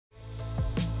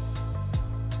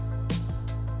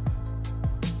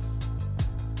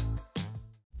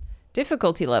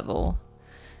Difficulty level.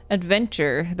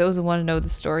 Adventure, those who want to know the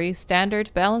story.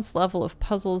 Standard, balanced level of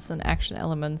puzzles and action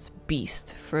elements.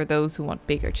 Beast, for those who want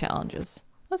bigger challenges.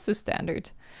 Let's do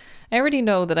standard. I already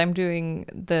know that I'm doing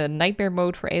the nightmare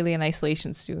mode for Alien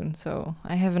Isolation soon, so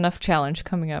I have enough challenge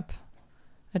coming up.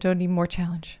 I don't need more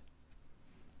challenge.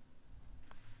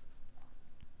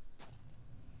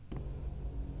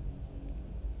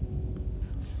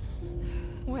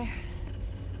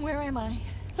 Where am I?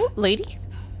 Oh, lady.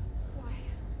 Why?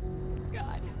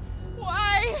 God.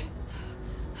 Why?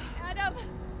 Adam!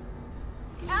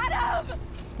 Adam!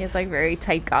 He has like very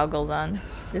tight goggles on.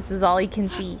 This is all he can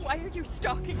see. Why are you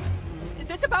stalking us? Is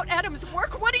this about Adam's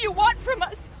work? What do you want from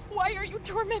us? Why are you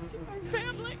tormenting our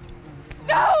family?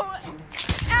 No!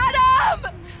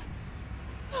 Adam!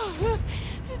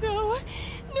 No.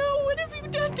 No, what have you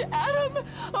done to Adam?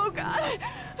 Oh, God.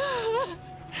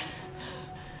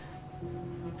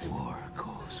 War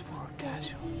calls for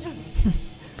casualties.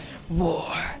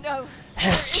 War No.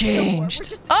 has We're changed.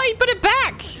 just Oh, you put it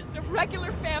back! just a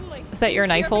regular family. Is that your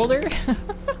knife Hear me? holder?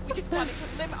 We just wanted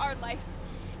to live our life,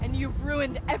 and you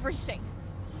ruined everything.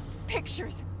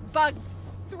 Pictures, bugs,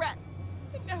 threats,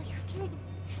 and now you're killing me.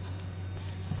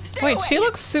 Stay Wait, away. she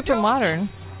looks super Don't. modern.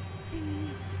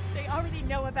 They already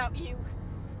know about you.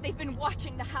 They've been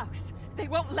watching the house. They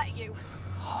won't let you.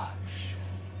 Hush.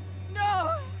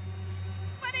 No!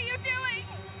 What are you doing?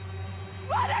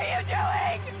 What are you doing?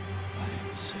 I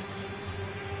am sitting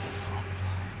the front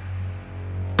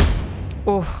line.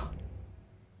 Oh.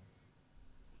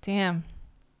 Damn.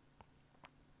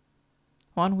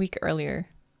 1 week earlier.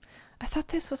 I thought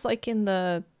this was like in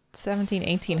the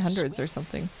 1800s or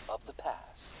something. Of the past.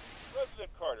 President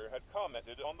Carter had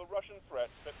commented on the Russian threat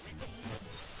that recently...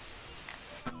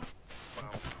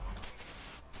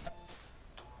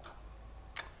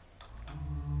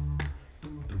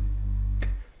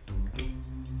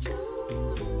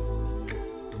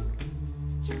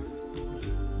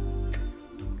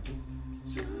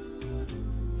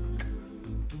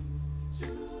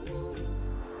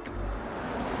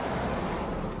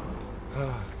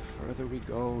 The further we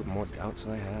go, the more doubts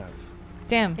I have.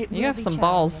 Damn, It you will have be some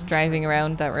balls challenging. driving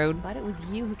around that road. But it was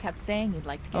you who kept saying you'd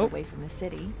like to get Oh. away from the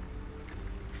city.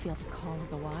 Feel the call of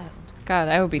the wild. God,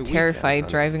 I would be The terrified weekend,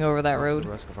 honey. driving over that Not for road. the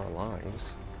rest of our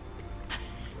lives.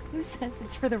 Who says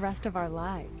it's for the rest of our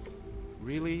lives?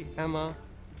 Really, Emma?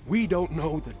 We don't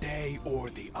know the day or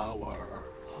the hour.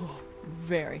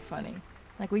 Very funny.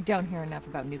 Like we don't hear enough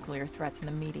about nuclear threats in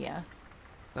the media.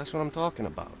 That's what I'm talking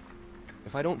about.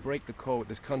 If I don't break the code,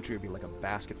 this country would be like a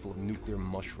basket full of nuclear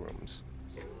mushrooms.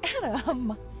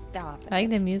 Adam, stop it. I like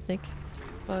the music.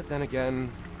 But then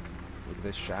again, maybe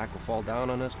this shack will fall down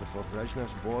on us before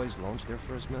Brezhnev's boys launch their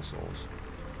first missiles.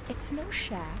 It's no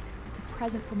shack. It's a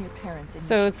present from your parents. And you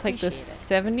So should it's like the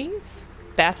appreciate it. 70s?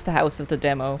 That's the house of the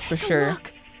demo, for Take a sure.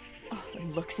 look. Oh, it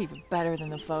looks even better than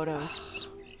the photos.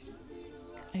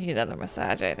 I need another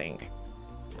massage, I think.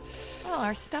 Oh,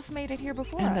 our stuff made it here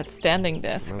before And us. that standing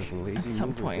desk Those lazy at some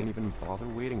movers point. didn't even bother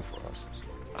waiting for us.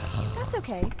 That's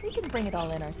okay. We can bring it all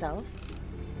in ourselves.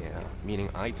 Yeah, meaning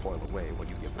I toil away while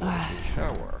you get orders in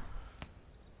the shower.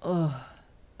 Ugh.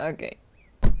 Okay.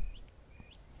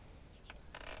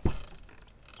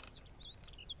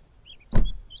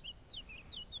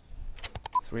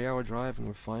 Three-hour drive and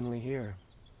we're finally here.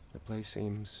 The place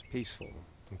seems peaceful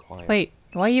and quiet. Wait,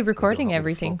 why are you Maybe I'll recording help me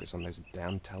everything? Focus on those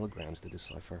damn telegrams to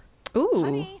decipher. Ooh.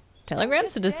 Honey,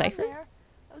 Telegrams don't to just stand decipher? there.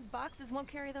 Those boxes won't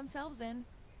carry themselves in.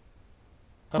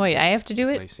 Wait, I have to do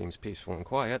The it? place seems peaceful and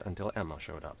quiet until Emma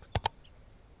showed up.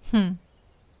 Hmm.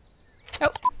 Oh.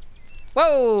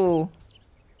 Whoa!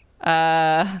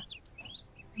 That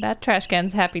trash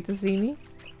can's happy to see me.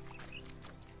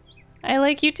 I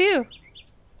like you too.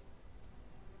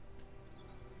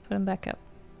 Put him back up.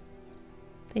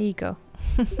 There you go.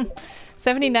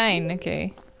 79,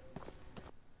 okay.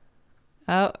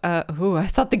 Oh, ooh, I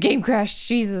thought the game crashed.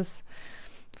 Jesus.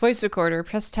 Voice recorder.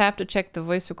 Press tab to check the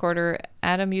voice recorder.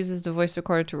 Adam uses the voice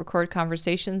recorder to record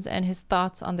conversations and his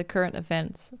thoughts on the current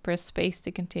events. Press space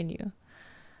to continue.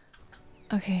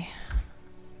 Okay.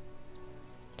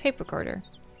 Tape recorder.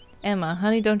 Emma,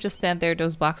 honey, don't just stand there.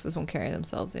 Those boxes won't carry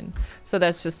themselves in. So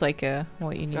that's just like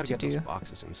what you need Gotta to get do. those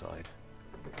boxes inside.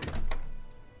 I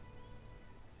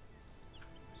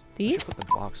These? should put the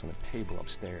box on a table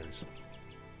upstairs.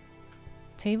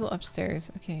 Table upstairs.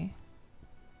 Okay.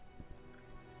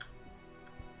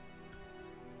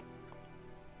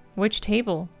 Which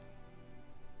table?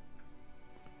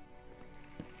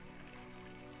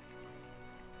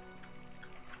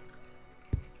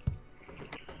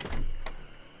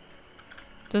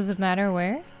 Does it matter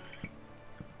where?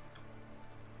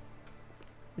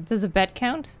 Does a bet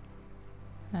count?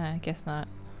 I guess not.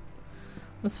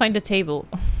 Let's find a table.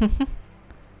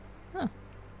 Huh.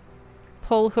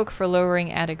 Pole hook for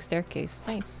lowering attic staircase.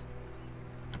 Nice.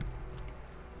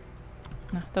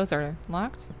 No, those are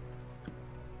locked.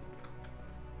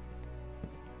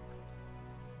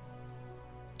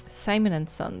 Simon and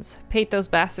Sons. Paid those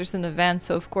bastards in advance,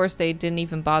 so of course they didn't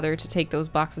even bother to take those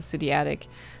boxes to the attic.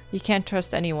 You can't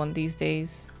trust anyone these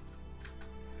days.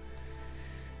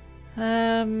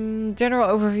 General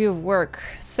overview of work.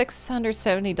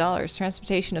 $670.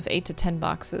 Transportation of 8 to 10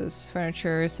 boxes.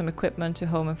 Furniture, some equipment to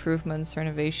home improvements,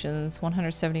 renovations.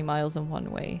 170 miles in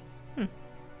one way.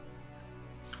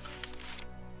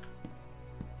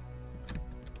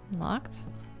 Locked?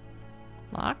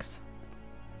 Locked?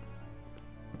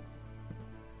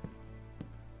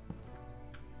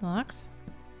 Locked?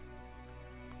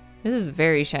 This is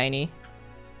very shiny.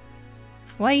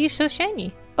 Why are you so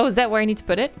shiny? Oh, is that where I need to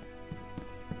put it?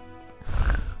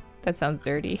 That sounds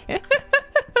dirty.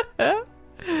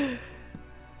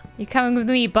 You coming with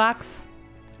me, box?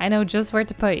 I know just where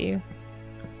to put you.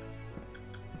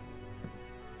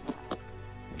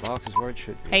 The box is where it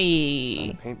should be.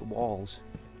 Hey! Paint the walls.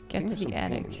 Get to the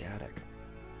attic. In the attic.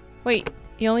 Wait,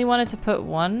 you only wanted to put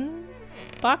one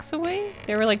box away?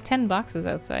 There were like 10 boxes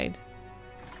outside.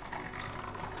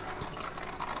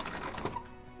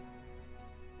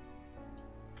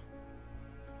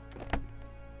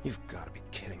 You've got to be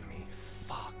kidding me.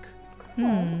 Fuck.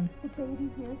 The baby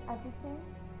hears everything,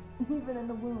 even in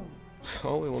the womb.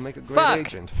 So we will make a great Fuck.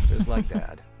 agent, just like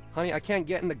Dad. Honey, I can't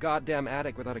get in the goddamn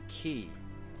attic without a key.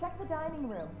 Check the dining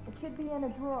room. It should be in a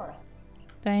drawer.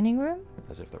 Dining room?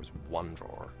 As if there was one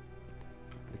drawer.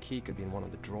 The key could be in one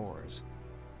of the drawers.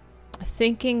 A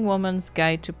Thinking Woman's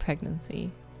Guide to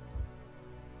Pregnancy.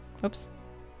 Oops.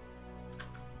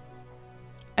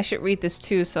 I should read this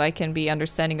too so I can be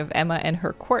understanding of Emma and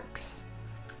her quirks.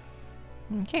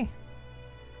 Okay.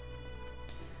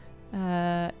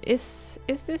 Is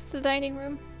this the dining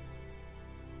room?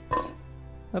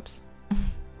 Oops.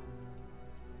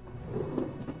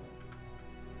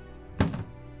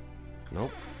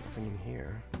 Nope, nothing in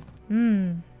here.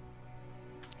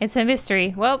 It's a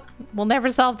mystery. Well, we'll never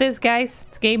solve this, guys.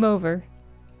 It's game over.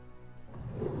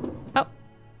 Oh.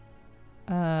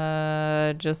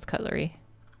 Just cutlery.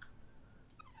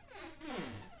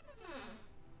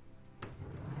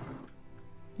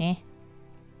 Eh.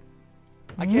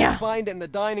 I can't find it in the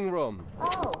dining room.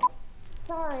 Oh,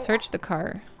 sorry. Search the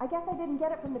car. I guess I didn't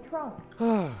get it from the trunk.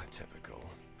 Oh, typical.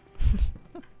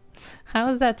 How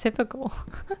is that typical?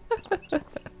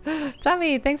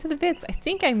 Tommy, thanks for the bits. I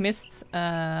think I missed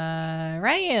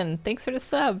Ryan, thanks for the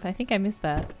sub. I think I missed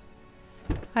that.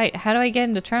 Alright, how do I get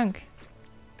in the trunk?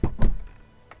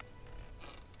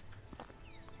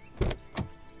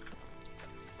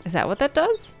 Is that what that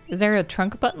does? Is there a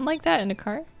trunk button like that in a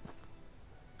car?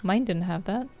 Mine didn't have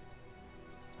that.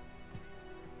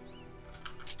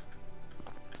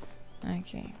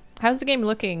 Okay. How's the game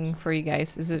looking for you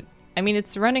guys? Is it... I mean,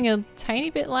 it's running a tiny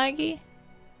bit laggy.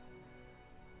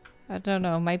 I don't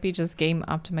know. Might be just game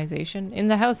optimization. In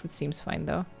the house, it seems fine,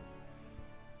 though.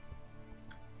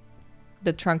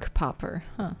 The trunk popper.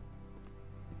 Huh.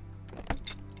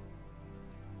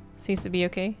 Seems to be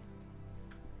okay.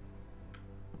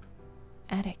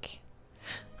 Attic.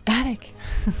 Attic!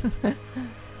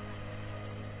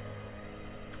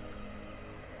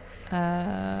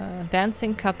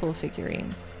 Dancing couple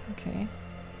figurines. Okay.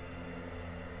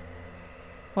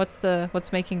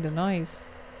 What's making the noise?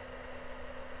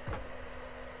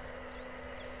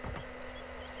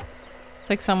 It's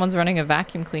like someone's running a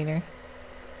vacuum cleaner.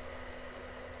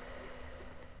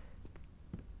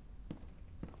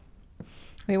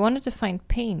 We wanted to find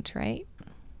paint, right?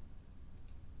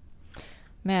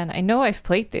 Man, I know I've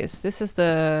played this. This is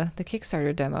the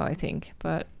Kickstarter demo, I think,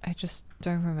 but I just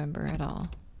don't remember at all.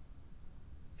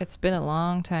 It's been a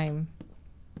long time.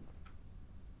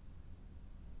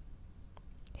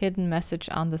 Hidden message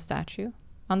on the statue?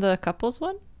 On the couples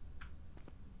one?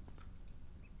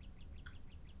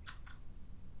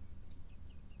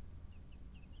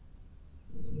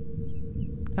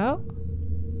 Oh.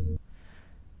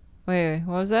 Wait,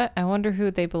 what was that? I wonder who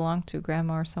they belong to,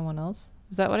 Grandma or someone else.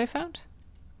 Is that what I found?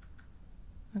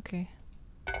 Okay.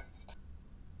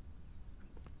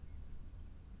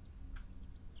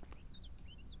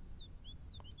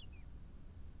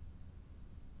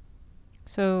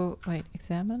 So, wait,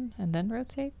 examine and then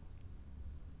rotate?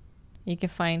 You can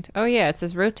find... Oh yeah, it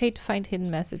says rotate to find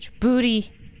hidden message.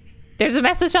 Booty! There's a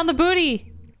message on the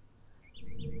booty!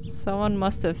 Someone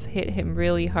must have hit him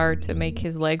really hard to make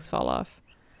his legs fall off.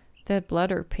 Dead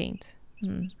blood or paint?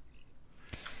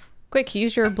 Quick,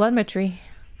 use your bloodmetry.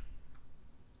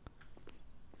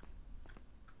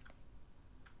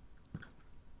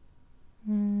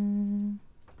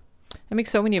 I make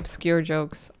so many obscure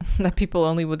jokes that people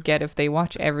only would get if they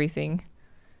watch everything.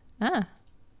 Ah.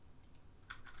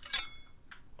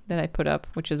 That I put up,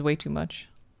 which is way too much.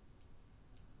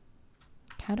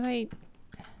 How do I...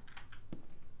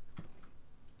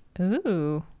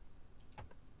 Ooh.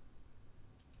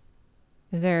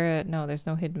 Is there a... No, there's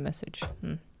no hidden message.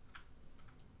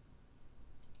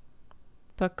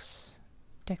 Books.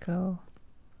 Deco.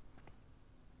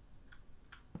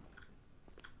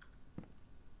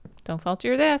 Don't fall to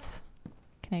your death.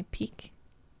 Can I peek?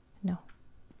 No.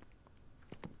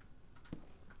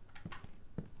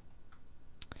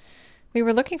 We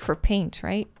were looking for paint,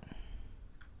 right?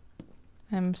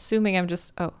 I'm assuming I'm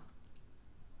just... Oh.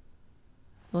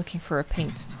 Looking for a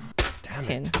paint Damn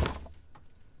tin. it.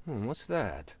 What's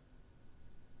that?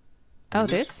 Oh,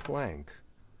 Loose this? plank.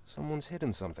 Someone's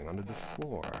hidden something under the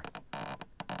floor.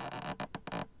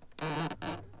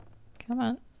 Come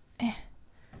on.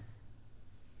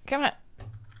 Come on.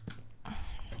 I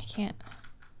can't.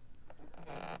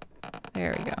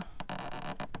 There we go.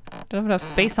 Don't have enough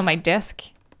space on my desk.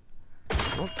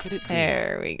 What could it be?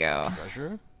 There we go.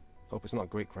 Treasure? Hope it's not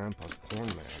great grandpa's porn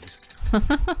mags.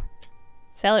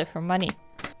 Sell it for money.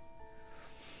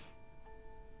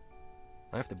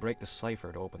 I have to break the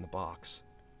cipher to open the box.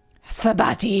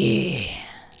 Fabati.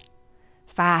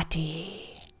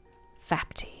 Fati.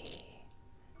 Fapti.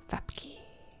 Fapki.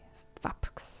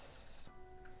 Fapks.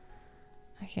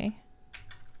 Okay.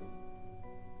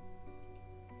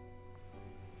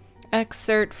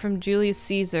 Excerpt from Julius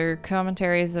Caesar,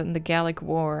 Commentaries on the Gallic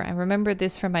War. I remember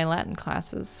this from my Latin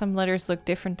classes. Some letters look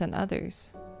different than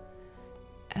others.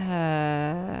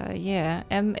 Yeah.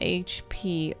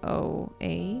 MHPOA.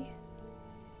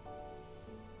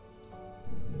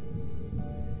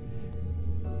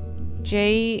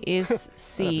 J is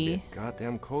C.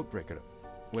 Goddamn code breaker.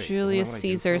 Wait, Julius isn't that what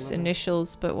I do for a Caesar's living?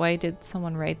 initials, but why did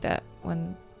someone write that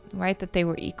when... Write that they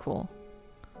were equal.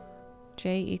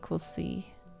 J equals C.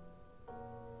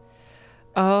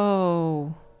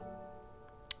 Oh.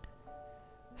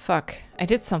 Fuck. I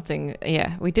did something.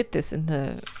 Yeah, we did this in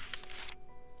the...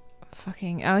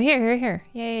 Fucking... Oh, here.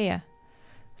 Yeah.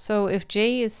 So if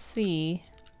J is C...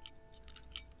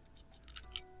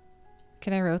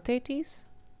 Can I rotate these?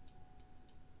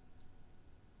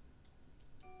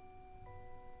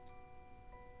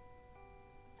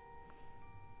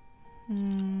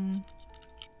 I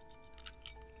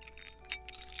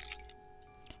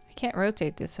can't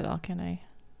rotate this at all, can I?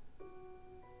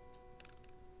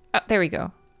 Oh, there we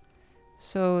go.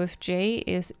 So if J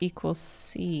is equals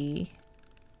C,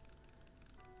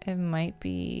 it might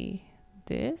be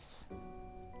this.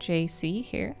 JC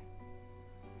here.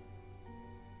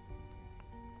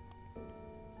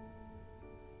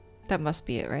 That must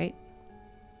be it, right?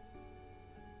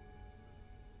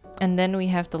 And then we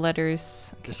have the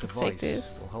letters. This Let's take device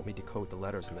this. will help me decode the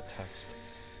letters in the text.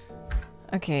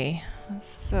 Okay,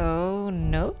 so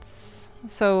notes.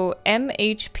 So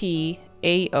MHPAO.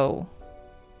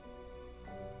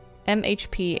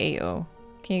 MHPAO.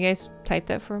 Can you guys type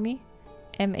that for me?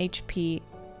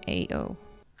 MHPAO.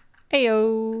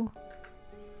 AO.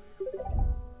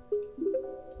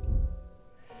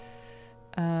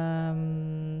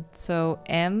 So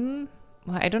M.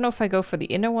 Well, I don't know if I go for the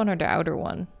inner one or the outer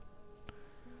one.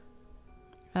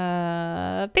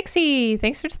 Pixie,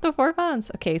 thanks for the 4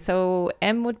 months. Okay, so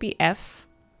M would be F.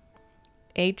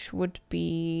 H would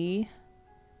be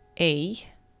A.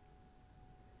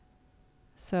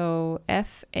 So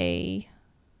F A.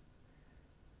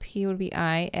 P would be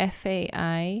I. F A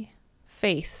I.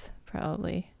 Faith,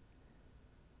 probably.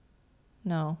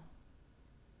 No.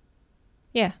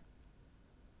 Yeah.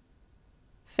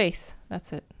 Faith,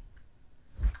 that's it.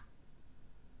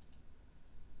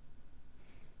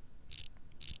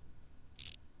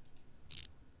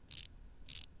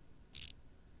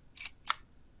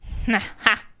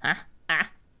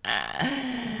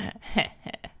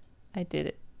 I did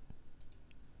it.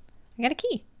 I got a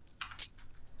key.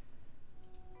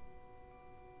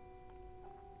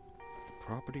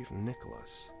 Property of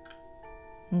Nicholas.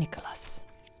 Nicholas.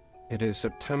 It is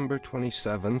September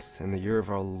 27th in the year of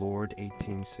our Lord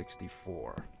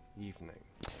 1864. Evening.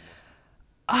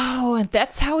 Oh, and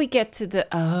that's how we get to the...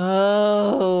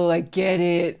 Oh, I get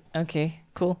it. Okay,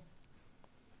 cool.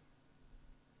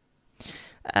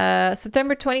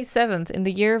 September 27th, in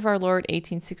the year of our Lord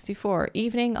 1864,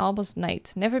 evening, almost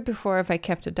night. Never before have I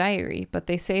kept a diary, but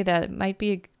they say that it might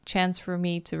be a chance for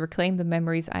me to reclaim the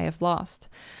memories I have lost.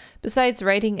 Besides,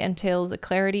 writing entails a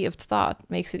clarity of thought,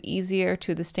 makes it easier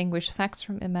to distinguish facts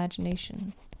from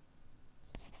imagination.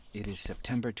 It is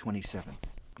September 27th,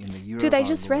 in the year Dude, of I our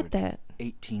just Lord, read that.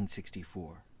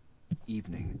 1864.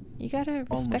 evening. You gotta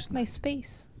Almost respect my night.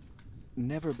 space.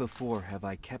 Never before have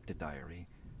I kept a diary,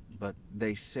 but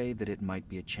they say that it might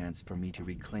be a chance for me to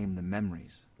reclaim the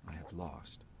memories I have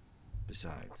lost.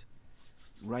 Besides,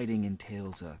 writing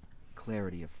entails a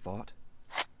clarity of thought,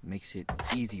 makes it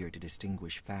easier to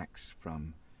distinguish facts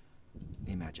from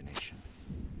imagination.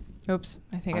 Oops,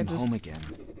 I think I'm I just... home again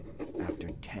after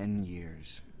 10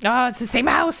 years. Oh, it's the same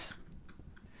house!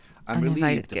 I'm Uninvited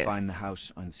relieved to find the guests.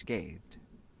 house unscathed.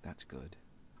 That's good.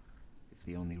 It's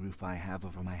the only roof I have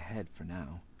over my head for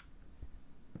now.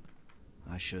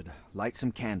 I should light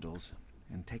some candles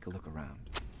and take a look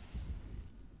around.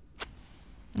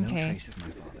 No Okay. trace of my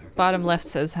father. Bottom left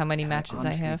says how many matches I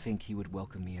honestly have. think he would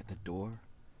welcome me at the door.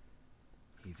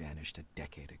 He vanished a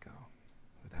decade ago,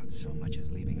 without so much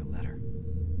as leaving a letter.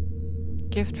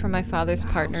 Gift from my father's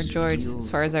The partner, house George, as feels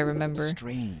far as I remember.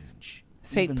 strange.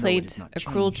 Fate even though it played has not a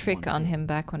cruel changed trick one on bit. him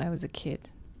back when I was a kid.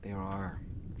 There are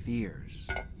fears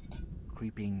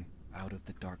creeping out of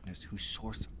the darkness whose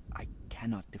source I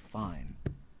cannot define.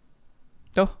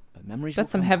 Oh, But memories that's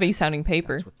will some come heavy back. sounding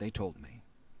paper. That's what they told me.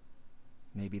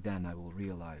 Maybe then I will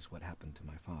realize what happened to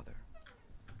my father.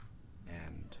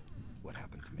 And what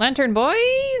happened to me. Lantern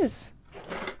boys!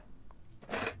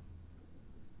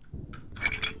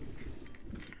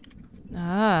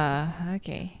 Ah,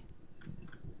 okay.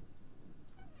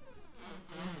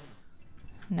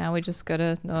 Now we just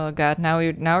gotta... Oh god, now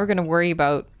we're gonna worry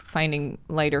about finding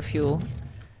lighter fuel.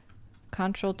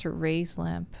 Control to raise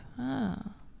lamp. Ah.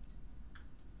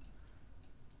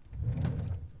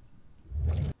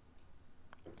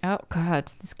 Oh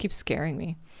god, this keeps scaring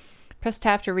me. Press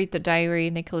tab to read the diary.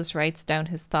 Nicholas writes down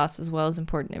his thoughts as well as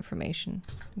important information.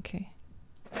 Okay.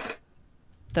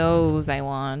 Those I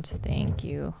want. Thank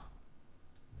you.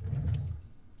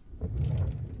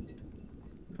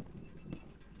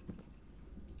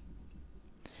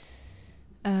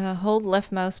 Hold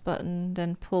left mouse button,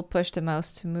 then push the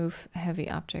mouse to move heavy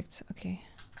objects. Okay.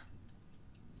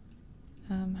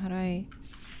 How do I...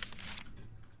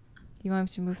 You want me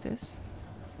to move this?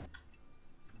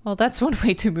 Well, that's one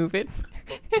way to move it.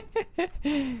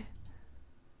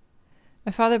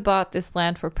 My father bought this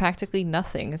land for practically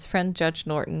nothing. His friend Judge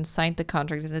Norton signed the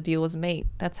contract and the deal was made.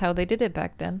 That's how they did it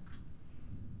back then.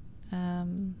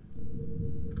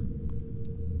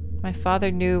 My father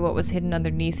knew what was hidden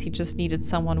underneath. He just needed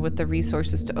someone with the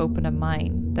resources to open a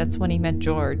mine. That's when he met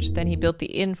George. Then he built the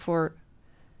inn for...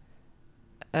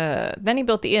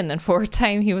 and for a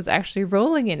time he was actually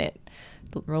rolling in it.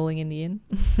 Rolling in the inn.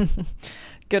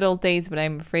 Good old days, but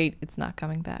I'm afraid it's not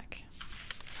coming back.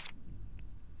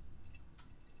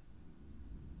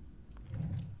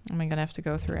 Am I gonna have to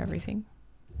go through everything?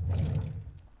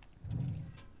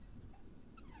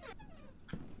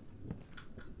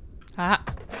 Ah!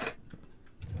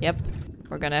 Yep,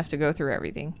 we're gonna have to go through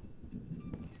everything.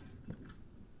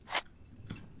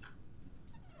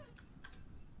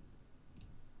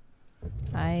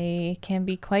 I can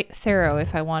be quite thorough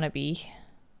if I want to be.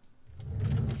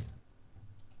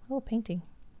 Oh, painting.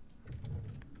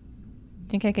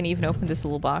 Think I can even open this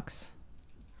little box?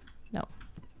 No.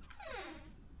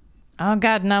 Oh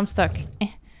god, now I'm stuck.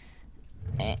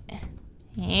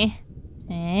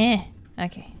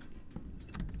 Okay.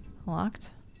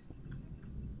 Locked.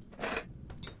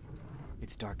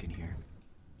 It's dark in here.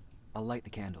 I'll light the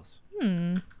candles.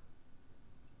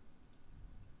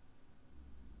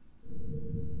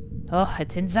 Oh,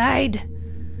 it's inside!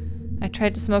 I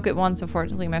tried to smoke it once.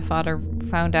 Unfortunately, my father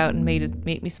found out and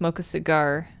made me smoke a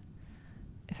cigar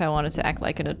if I wanted to act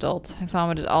like an adult. I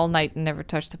vomited all night and never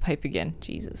touched a pipe again.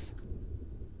 Jesus.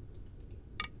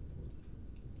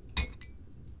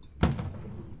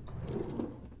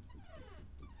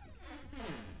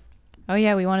 Oh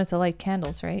yeah, we wanted to light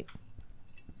candles, right?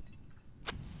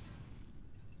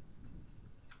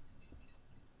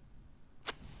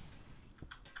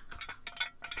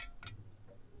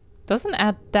 Doesn't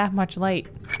add that much light.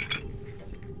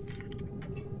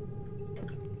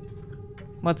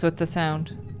 What's with the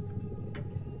sound?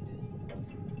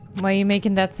 Why are you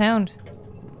making that sound?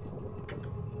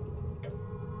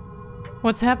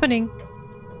 What's happening?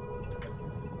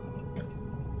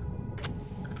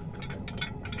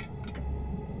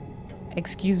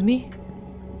 Excuse me?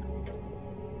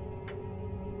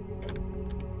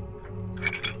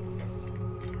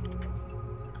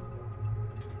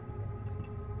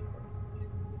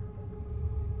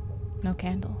 No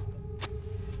candle.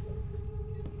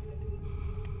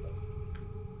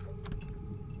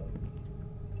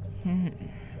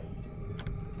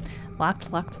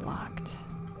 Locked, locked, locked.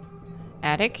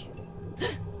 Attic?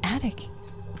 Attic.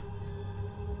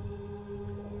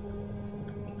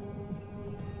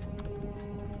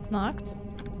 Locked.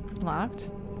 Locked.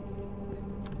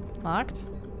 Locked.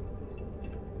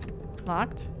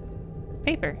 Locked.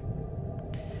 Paper.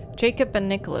 Jacob and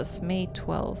Nicholas, May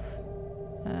 12.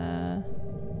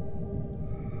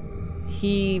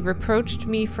 He reproached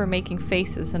me for making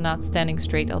faces and not standing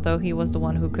straight, although he was the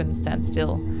one who couldn't stand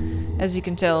still. As you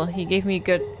can tell, he gave me a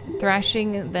good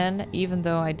thrashing then, even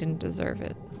though I didn't deserve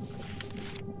it.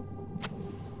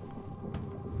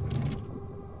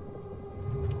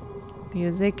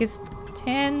 Music is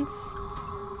tense.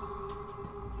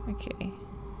 Okay.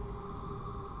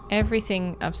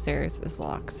 Everything upstairs is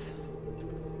locked.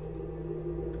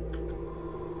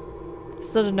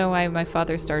 Still don't know why my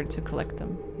father started to collect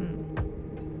them.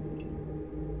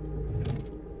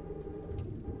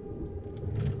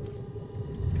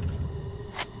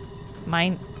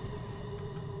 Mine.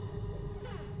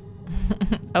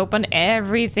 Open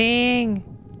everything!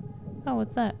 Oh,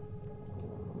 what's that?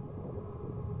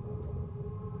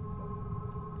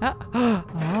 Ah.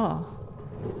 Oh.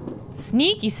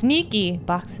 Sneaky, sneaky.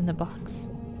 Box in the box.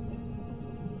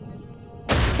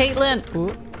 Caitlin!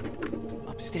 Ooh.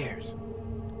 Upstairs.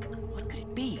 What could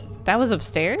it be? That was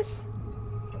upstairs?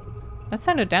 That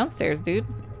sounded downstairs, dude.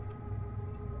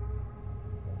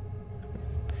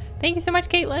 Thank you so much,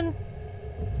 Caitlin.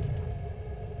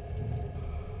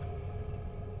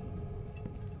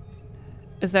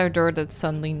 Is there a door that's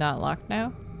suddenly not locked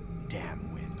now?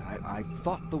 Damn wind. I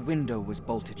thought the window was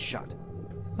bolted shut.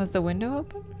 Was the window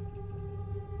open?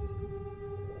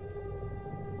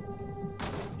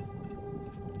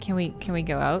 Can we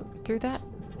go out through that?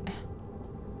 I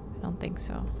don't think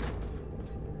so.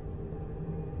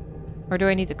 Or do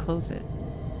I need to close it?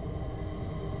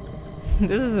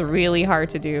 This is really hard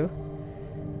to do.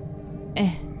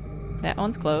 That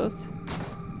one's closed.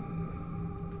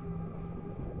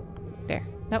 There.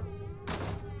 Nope.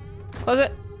 Close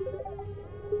it.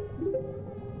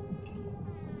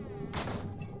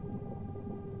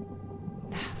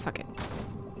 Fuck it.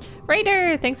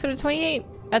 Raider, thanks for the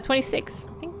 26.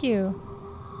 Thank you.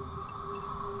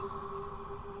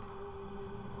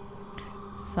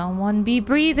 Someone be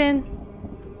breathing.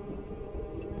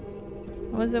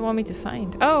 What does it want me to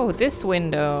find? Oh, this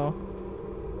window.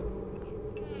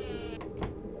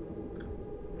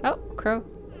 Oh, crow.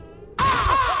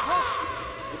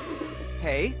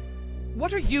 Hey,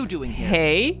 what are you doing here?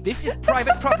 Hey. This is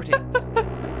private property.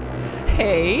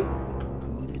 Hey.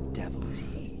 Who the devil is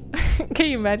he? Can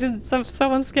you imagine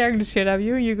someone scaring the shit out of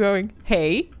you and you going,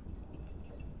 hey?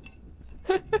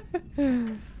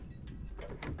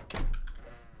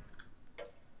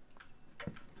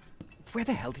 Where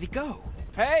the hell did he go?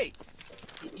 Hey!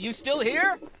 You still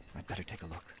here? I'd better take a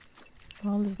look.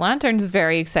 Well, this lantern's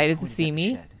very excited to Pointed see at the me.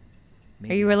 shed. Are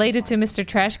Maybe you I can related to find Mr.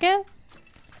 Trashcan?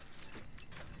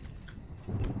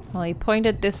 Well, he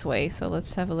pointed this way, so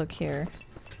let's have a look here.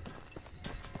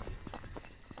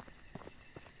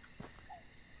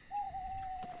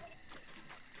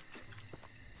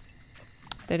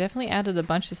 They definitely added a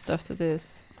bunch of stuff to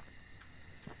this.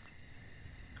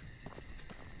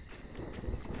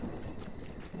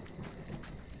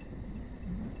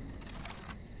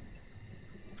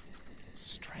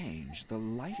 Strange. The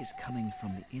light is coming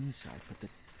from the inside, but the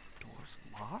door's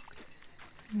locked.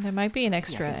 There might be an Maybe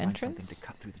extra I can find something entrance. to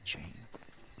cut through the chain.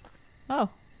 Oh.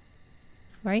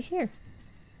 Right here.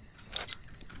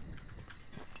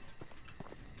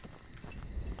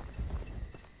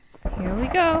 Here we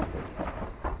go.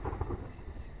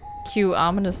 Cue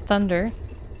ominous thunder.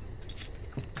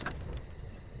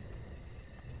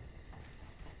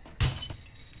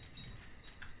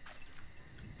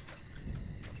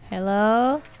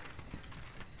 Hello?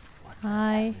 What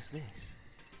Hi. the hell is this?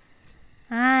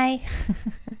 Hi.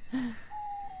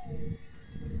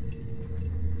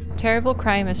 Terrible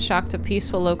crime has shocked a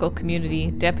peaceful local community.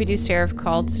 Deputy Sheriff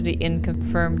called to the inn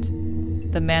confirmed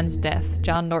the man's death.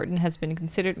 John Norton has been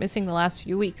considered missing the last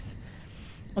few weeks.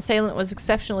 Assailant was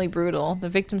exceptionally brutal. The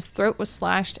victim's throat was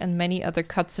slashed and many other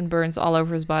cuts and burns all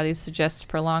over his body suggest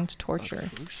prolonged torture.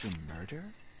 A gruesome murder?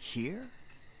 Here?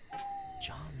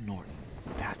 John Norton.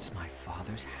 That's my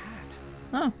father's hat.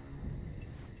 Oh.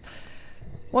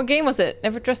 What game was it?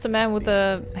 Never trust a man with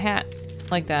a hat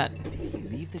like that. Did he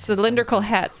leave this It's a cylindrical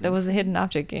hat. That was a hidden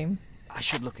object game. I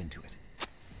should look into it.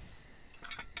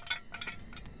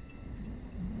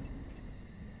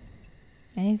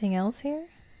 Anything else here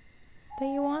that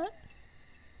you want?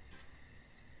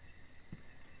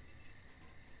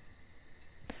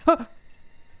 Oh!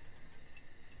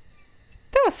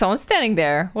 There was someone standing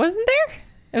there, wasn't there?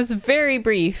 It was very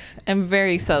brief and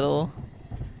very subtle.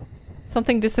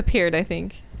 Something disappeared, I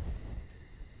think.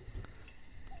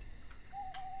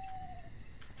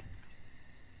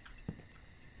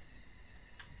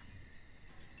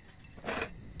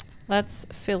 Let's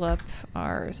fill up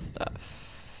our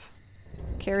stuff.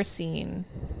 Kerosene.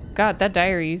 God, that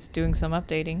diary's doing some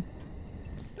updating.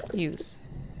 Use.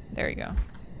 There you go.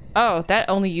 Oh, that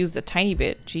only used a tiny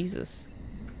bit. Jesus.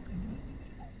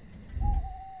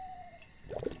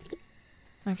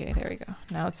 Okay, there we go.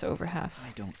 Now it's over half.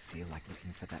 I don't feel like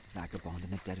looking for that vagabond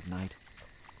in the dead of night.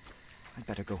 I'd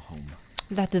better go home.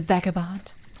 That the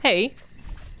vagabond. Hey.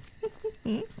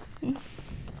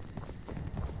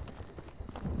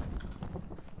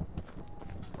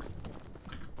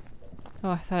 Oh,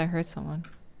 I thought I heard someone.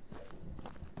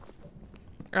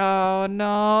 Oh,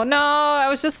 no. No! I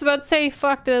was just about to say,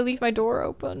 fuck, did I leave my door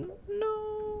open?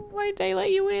 No. Why did they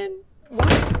let you in? What?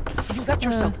 You let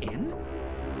yourself in?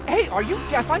 Hey, are you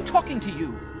deaf? I'm talking to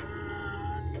you.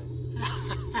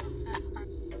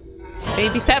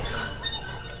 Baby steps.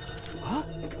 Huh?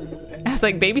 I was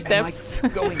like, baby steps. Am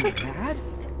I going mad?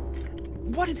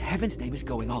 What in heaven's name is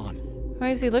going on? Why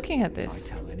is he looking at If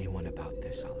this? I tell anyone about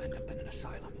this, I'll end up in an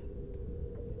asylum.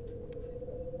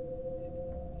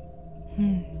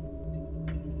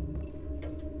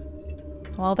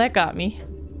 Well, that got me.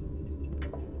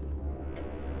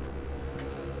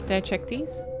 Did I check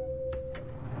these?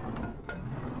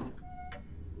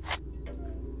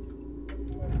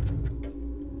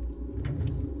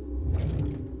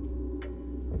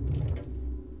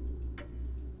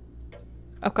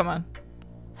 Oh, come on.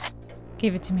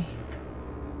 Give it to me.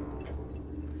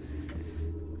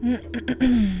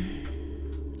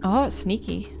 Oh,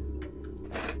 sneaky.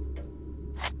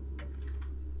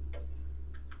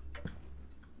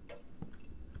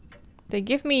 They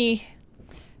give me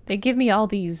all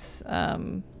these,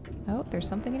 oh, there's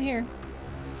something in here.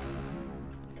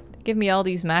 They give me all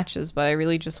these matches, but I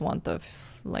really just want the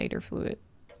lighter fluid.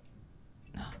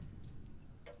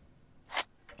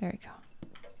 There we go.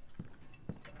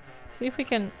 See if we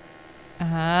can,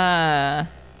 I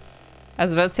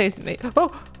was about to say,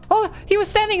 oh, he was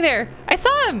standing there. I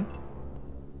saw him.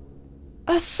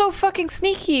 I was so fucking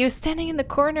sneaky. He was standing in the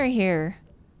corner here.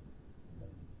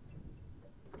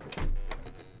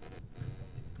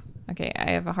 Okay,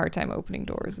 I have a hard time opening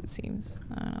doors, it seems.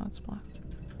 I don't know, it's blocked.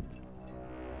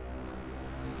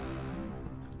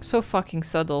 So fucking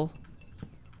subtle.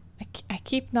 I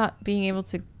keep not being able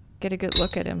to get a good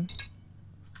look at him.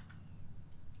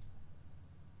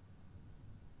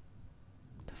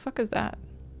 The fuck is that?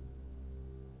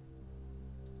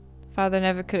 Father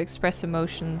never could express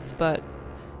emotions, but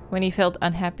when he felt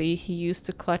unhappy, he used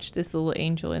to clutch this little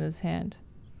angel in his hand.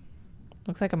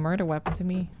 Looks like a murder weapon to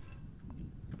me.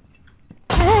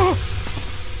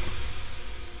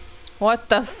 What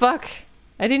the fuck?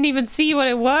 I didn't even see what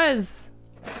it was.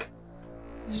 It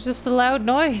was just a loud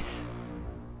noise.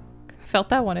 I felt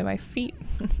that one in my feet.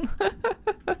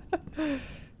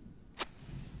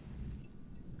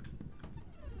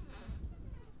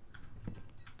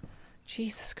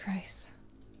 Jesus Christ.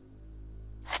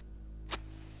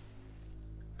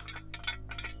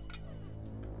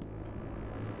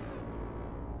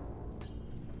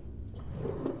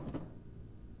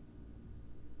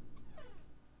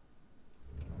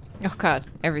 Oh god,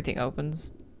 everything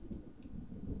opens.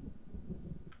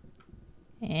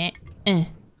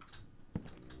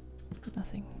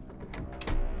 Nothing.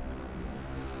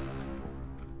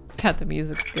 God, the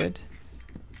music's good.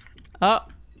 Oh.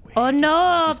 Oh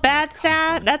no! Bad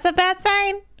sound! That's a bad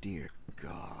sign! Dear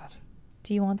God.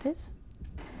 Do you want this?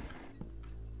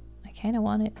 I kinda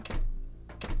want it.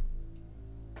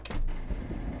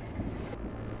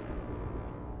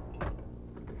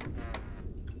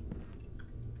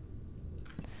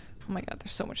 Oh my god,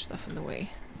 there's so much stuff in the way.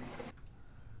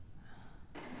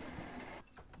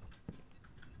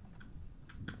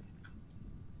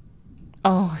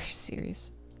 Oh, are you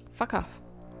serious? Fuck off.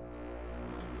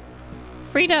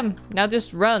 Freedom! Now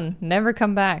just run. Never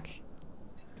come back.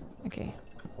 Okay.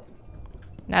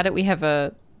 Now that we have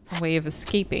a way of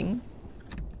escaping.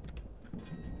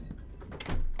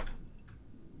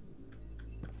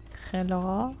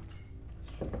 Hello?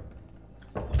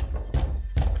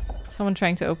 Someone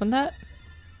trying to open that?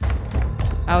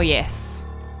 Oh, yes.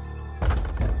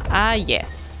 Ah,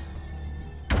 yes.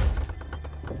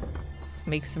 Let's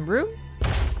make some room.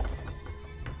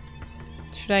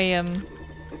 Should I,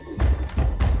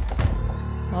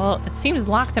 Well, it seems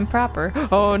locked and proper.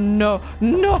 Oh, no.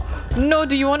 No! No,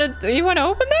 do you want to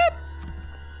open that?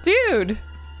 Dude!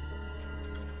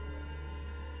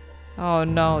 Oh,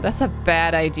 no. That's a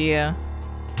bad idea.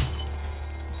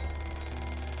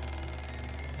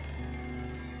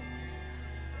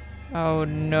 Oh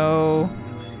no.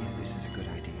 Let's see if this is a good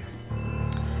idea.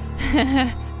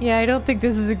 Yeah, I don't think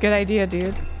this is a good idea,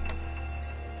 dude.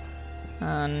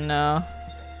 Oh no.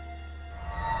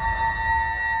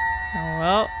 Oh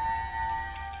well.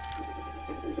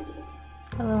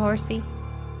 Hello, horsey.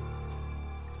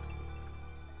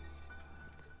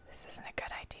 This isn't a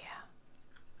good idea.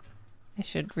 I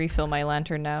should refill my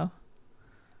lantern now.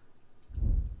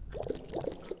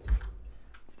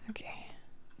 Okay.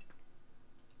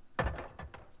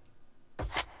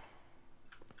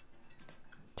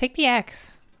 Take the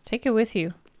axe. Take it with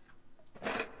you.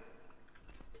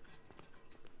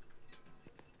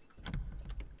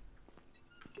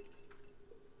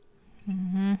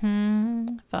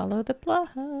 Follow the blood.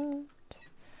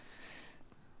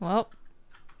 Well,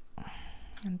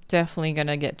 I'm definitely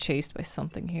gonna get chased by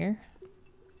something here.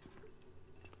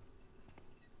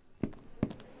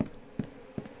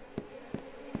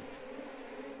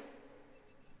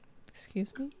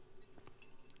 Excuse me?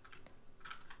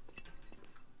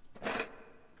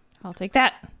 I'll take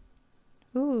that.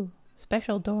 Ooh,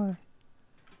 special door.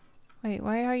 Wait,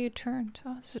 why are you turned?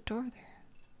 Oh, there's a door there.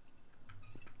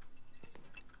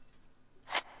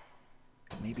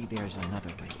 Maybe there's another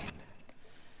way in.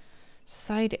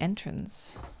 Side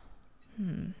entrance.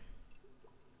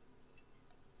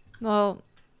 Well,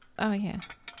 oh yeah.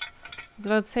 I was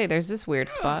about to say, there's this weird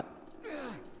spot.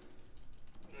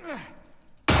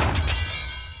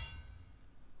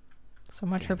 So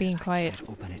much for being quiet. Can't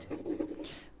open it.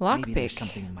 Maybe there's Lockpick.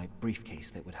 something in my briefcase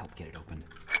that would help get it open.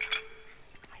 I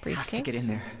have to Briefcase? get in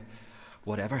there.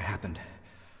 Whatever happened.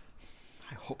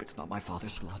 I hope it's not my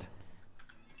father's blood.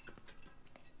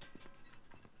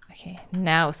 Okay,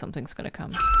 now something's gonna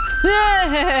come.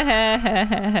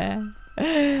 Am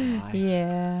I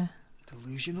Yeah.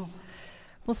 delusional?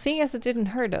 Well, seeing as it didn't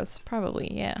hurt us,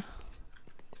 probably, yeah.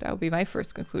 That would be my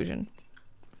first conclusion.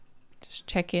 Just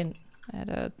check in at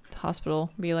a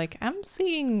hospital, be like, I'm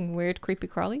seeing weird creepy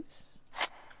crawlies.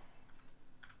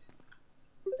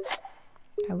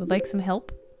 I would like some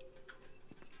help.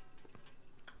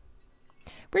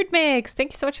 Weird Mix,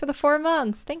 thank you so much for the 4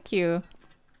 months. Thank you.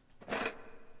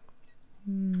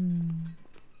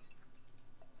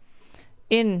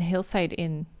 In Hillside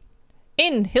Inn.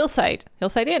 In Hillside!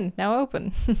 Hillside Inn, now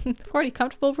open. 40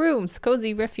 comfortable rooms,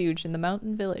 cozy refuge in the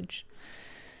mountain village.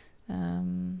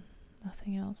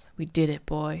 Nothing else. We did it,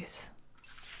 boys.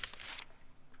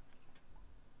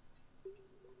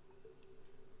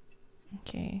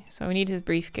 Okay, so we need his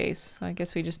briefcase. So I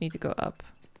guess we just need to go up.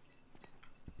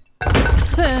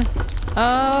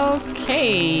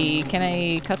 Okay, can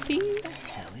I cut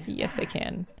these? Yes, I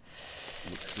can.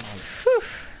 Whew.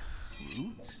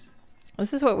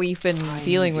 This is what we've been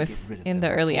dealing with in the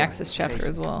early access chapter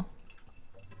as well.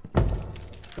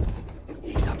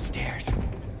 He's upstairs.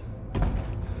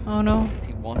 Oh no. What does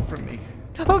he want from me?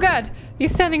 Oh god!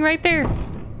 He's standing right there!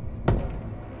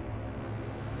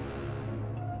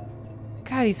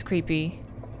 God, he's creepy.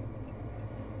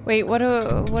 Wait, what do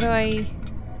I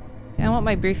want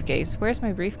my briefcase. Where's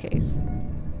my briefcase?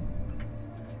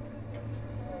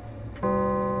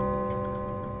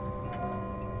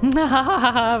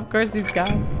 Of course he's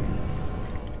gone.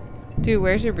 Dude,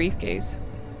 where's your briefcase?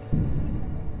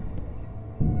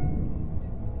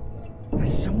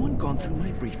 Has someone gone through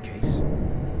my briefcase?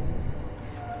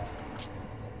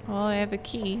 Well, I have a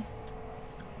key.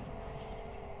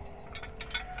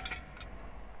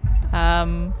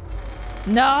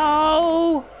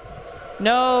 No!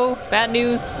 No! Bad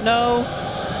news! No!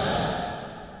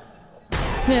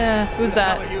 Yeah, who's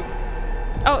that?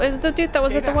 Oh, it's the dude that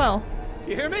was at the well.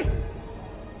 You hear me?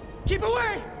 Keep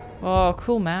away! Oh,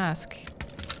 cool mask.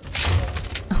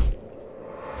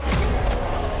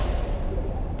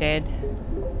 Dead.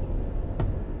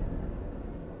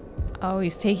 Oh,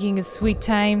 he's taking his sweet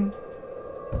time.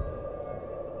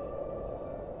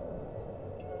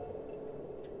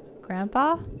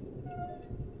 Grandpa?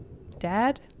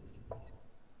 Dad?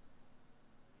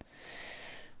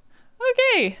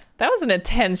 Okay, that was an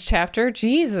intense chapter.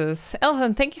 Jesus.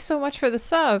 Elvin, thank you so much for the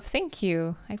sub. Thank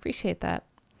you. I appreciate that.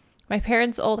 My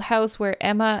parents' old house where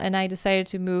Emma and I decided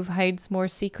to move hides more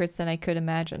secrets than I could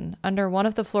imagine. Under one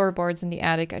of the floorboards in the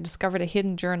attic, I discovered a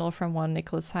hidden journal from one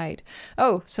Nicholas Hyde.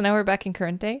 Oh, so now we're back in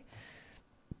current day?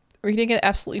 Reading it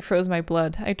absolutely froze my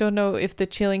blood. I don't know if the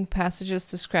chilling passages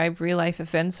describe real-life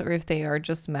events or if they are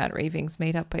just mad ravings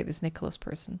made up by this Nicholas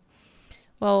person.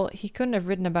 Well, he couldn't have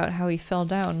written about how he fell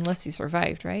down unless he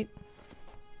survived, right?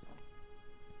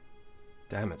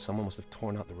 Damn it, someone must have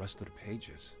torn out the rest of the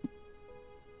pages.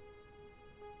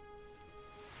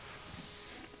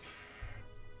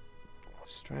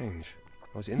 Strange.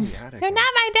 I was in the attic. You're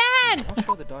not my dad! I'll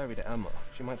show the diary to Emma.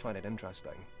 She might find it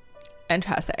interesting.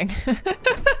 Interesting.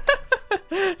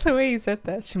 The way you said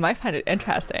that. She might find it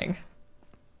interesting.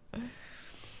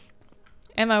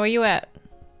 Emma, where you at?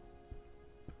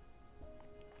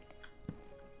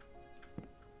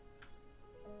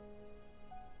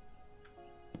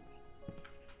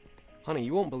 Honey,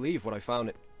 you won't believe what I found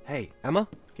it. Hey, Emma?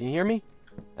 Can you hear me?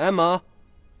 Emma?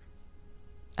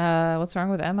 What's wrong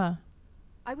with Emma?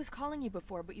 I was calling you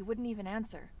before, but you wouldn't even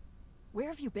answer. Where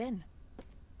have you been?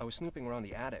 I was snooping around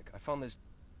the attic. I found this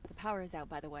The power is out,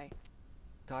 by the way.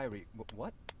 diary.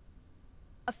 What?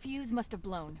 A fuse must have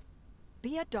blown.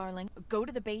 Be a darling, go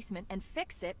to the basement and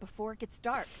fix it before it gets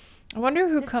dark. I wonder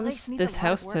who This comes place to needs this a lot of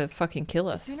house to work. fucking kill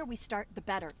The us. sooner we start, the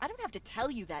better. I don't have to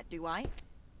tell you that, do I?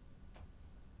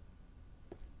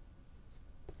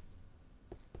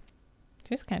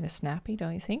 She's kind of snappy,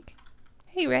 don't you think?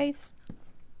 Hey, Rice.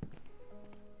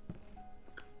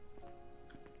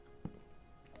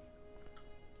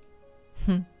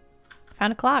 Found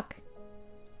a clock.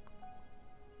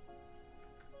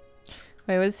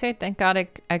 Wait, what did it say? Thank God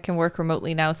I can work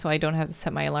remotely now, so I don't have to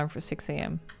set my alarm for 6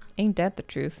 a.m. Ain't that the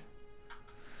truth?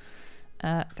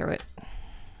 Throw it.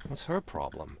 What's her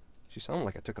problem? She sounded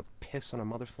like I took a piss on a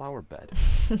mother flower bed.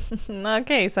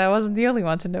 Okay, so I wasn't the only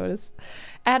one to notice.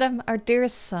 Adam, our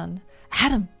dearest son.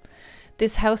 Adam!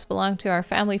 This house belonged to our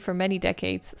family for many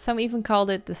decades. Some even called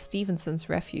it the Stevensons'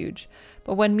 refuge.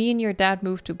 But when me and your dad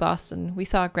moved to Boston, we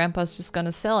thought Grandpa's just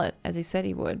gonna sell it, as he said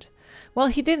he would. Well,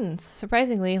 he didn't.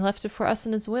 Surprisingly, he left it for us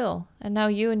in his will. And now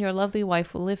you and your lovely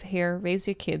wife will live here, raise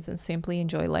your kids, and simply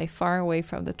enjoy life far away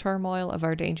from the turmoil of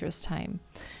our dangerous time.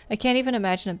 I can't even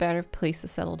imagine a better place to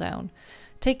settle down.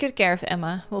 Take good care of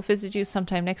Emma. We'll visit you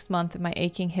sometime next month if my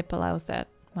aching hip allows that,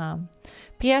 Mom.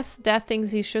 P.S. Dad thinks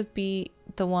he should be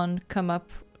the one to come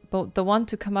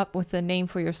up with a name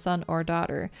for your son or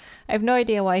daughter. I have no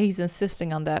idea why he's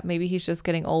insisting on that. Maybe he's just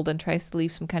getting old and tries to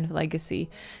leave some kind of legacy.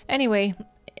 Anyway,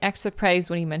 act surprised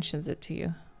when he mentions it to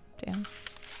you. Damn.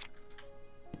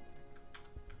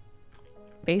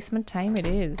 Basement time it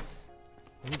is.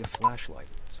 I need a flashlight.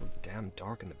 It's so damn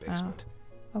dark in the basement.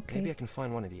 Oh, okay. Maybe I can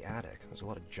find one in the attic. There's a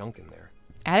lot of junk in there.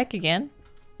 Attic again?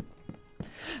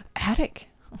 Attic.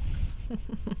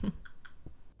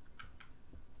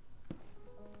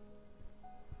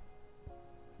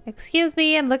 Excuse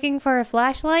me, I'm looking for a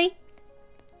flashlight.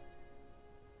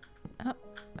 Oh,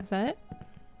 is that it?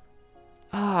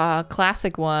 Ah,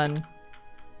 classic one.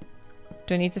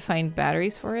 Do I need to find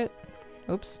batteries for it?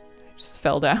 Oops, I just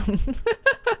fell down.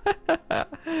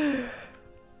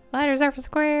 Ladders are for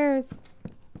squares.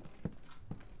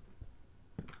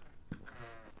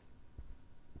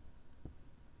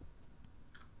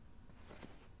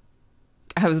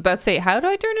 I was about to say, how do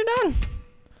I turn it on?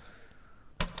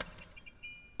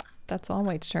 That's one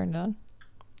way to turn it on.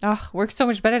 Oh, works so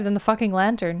much better than the fucking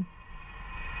lantern.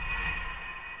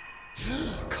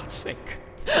 For God's sake.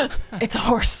 It's a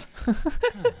horse.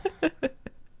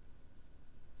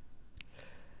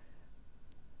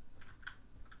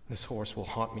 This horse will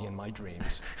haunt me in my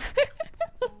dreams.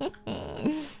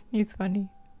 He's funny.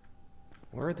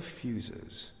 Where are the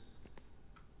fuses?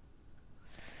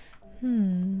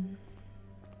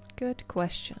 Good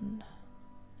question.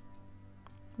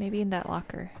 Maybe in that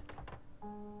locker.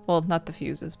 Well, not the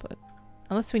fuses, but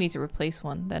unless we need to replace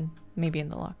one, then maybe in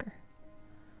the locker.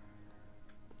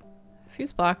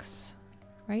 Fuse box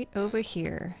right over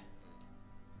here.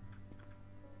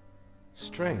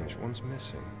 Strange, one's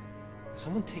missing. Did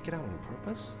someone take it out on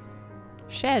purpose?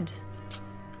 Shed.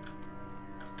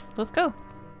 Let's go.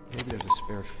 Maybe there's a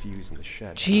spare fuse in the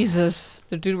shed. Jesus.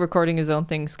 The dude recording his own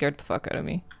thing scared the fuck out of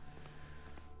me.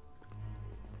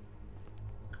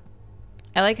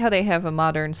 I like how they have a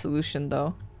modern solution,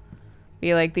 though.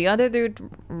 Be like, the other dude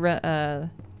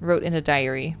wrote in a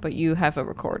diary, but you have a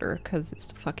recorder, because it's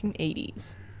the fucking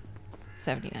 80s.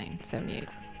 79, 78.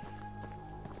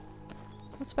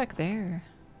 What's back there?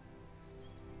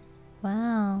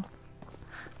 Wow.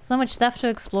 So much stuff to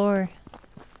explore.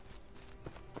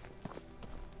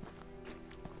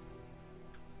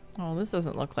 Oh, this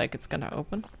doesn't look like it's gonna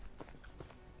open.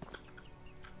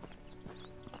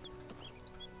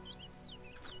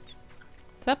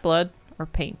 Is that blood or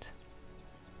paint?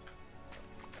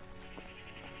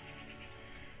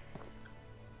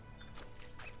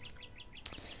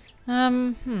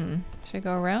 Should I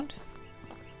go around?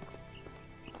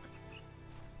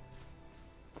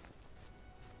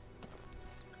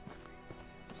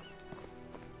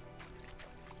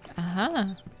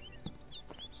 Aha.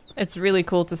 It's really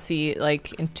cool to see,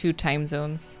 like, in 2 time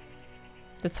zones.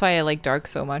 That's why I like Dark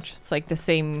so much. It's like the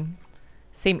same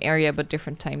area but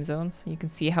different time zones. You can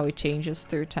see how it changes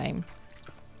through time.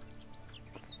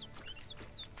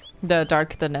 The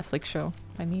Dark, the Netflix show,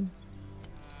 I mean.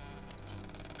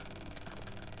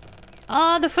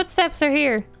 Oh, the footsteps are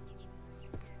here.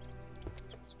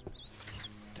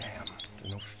 Damn, there are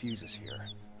no fuses here.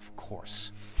 Of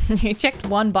course. You checked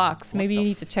one box. What Maybe the you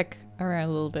need to check around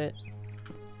a little bit.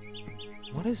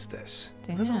 What is this?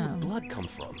 Where did all Damn. the blood come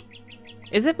from?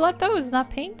 Is it blood though? Is it not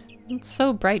paint? It's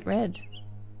so bright red.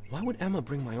 Why would Emma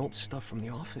bring my old stuff from the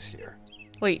office here?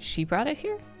 Wait, she brought it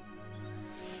here?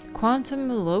 Quantum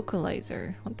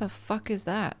localizer. What the fuck is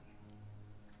that?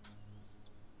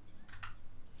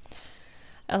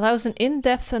 Allows an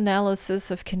in-depth analysis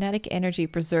of kinetic energy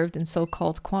preserved in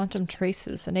so-called quantum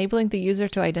traces, enabling the user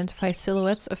to identify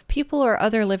silhouettes of people or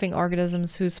other living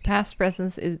organisms whose past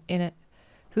presence in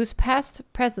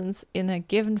a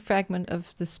given fragment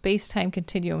of the space-time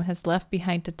continuum has left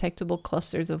behind detectable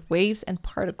clusters of waves and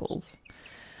particles.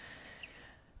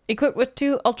 Equipped with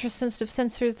 2 ultra-sensitive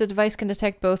sensors, the device can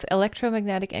detect both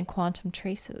electromagnetic and quantum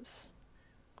traces.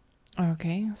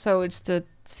 Okay, so it's to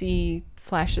see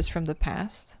flashes from the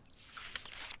past.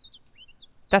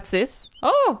 That's this?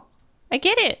 Oh! I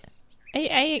get it!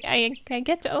 I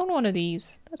get to own one of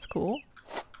these. That's cool.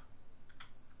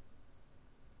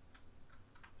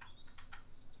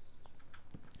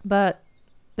 But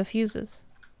the fuses.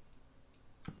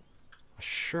 A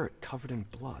shirt covered in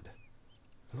blood.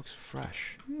 It looks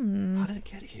fresh. How did it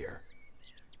get here?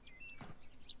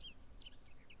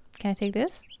 Can I take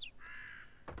this?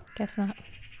 Guess not.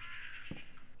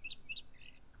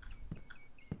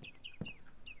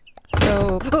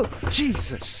 So, oh,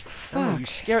 Jesus! Emma, you fuck.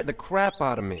 scared the crap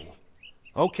out of me.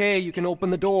 Okay, you can open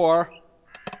the door.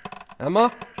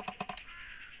 Emma?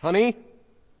 Honey?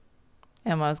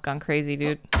 Emma's gone crazy,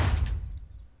 dude.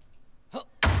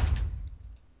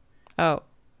 Oh.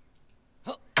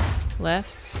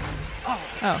 Left.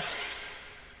 Oh.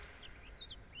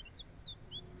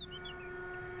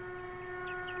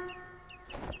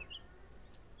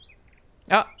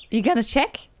 Oh, you gonna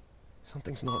check?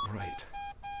 Something's not right.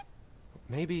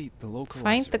 Maybe the localizer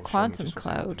Find the will show me quantum just what's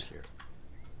happened cloud. here.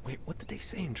 Wait, what did they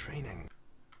say in training?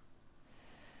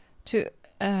 To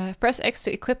press X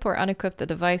to equip or unequip the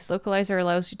device. Localizer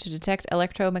allows you to detect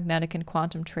electromagnetic and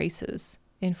quantum traces.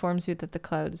 Informs you that the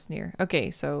cloud is near.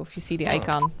 Okay, so if you see the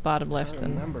icon bottom If left I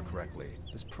and remember correctly,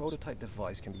 this prototype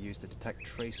device can be used to detect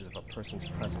traces of a person's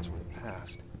presence from the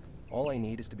past. All I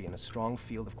need is to be in a strong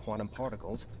field of quantum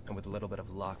particles, and with a little bit of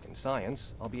luck and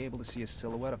science, I'll be able to see a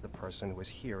silhouette of the person who was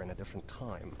here in a different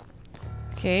time.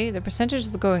 okay, the percentage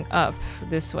is going up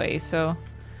this way, so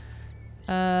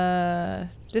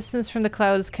distance from the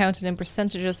cloud is counted in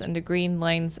percentages and the green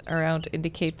lines around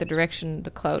indicate the direction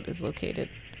the cloud is located.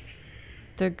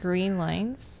 The green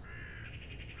lines?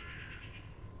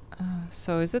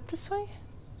 So is it this way?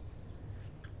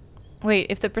 Wait,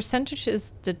 if the percentage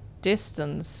is the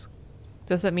distance,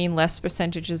 does that mean less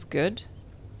percentage is good?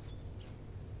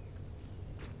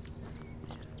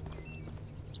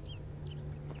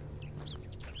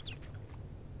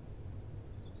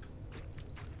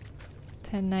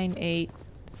 Ten, 9, 8,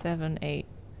 7, 8.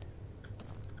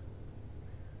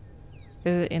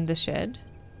 Is it in the shed?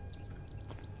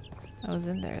 I was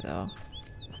in there though.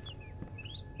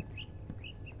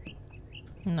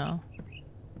 No.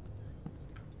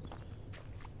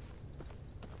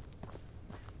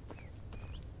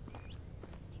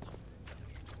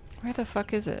 Where the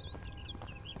fuck is it?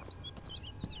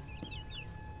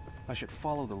 I should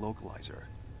follow the localizer.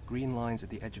 Green lines at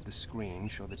the edge of the screen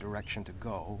show the direction to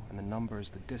go, and the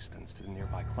numbers the distance to the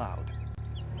nearby cloud.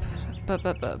 But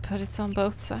it's on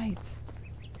both sides.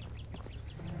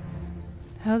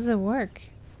 How does it work?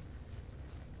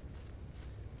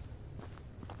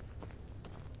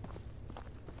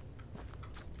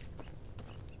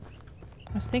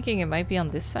 I was thinking it might be on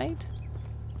this side.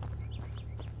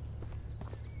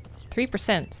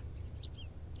 3%.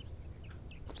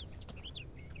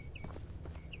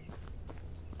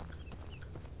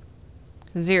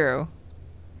 Zero.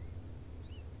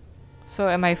 So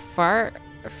am I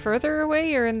further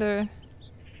away or in the...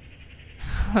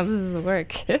 How does this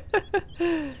work?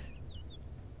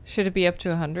 Should it be up to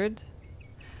 100?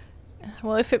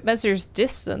 Well, if it measures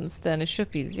distance, then it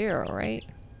should be 0, right?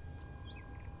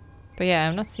 But yeah,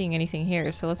 I'm not seeing anything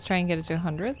here, so let's try and get it to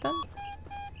 100 then.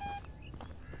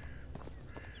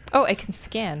 Oh, I can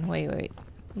scan. Wait.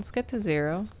 Let's get to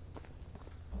 0.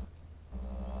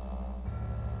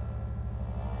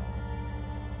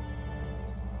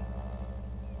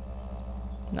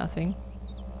 Nothing.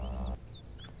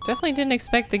 Definitely didn't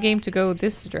expect the game to go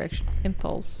this direction.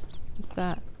 Impulse. What's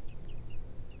that?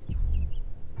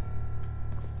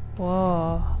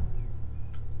 Whoa.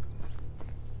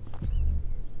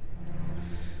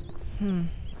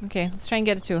 Okay, let's try and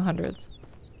get it to 100.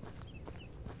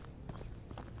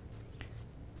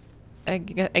 I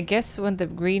guess when the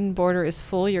green border is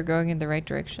full, you're going in the right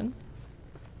direction.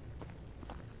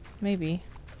 Maybe.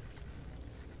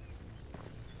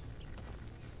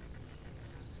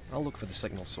 I'll look for the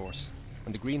signal source.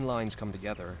 When the green lines come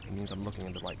together, it means I'm looking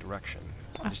in the right direction.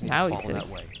 I just need now to he follow that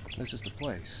says. way. This is the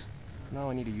place. Now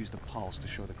I need to use the pulse to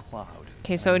show the cloud.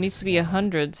 Okay, so it needs to be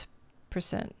 100%.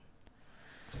 The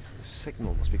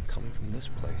signal must be coming from this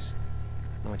place.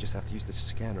 Now I just have to use the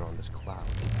scanner on this cloud.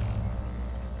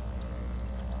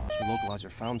 The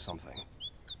localizer found something.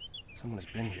 Someone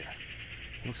has been here.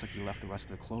 It looks like he left the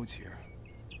rest of the clothes here.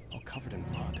 All covered in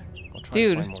blood. I'll try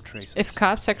to find more traces. If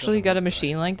cops actually Doesn't got a look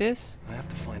machine right. like this, I have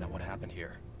to find out what happened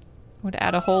here. would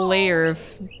add a whole layer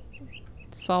of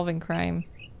solving crime.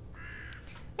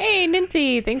 Hey,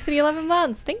 Ninty! Thanks for the 11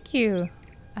 months. Thank you.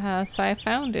 So I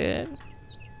found it.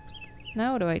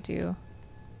 Now what do I do?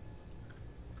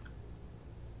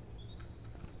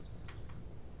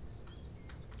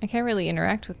 I can't really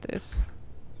interact with this.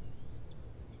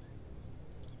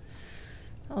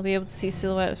 I'll be able to see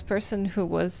silhouette of person who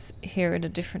was here at a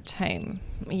different time.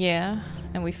 Yeah,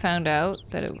 and we found out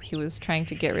that he was trying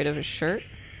to get rid of his shirt.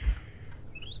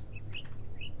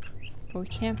 But we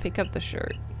can't pick up the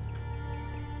shirt.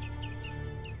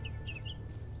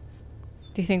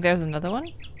 Do you think there's another one?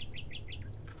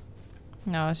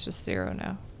 No, it's just 0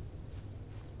 now.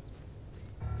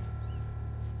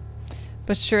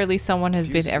 But surely someone has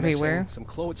Fuse been is everywhere. missing, some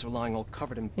clothes are lying all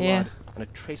covered in blood, Yeah. and a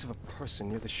trace of a person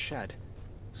near the shed.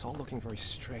 It's all looking very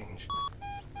strange.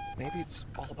 Maybe it's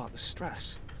all about the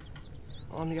stress.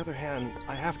 On the other hand,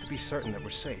 I have to be certain that we're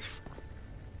safe.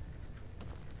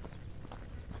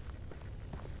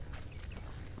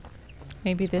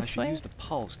 Maybe I this should way? use the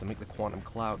pulse to make the quantum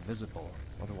cloud visible.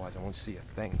 Otherwise, I won't see a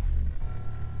thing.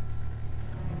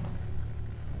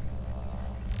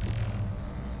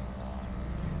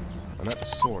 I'm at the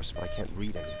source, but I can't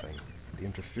read anything. The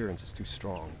interference is too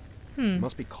strong. It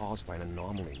must be caused by an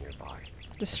anomaly nearby.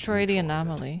 Destroy the Neutralize it.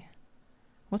 anomaly.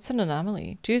 What's an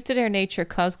anomaly? Due to their nature,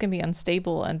 clouds can be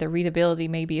unstable and their readability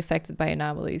may be affected by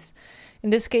anomalies. In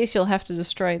this case, you'll have to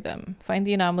destroy them. Find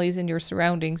the anomalies in your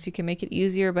surroundings. You can make it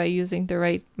easier by using the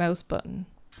right mouse button.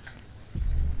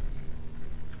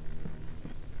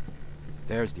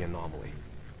 There's the anomaly.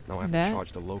 Now I have That? to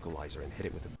charge the localizer and hit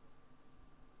it with a...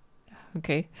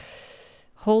 Okay.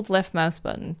 Hold left mouse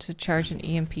button to charge an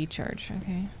EMP charge.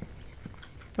 Okay.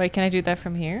 Wait, can I do that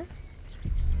from here?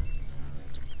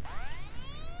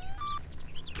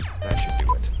 That should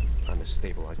do it. Time to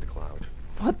stabilize the cloud.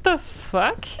 What the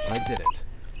fuck? I did it.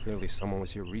 Clearly someone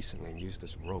was here recently and used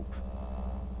this rope.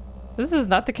 This is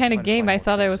not the kind Try of to game find I more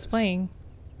thought I was traces. playing.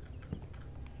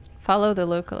 Follow the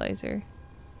localizer.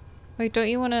 Wait, don't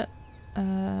you want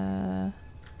to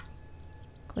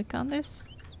click on this?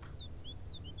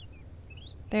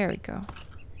 There we go.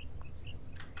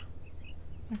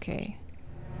 Okay.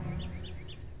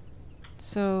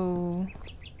 So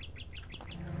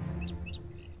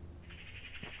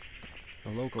The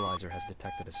localizer has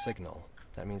detected a signal.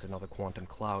 That means another quantum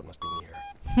cloud must be near.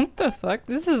 what the fuck?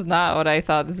 This is not what I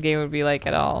thought this game would be like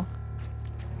at all.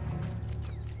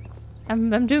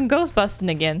 I'm doing ghost busting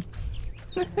again.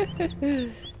 Who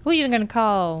are you gonna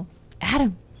call?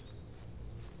 Adam.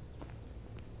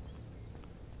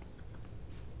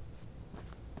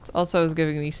 It's also is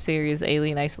giving me serious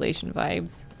Alien Isolation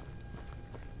vibes.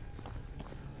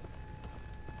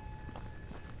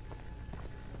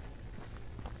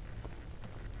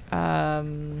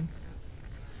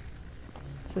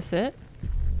 Is this it?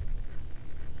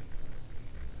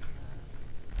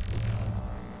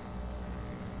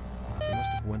 It must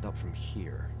have went up from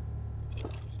here.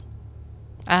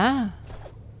 Ah.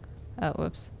 Oh,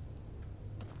 whoops.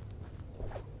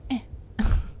 Eh.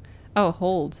 Oh,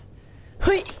 hold.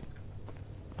 Hui!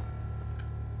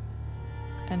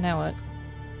 And now what?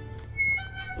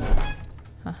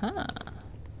 Haha.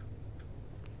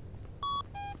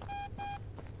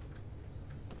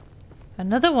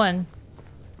 Another one.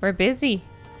 We're busy.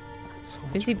 So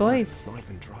much Busy blood, boys. It's not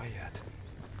even dry yet.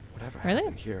 Whatever Really?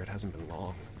 happened here, it hasn't been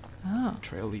long. Oh. The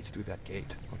trail leads through that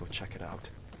gate. I'll go check it out.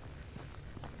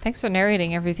 Thanks for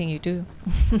narrating everything you do.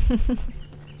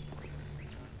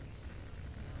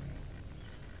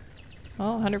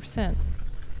 Oh, 100%.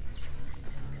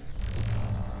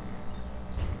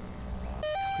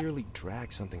 Clearly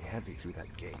dragged something heavy through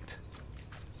that gate.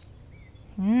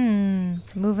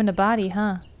 Moving the body,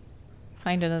 huh?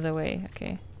 Find another way.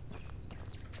 Okay.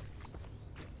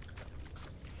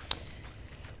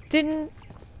 Didn't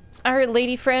our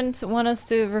lady friend want us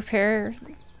to repair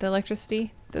the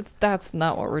electricity? That's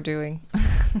not what we're doing.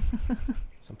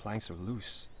 Some planks are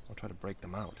loose. I'll try to break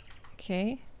them out.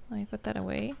 Okay, let me put that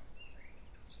away.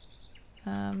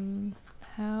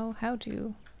 How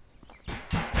do?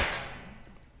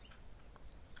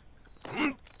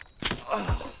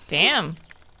 Damn.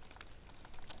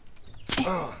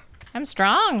 I'm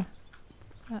strong.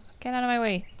 Oh, get out of my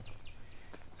way.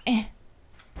 Eh.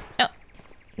 No.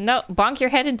 No, bonk your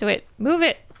head into it. Move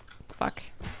it. Fuck.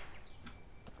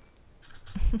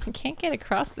 I can't get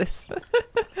across this.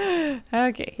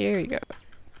 Okay, here we go.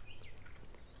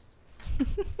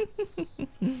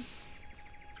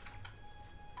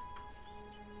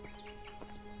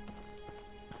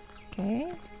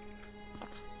 Okay.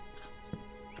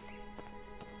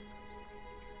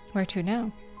 Where to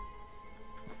now?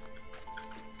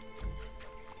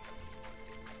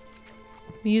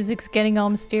 Music's getting all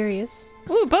mysterious.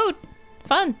 Ooh, boat!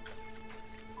 Fun!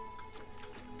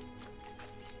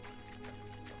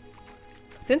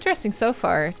 It's interesting so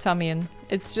far, Tamian.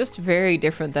 It's just very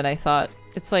different than I thought.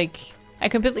 It's like, I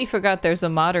completely forgot there's a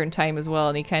modern time as well,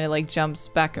 and he kind of like jumps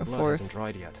back and Blood forth. hasn't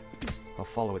dried yet. I'll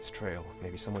follow its trail.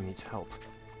 Maybe someone needs help.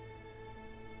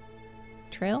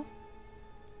 Trail?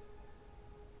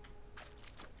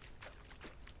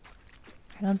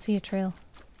 I don't see a trail.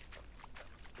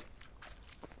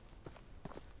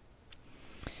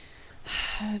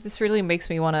 This really makes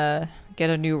me want to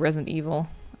get a new Resident Evil.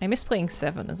 I miss playing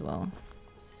 7 as well.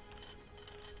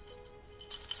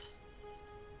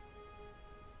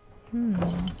 I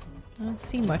don't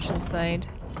see much inside.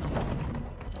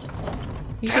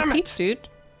 You should peep, dude.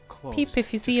 Closed. Peep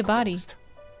if you see Just a body. closed.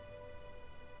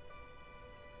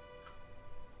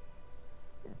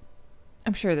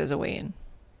 I'm sure there's a way in.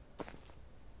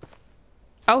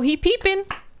 Oh, he peeping!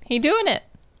 He doing it!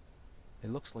 It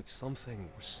looks like something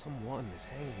or someone is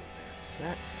hanging in there. Is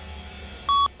that...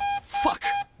 Fuck!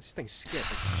 This thing scared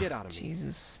the shit out of me.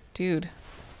 Jesus. Dude.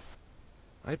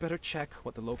 I'd better check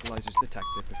what the localizers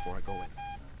detected before I go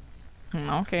in.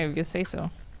 Okay, if you say so.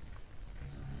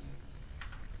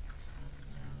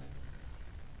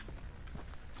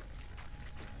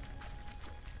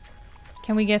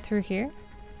 Can we get through here?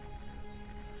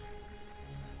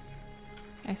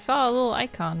 I saw a little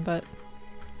icon, but...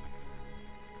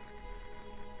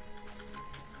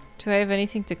 Do I have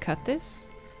anything to cut this?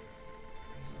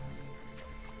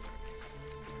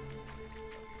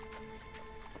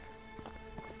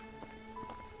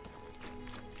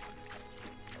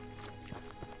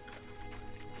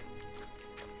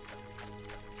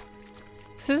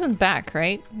 This isn't back,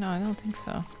 right? No, I don't think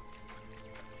so.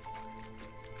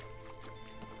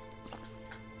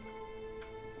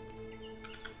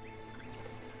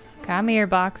 Come here,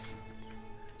 box.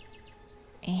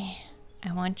 I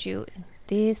want you in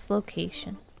this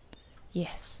location.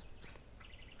 Yes.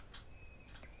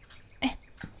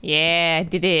 Yeah, I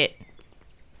did it.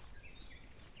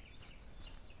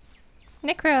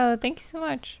 Necro, thank you so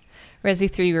much.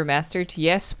 Resi 3 Remastered?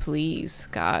 Yes, please.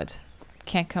 God.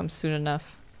 Can't come soon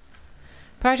enough.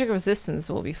 Project Resistance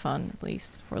will be fun, at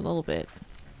least, for a little bit.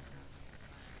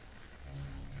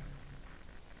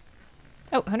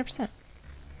 Oh, 100%.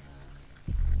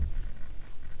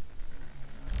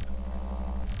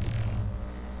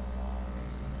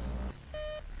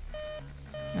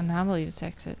 Anomaly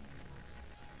detected.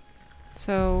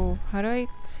 So, how do I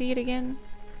see it again?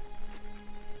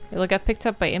 It'll get picked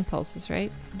up by impulses,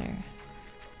 right? There.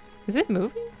 Is it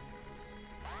moving?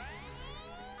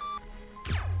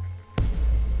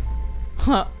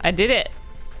 Huh, I did it!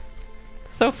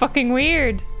 So fucking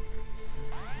weird!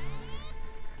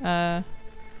 Wait,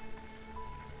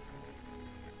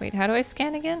 how do I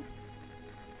scan again?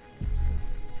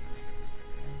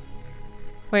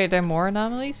 Wait, are there more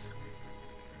anomalies?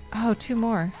 Oh, 2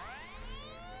 more.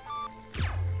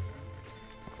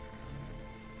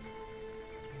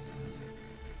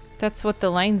 That's what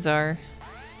the lines are.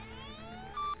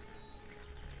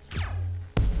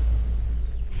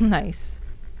 Nice.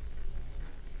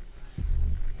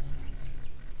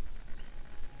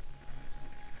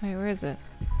 Wait, where is it?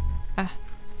 Ah.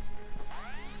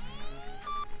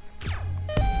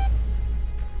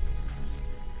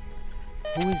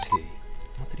 Who is he?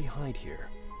 What did he hide here?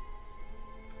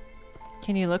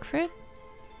 Can you look for it?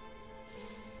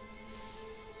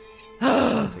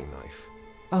 Hunting knife.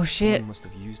 Oh shit. Someone must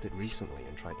have used it recently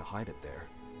and tried to hide it there.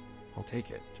 I'll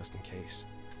take it, just in case.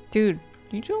 Dude,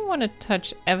 you don't want to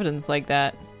touch evidence like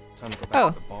that. Time to go back Oh.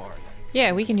 to the barn.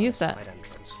 Yeah, we can use that. Side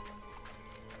entrance.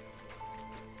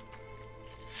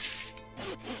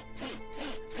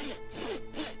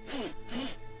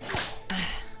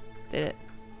 Did it.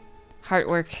 Hard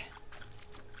work.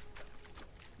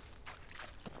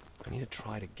 I need to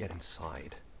try to get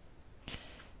inside.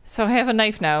 So I have a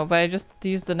knife now, but I just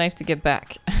used the knife to get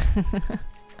back.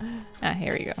 Ah,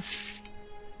 here we go.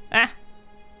 Ah!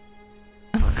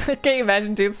 Can you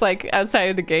imagine dude's like outside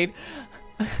of the gate?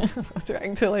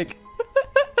 Trying to like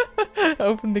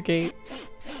open the gate.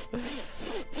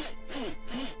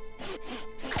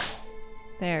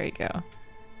 There we go.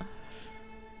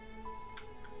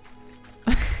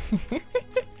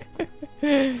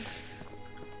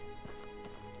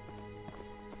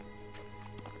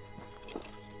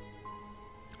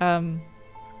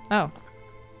 Oh.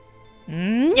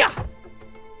 Yeah.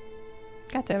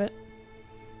 God damn it.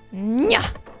 Yeah.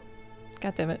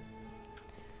 God damn it.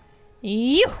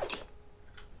 You.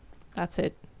 That's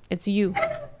it. It's you.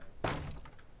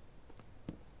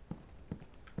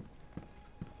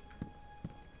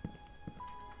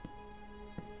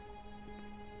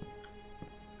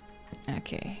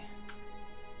 Okay.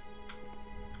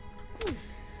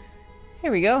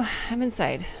 Here we go. I'm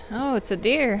inside. Oh, it's a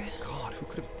deer. God, who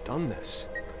could have done this?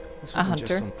 This A wasn't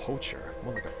just hunter. some poacher.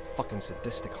 More like a fucking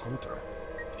sadistic hunter.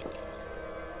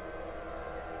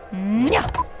 Yeah.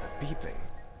 That beeping.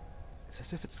 It's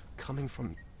as if it's coming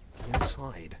from the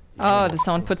inside. Oh, did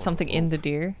someone put something in the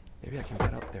deer? Maybe I can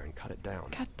get up there and cut it down.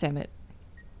 God damn it.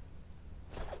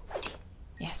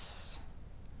 Yes.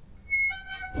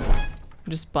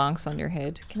 Just bonks on your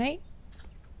head. Can I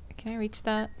reach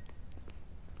that?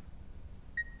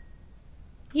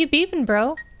 You beeping,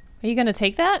 bro? Are you gonna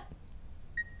take that?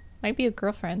 Might be a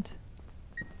girlfriend.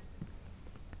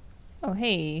 Oh,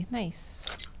 hey, nice.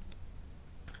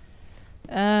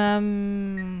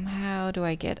 How do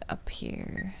I get up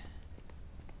here?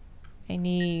 I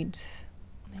need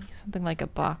something like a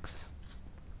box.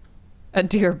 A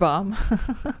deer bomb.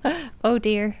 Oh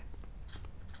dear.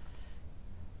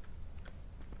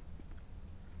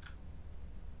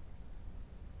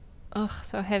 Ugh,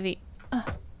 so heavy.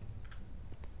 Ugh.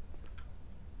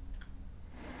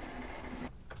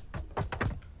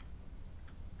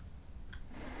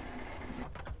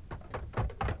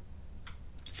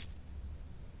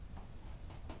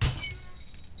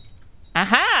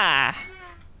 Aha!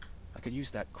 I could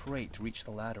use that crate to reach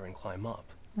the ladder and climb up.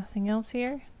 Nothing else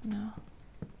here? No.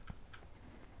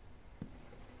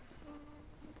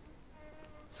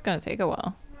 It's gonna take a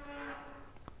while.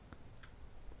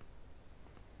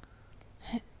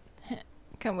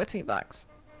 Come with me, box.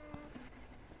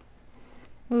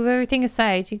 Move everything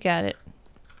aside. You got it.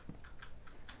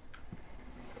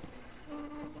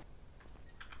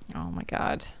 Oh my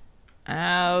god.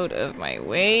 Out of my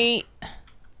way.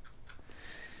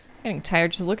 Getting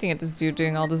tired just looking at this dude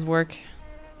doing all this work.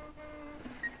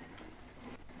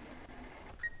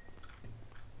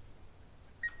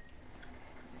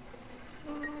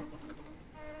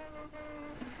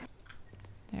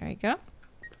 There we go.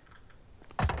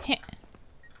 Heh.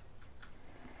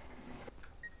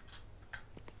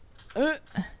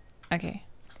 Okay.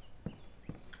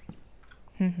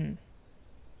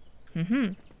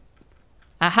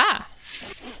 Aha!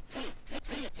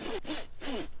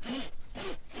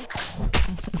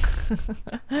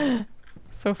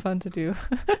 So fun to do.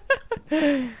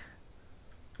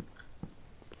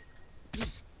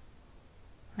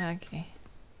 Okay.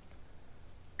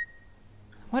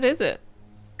 What is it?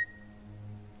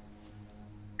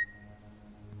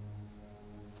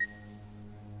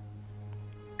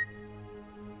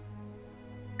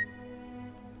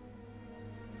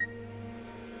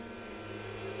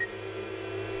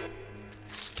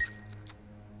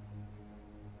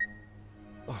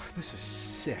 Oh, this is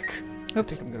sick. I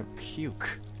Oops. think I'm gonna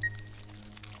puke.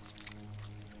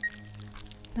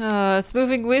 Oh, it's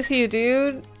moving with you,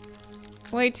 dude.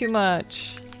 Way too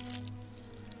much.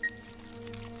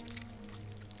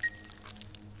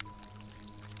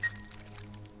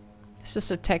 It's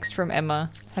just a text from Emma.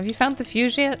 Have you found the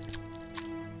fuse yet?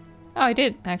 Oh, I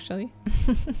did, actually.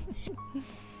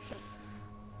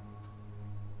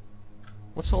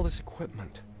 What's all this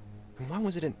equipment? And why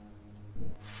was it in...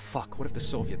 Fuck, what if the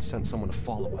Soviets sent someone to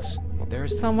follow us? Well,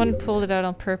 there's the Someone fuse. pulled it out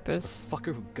on So purpose. the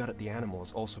fucker who gutted the animal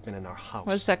has also been in our house.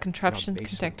 What is that in our contraption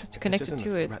basement. If connected this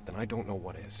isn't to a it? threat, then I don't know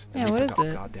what is. Yeah, At least what I is got a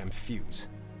it? goddamn fuse.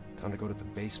 Time to go to the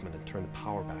basement and turn the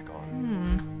power back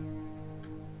on.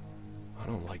 I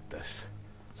don't like this.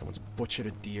 Someone's butchered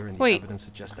a deer and the Wait. evidence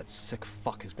suggests that sick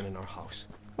fuck has been in our house.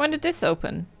 When did this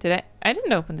open? Did I? I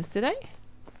didn't open this, did I?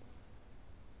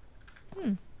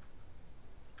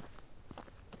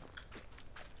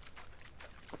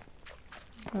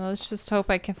 Well, let's just hope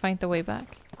I can find the way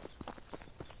back.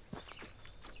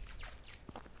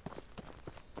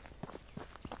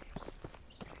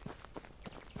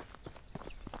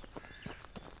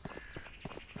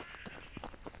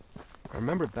 I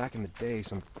remember back in the day,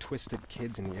 some twisted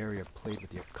kids in the area played with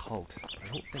the occult, but I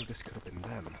don't think this could have been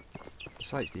them.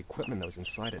 Besides, the equipment that was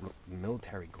inside it looked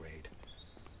military grade.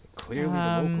 Clearly,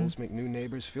 the locals make new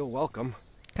neighbors feel welcome.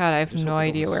 God, I have Just no hope they don't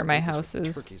idea where my mistake us house for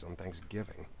is. Turkeys on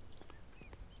Thanksgiving.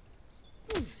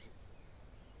 I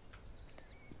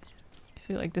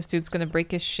feel like this dude's gonna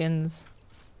break his shins.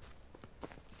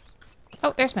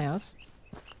 Oh, there's my house.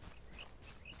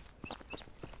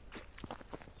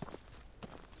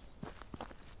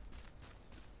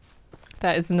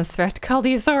 That isn't a threat. Call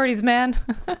the authorities, man.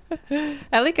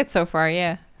 I like it so far,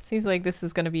 yeah. Seems like this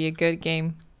is going to be a good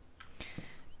game.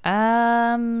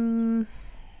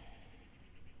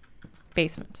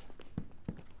 Basement.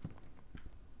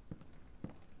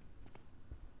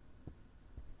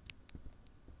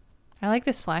 I like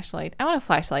this flashlight. I want a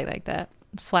flashlight like that.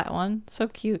 Flat one. So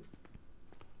cute.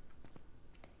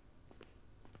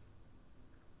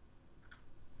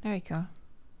 There you go.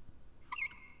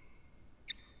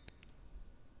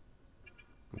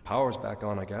 The power's back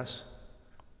on, I guess.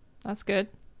 That's good.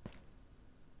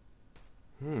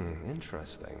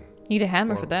 Interesting. Need a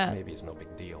hammer Or for that. maybe it's no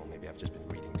big deal. Maybe I've just been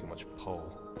reading too much Poe.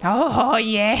 Oh,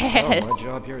 yes! Well, my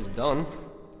job here is done.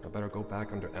 I better go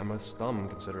back under Emma's thumb,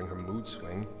 considering her mood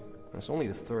swing. And it's only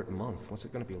the 3rd month. What's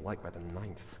it going to be like by the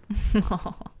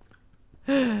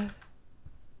 9th?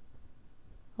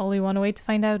 Only one way to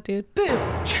find out, dude.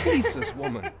 Boom! Jesus,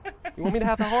 woman! You want me to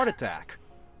have a heart attack?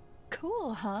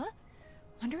 Cool, huh?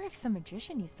 Wonder if some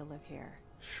magician used to live here.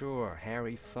 Sure,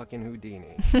 Harry fucking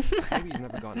Houdini. Maybe he's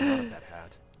never gotten out of that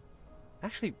hat.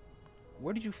 Actually,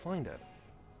 where did you find it?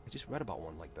 I just read about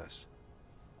one like this.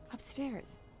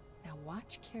 Upstairs. Now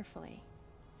watch carefully.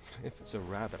 If it's a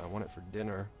rabbit, I want it for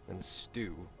dinner and a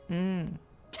stew.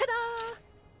 Ta-da!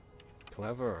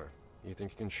 Clever. You think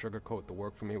you can sugarcoat the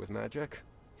work for me with magic?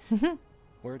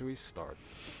 Where do we start?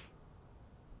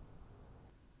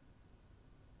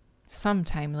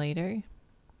 Sometime later.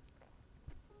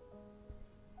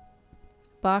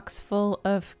 Box full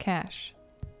of cash.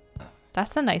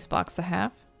 That's a nice box to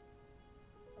have.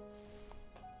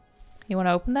 You want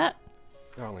to open that?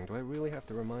 Darling, do I really have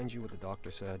to remind you what the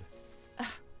doctor said?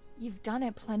 You've done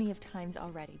it plenty of times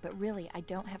already, but really, I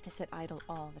don't have to sit idle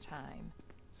all the time.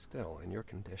 Still, in your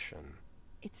condition.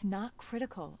 It's not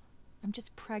critical. I'm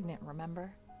just pregnant,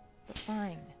 remember? But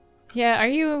fine. Yeah, are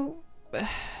you...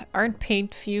 aren't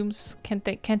paint fumes... Can't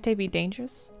they be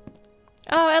dangerous?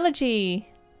 Oh, Elegy!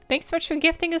 Thanks so much for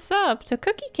gifting us up to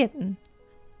Cookie Kitten.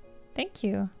 Thank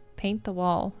you. Paint the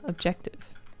wall.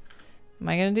 Objective. Am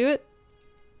I gonna do it?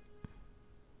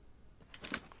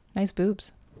 Nice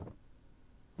boobs.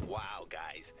 Wow,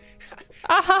 guys.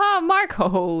 Aha, Mark!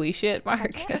 Holy shit, If I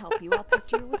Mark. can't help you, I'll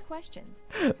pester you with questions.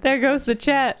 There goes the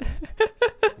chat.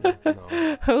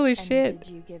 No. Holy And shit. did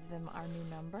you give them our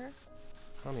new number?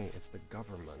 Honey, it's the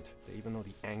government. They even know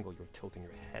the angle you're tilting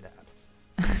your head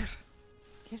at.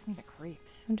 Gives me the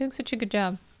creeps. I'm doing such a good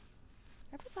job.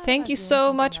 Ever thought Thank about you doing so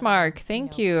something much, other Mark. than,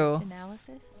 Thank you. you.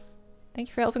 Analysis? Thank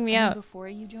you for helping me I mean, out. Before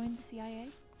you joined the CIA?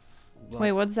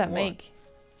 Wait, what does that What? make?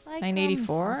 Like, 984?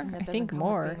 something that I doesn't think come with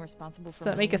more. being responsible Does for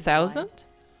that make millions of 1,000? lives.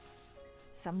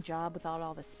 Some job without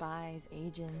all the spies,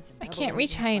 agents, and I double can't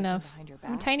reach agents high lurking enough. behind your I'm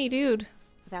a back, tiny dude.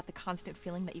 without the constant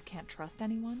feeling that you can't trust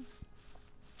anyone.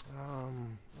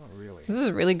 Not really. This is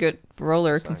a really good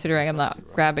roller Besides, considering I'm I not trust you,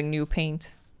 right? grabbing new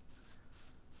paint.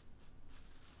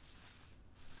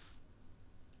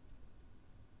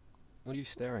 What are you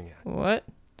staring at? What?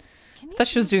 Can you Thought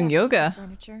she was move doing that piece of yoga.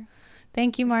 Furniture?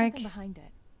 Thank you, There's Mark. something behind it.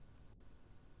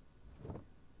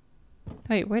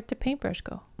 Wait, where'd the paintbrush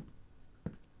go?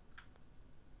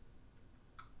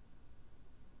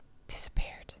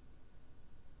 Disappeared.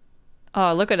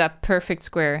 Oh, look at that perfect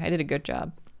square. I did a good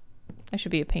job. I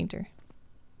should be a painter.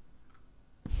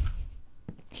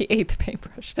 He ate the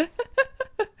paintbrush.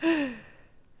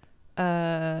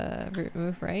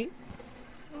 Move right.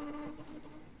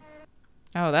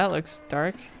 Oh, that looks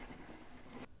dark.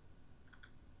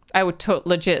 I would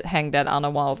legit hang that on a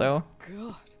wall, though.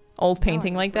 God. Old Now I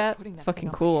painting like regret that? putting that Fucking thing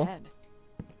on my cool. head.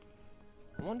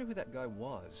 I wonder who that guy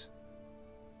was.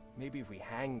 Maybe if we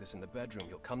hang this in the bedroom,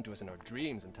 he'll come to us in our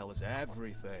dreams and tell us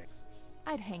everything.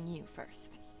 I'd hang you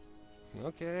first.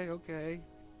 Okay, okay.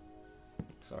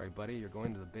 Sorry, buddy, you're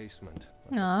going to the basement.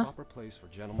 That's Aw. the proper place for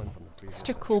gentlemen from the previous Such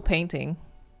a cool century. painting.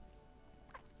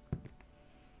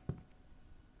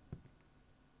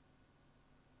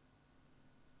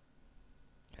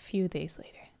 A few days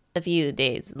later. A few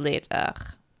days later.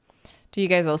 Do you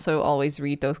guys also always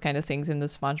read those kind of things in the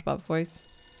SpongeBob voice?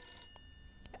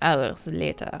 Hours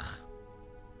later.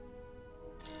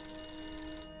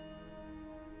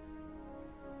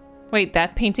 Wait,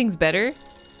 that painting's better?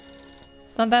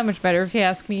 It's not that much better if you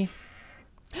ask me.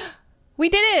 We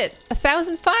did it!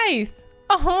 1,005!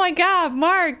 Oh my god,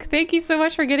 Mark! Thank you so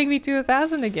much for getting me to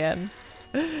 1,000 again.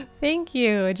 Thank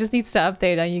you. It just needs to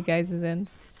update on you guys' end.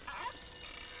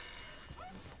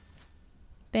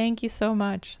 Thank you so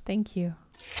much. Thank you.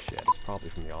 Shit, it's probably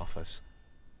from the office.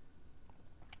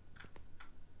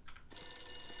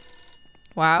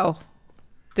 Wow.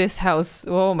 This house.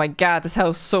 Oh my god, this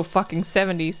house is so fucking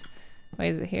 70s. Wait,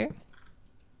 is it here?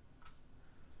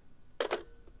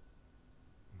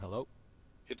 Hello?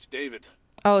 David.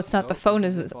 Oh, it's not No, the phone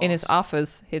this is is the in his boss.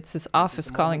 office. It's his This is office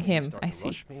the calling moment when you him. start I to see.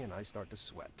 rush me and I start to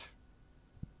sweat.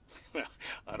 Well,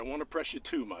 I don't want to press you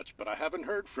too much, but I haven't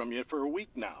heard from you for a week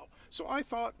now. So I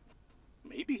thought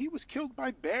maybe he was killed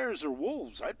by bears or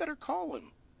wolves. I'd better call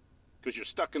him. Because you're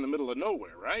stuck in the middle of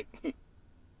nowhere, right?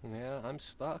 Yeah, I'm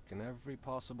stuck in every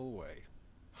possible way.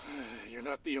 You're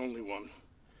not the only one.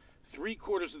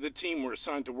 3/4 of the team were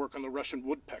assigned to work on the Russian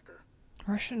woodpecker.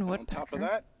 Russian And woodpecker. on top of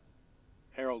that,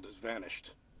 Harold has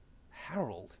vanished.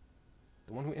 Harold?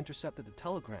 The one who intercepted the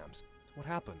telegrams. What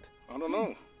happened? I don't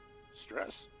know.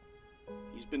 Stress.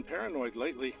 He's been paranoid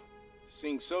lately,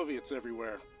 seeing Soviets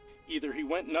everywhere. Either he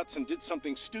went nuts and did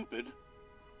something stupid,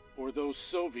 or those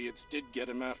Soviets did get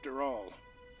him after all.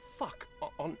 Fuck!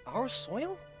 On our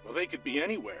soil? Well, they could be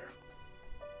anywhere.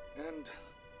 And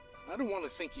I don't want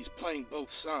to think he's playing both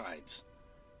sides.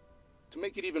 To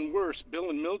make it even worse, Bill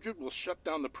and Mildred will shut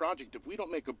down the project if we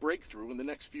don't make a breakthrough in the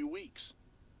next few weeks.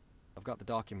 I've got the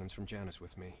documents from Janice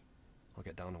with me. I'll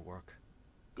get down to work.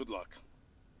 Good luck.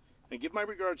 And give my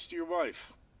regards to your wife.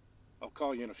 I'll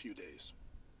call you in a few days.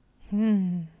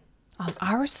 On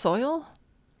our soil?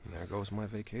 And there goes my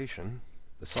vacation.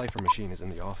 The cipher machine is in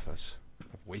the office.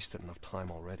 I've wasted enough time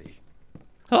already.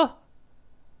 Oh.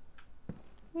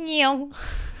 Nyong.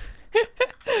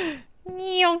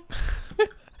 Nyong.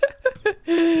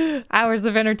 Hours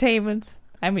of entertainment.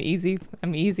 I'm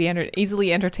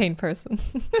easily entertained person.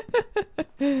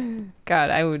 God,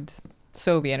 I would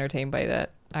so be entertained by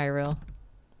that IRL.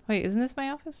 Wait, isn't this my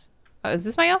office? Oh, is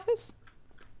this my office?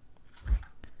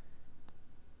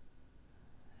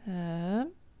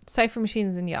 Cipher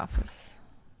machine's in the office.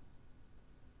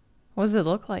 What does it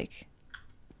look like?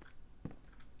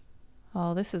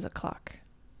 Oh, this is a clock.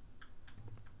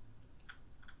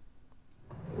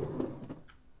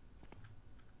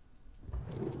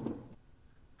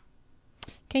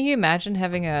 Can you imagine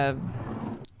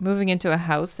moving into a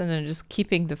house and then just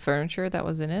keeping the furniture that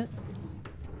was in it?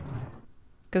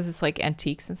 Because it's like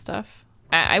antiques and stuff.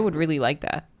 I would really like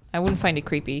that. I wouldn't find it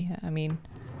creepy. I mean,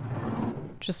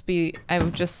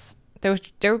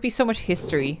 there would be so much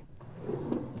history.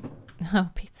 Oh,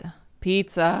 pizza.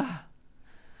 Pizza.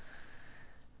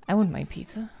 I wouldn't mind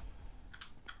pizza.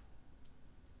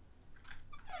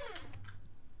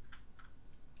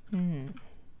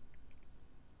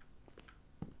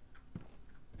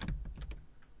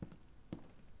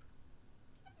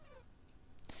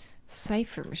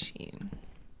 Cipher machine.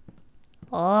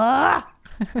 Ah!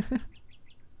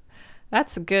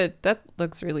 That's good. That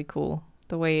looks really cool.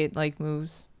 The way it like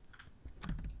moves.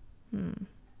 Is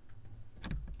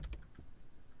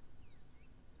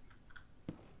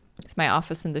my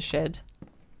office in the shed?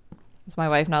 Does my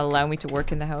wife not allow me to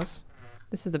work in the house?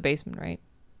 This is the basement, right?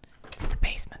 It's in the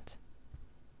basement.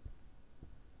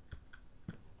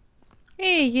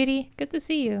 Hey, Yuri. Good to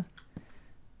see you.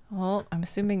 Well, I'm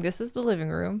assuming this is the living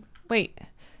room. Wait.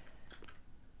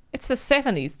 It's the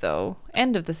 70s, though.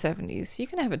 End of the 70s. You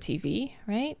can have a TV,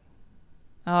 right?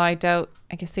 Oh, I doubt.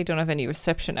 I guess they don't have any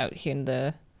reception out here in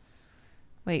the...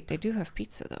 Wait, they do have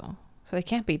pizza, though. So they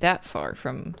can't be that far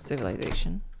from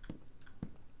civilization.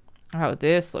 Oh,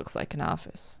 this looks like an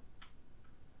office.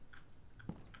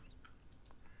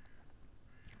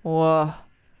 Whoa.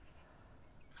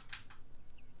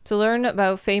 To learn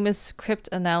about famous crypt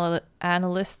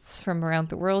analysts from around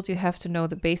the world, you have to know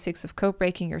the basics of code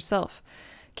breaking yourself.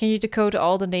 Can you decode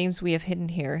all the names we have hidden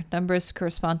here? Numbers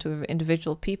correspond to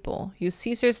individual people. Use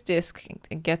Caesar's disk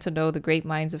and get to know the great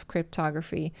minds of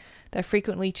cryptography that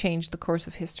frequently change the course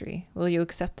of history. Will you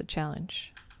accept the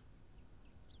challenge?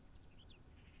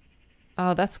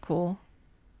 Oh, that's cool.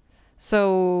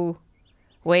 So,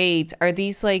 wait, are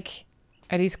these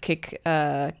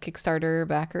Kickstarter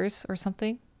backers or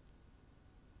something?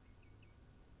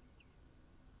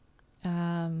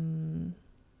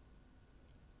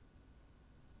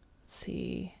 Let's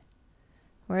see.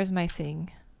 Where's my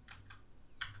thing?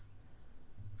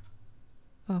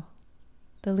 Oh,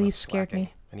 the leaf scared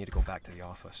me. I need to go back to the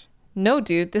office. No,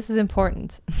 dude, this is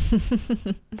important.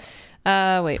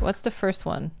 Wait, what's the first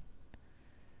one?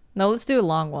 No, let's do a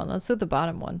long one. Let's do the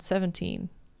bottom one. 17.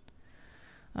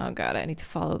 Oh god, I need to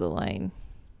follow the line.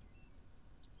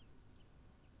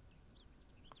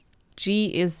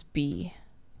 G is B.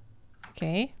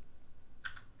 Okay.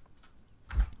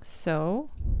 So.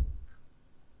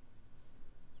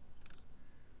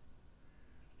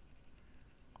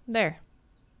 There.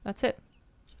 That's it.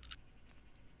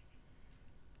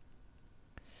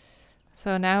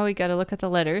 So now we gotta look at the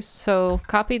letters. So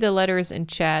copy the letters in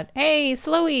chat. Hey,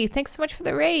 Slowy, thanks so much for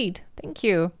the raid. Thank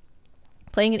you.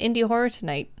 Playing an indie horror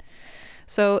tonight.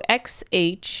 So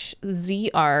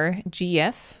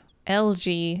XHZRGF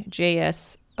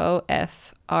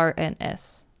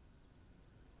LGJSOFRNS.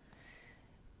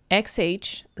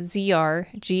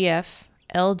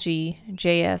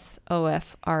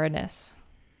 XHZRGFLGJSOFRNS.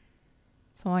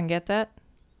 Someone get that?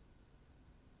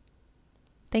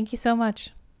 Thank you so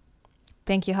much.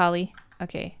 Thank you, Holly.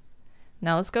 Okay.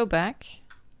 Now let's go back.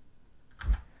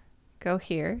 Go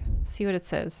here. See what it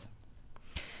says.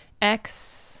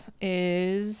 X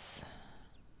is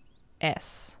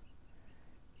S.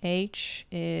 H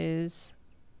is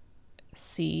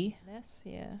C. S,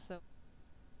 yeah. So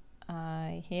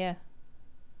I, yeah.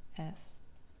 S.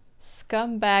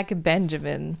 Scumbag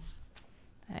Benjamin.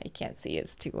 You can't see it,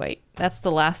 it's too white. That's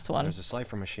the last one. There's a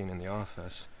cipher machine in the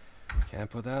office. Can't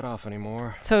put that off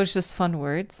anymore. So it's just fun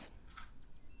words.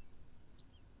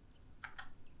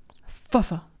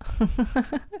 Fuffa.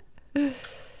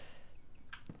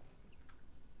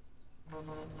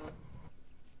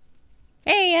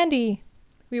 Hey, Andy.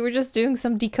 We were just doing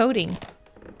some decoding.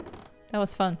 That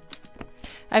was fun.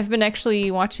 I've been actually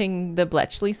watching the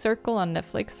Bletchley Circle on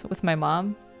Netflix with my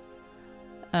mom.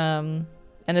 And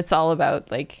it's all about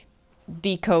like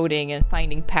decoding and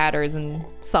finding patterns and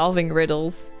solving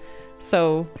riddles.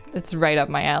 So it's right up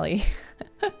my alley.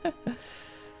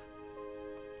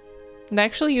 And I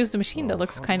actually used a machine that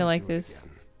looks kind of like this.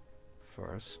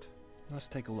 First, let's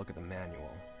take a look at the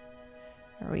manual.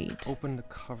 Read. Open the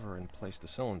cover and place the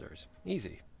cylinders.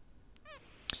 Easy.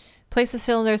 Place the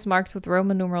cylinders marked with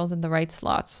Roman numerals in the right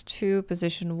slots. 2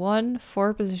 position 1,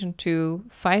 4 position 2,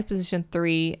 5 position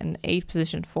 3, and 8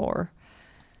 position 4.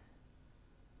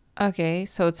 Okay,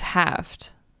 so it's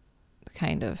halved.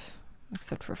 Kind of.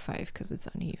 Except for 5 because it's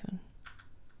uneven.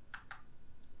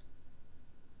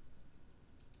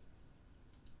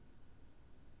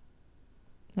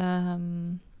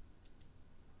 Can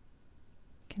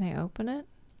I open it?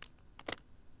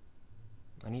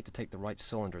 I need to take the right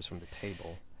cylinders from the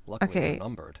table. Luckily, they're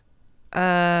numbered.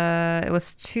 It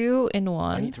was 2 in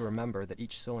 1. I need to remember that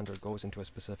each cylinder goes into a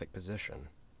specific position.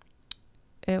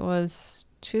 It was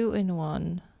 2 in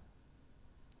 1.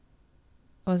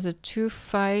 Was it 2,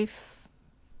 5?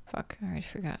 Fuck, I already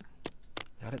forgot.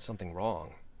 I did something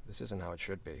wrong. This isn't how it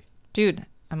should be. Dude,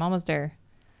 I'm almost there.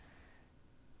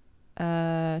 2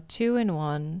 in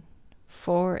 1,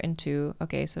 4 in 2.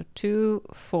 Okay, so 2,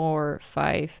 4,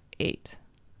 5, 8.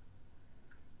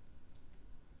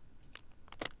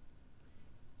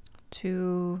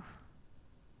 2,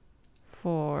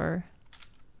 4,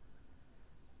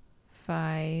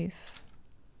 5,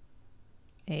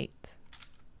 8.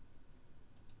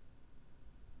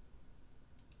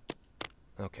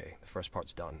 Okay, the first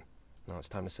part's done. Now it's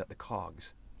time to set the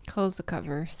cogs. Close the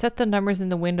cover. Set the numbers in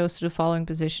the windows to the following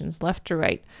positions, left to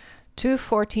right. 2,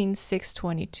 14, 6,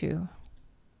 22.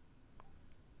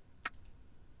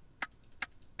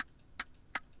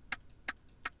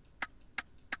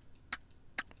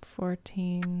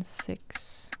 14,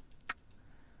 6,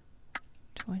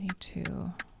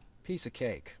 22. Piece of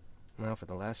cake. Now for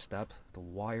the last step, the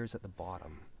wires at the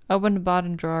bottom. Open the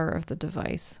bottom drawer of the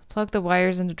device. Plug the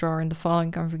wires in the drawer in the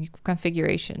following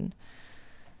configuration.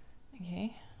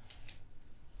 Okay.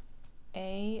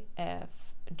 A, F,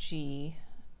 G,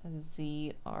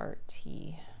 Z, R,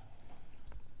 T.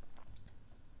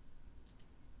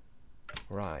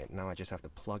 Right, now I just have to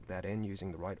plug that in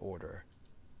using the right order.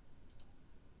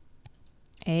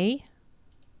 A,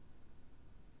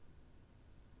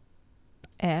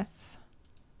 F,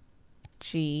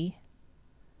 G,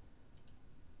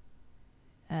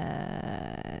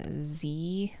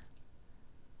 Z,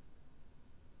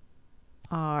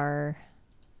 R,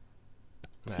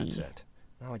 T. That's it.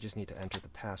 Now I just need to enter the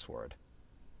password.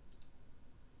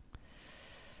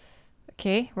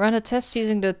 Okay, run a test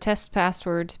using the test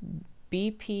password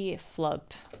BP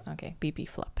flub. Okay, BP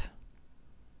flub.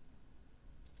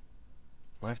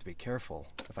 I have to be careful.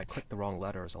 If I click the wrong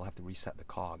letters, I'll have to reset the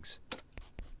cogs.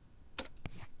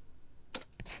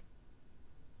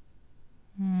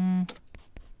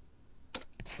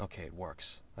 Okay, it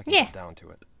works. I can get down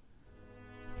to it.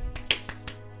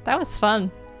 That was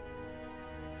fun.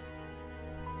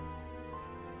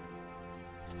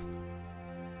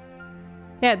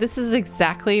 Yeah, this is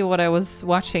exactly what I was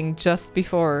watching just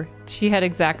before. She had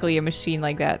exactly a machine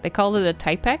like that. They called it a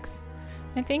Typex,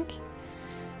 I think.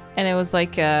 And it was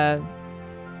like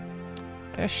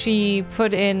she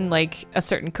put in like a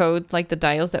certain code, like the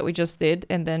dials that we just did,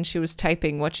 and then she was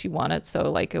typing what she wanted. So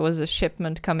like it was a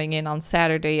shipment coming in on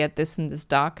Saturday at this and this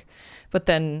dock. But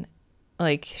then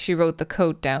like she wrote the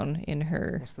code down in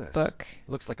her book.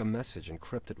 Looks like a message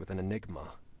encrypted with an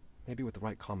enigma. Maybe with the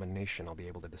right combination I'll be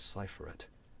able to decipher it.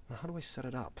 Now how do I set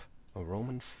it up? A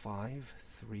Roman 5,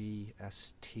 3,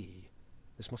 ST.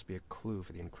 This must be a clue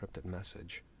for the encrypted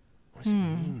message. What does it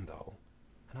mean, though?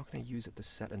 And how can I use it to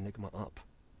set Enigma up?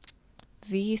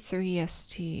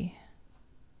 V3ST.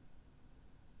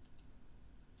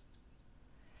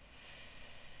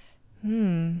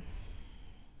 A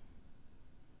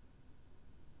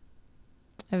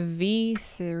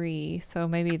V3, so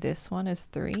maybe this one is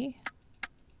 3.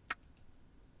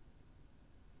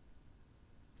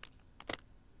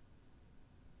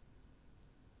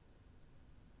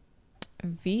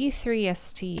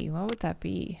 V3ST, what would that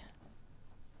be?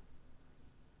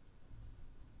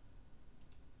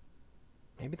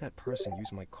 Maybe that person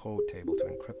used my code table to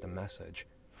encrypt the message.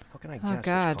 How can I Oh, guess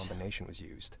God. which combination was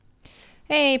used?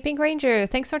 Hey, Pink Ranger,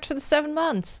 thanks so much for the 7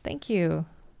 months. Thank you.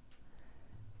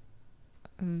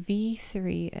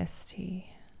 V3ST.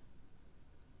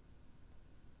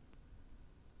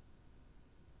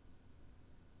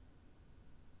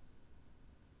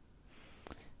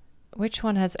 Which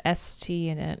one has ST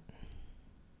in it?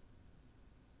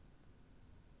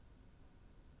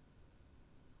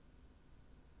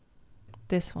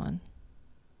 This one.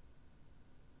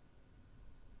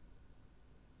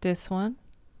 This one.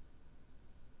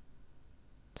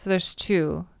 So there's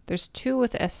 2. There's 2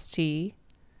 with ST.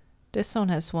 This one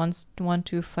has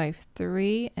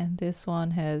 1253, and this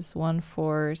one has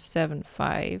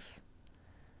 1475.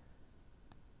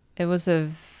 It was a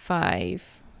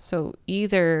 5, so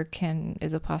either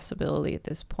is a possibility at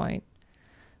this point.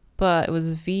 But it was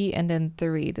V and then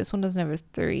 3. This one doesn't have a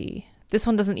 3. This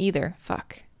one doesn't either.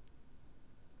 Fuck.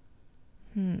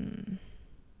 Is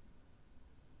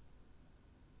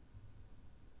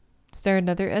there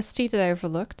another ST that I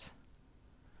overlooked?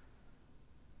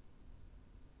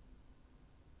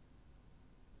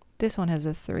 This one has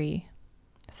a 3.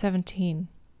 17.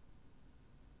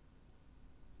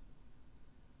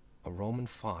 A Roman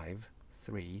 5,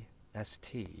 3,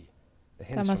 ST. The That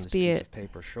hints from must this be piece it. of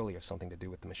paper surely have something to do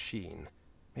with the machine.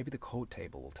 Maybe the code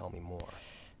table will tell me more.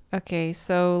 Okay,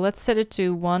 so let's set it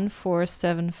to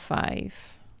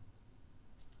 1475.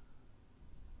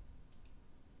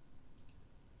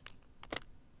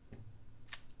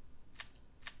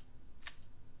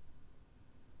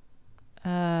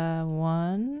 Uh,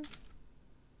 1,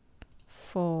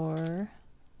 4,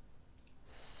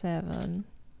 7,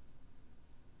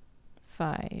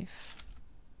 5.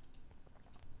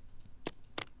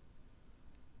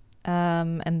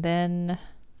 And then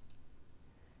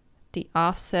the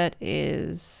offset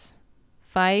is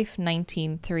 5,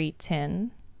 19, 3,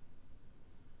 10.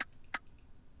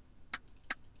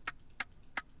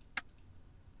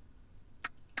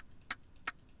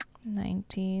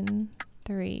 Nineteen,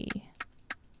 3,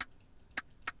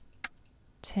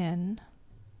 10.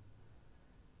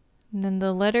 And then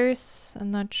the letters,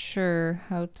 I'm not sure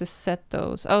how to set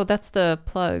those. Oh, that's the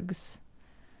plugs.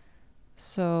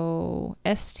 So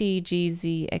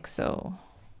STGZXO.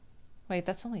 Wait,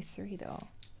 that's only 3 though.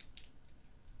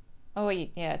 Oh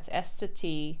wait, yeah, it's S to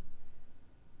T,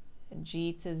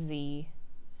 G to Z,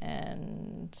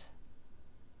 and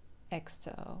X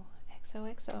to O.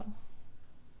 XOXO.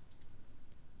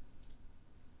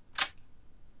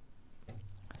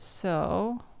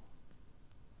 So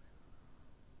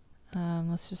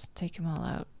let's just take them all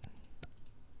out.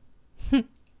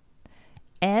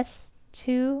 S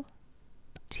to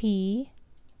T,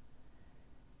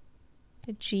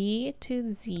 G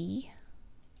to Z,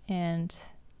 and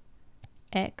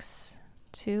X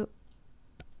to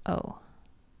O.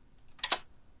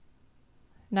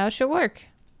 Now it should work.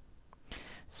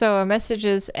 So our message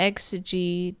is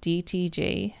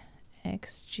XGDTJ,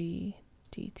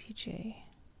 XGDTJ.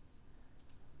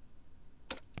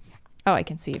 Oh, I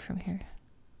can see it from here.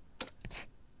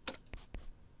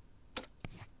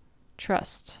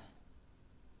 Trust.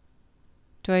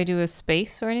 Do I do a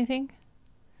space or anything?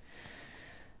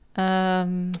 XL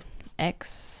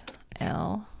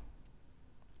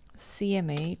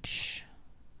CMH.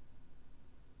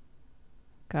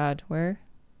 God, where?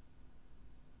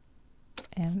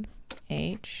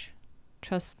 MH.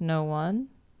 Trust no one.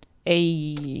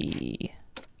 A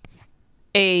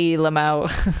Lamau.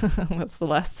 That's the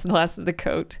last of the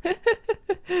code.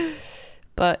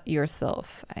 But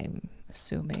yourself, I'm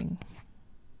assuming.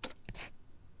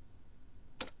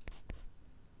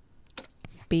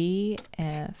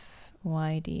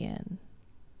 BFYDN.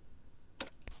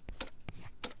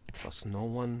 Trust no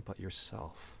one but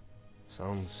yourself.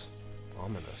 Sounds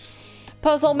ominous.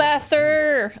 Puzzle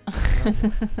Master!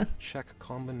 Check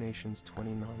combinations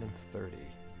 29 and 30.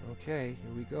 Okay,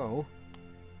 here we go.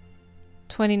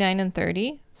 29 and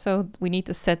 30. So we need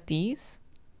to set these.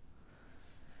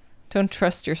 Don't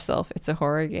trust yourself. It's a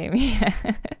horror game. Yeah.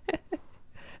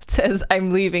 says,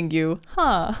 I'm leaving you.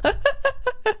 Huh.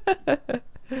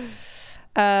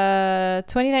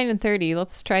 29 and 30.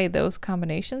 Let's try those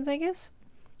combinations, I guess.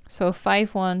 So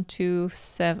 5, 1, 2,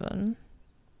 7.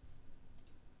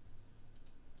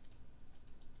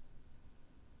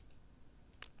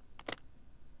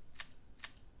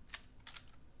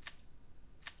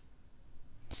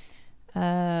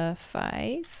 Uh,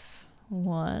 5,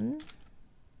 1,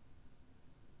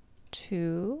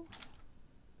 2,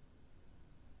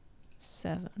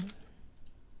 7.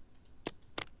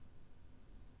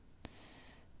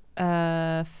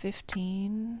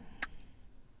 15.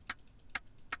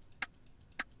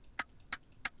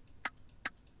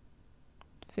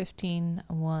 15,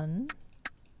 1,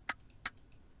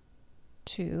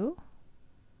 2,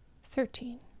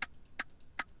 13.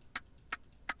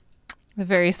 A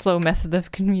very slow method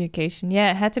of communication.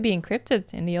 Yeah, it had to be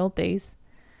encrypted in the old days.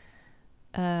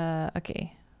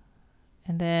 Okay.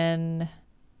 And then...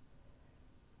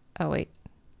 Oh, wait.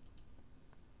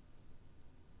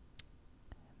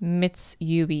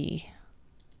 Mitsubi.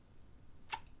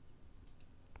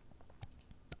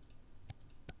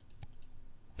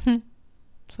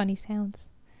 Funny sounds.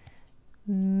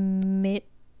 Mits.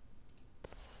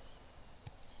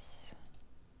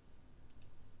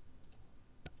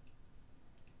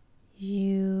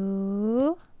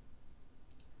 U.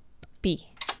 B.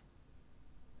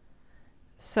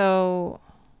 So,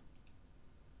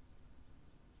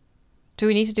 do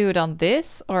we need to do it on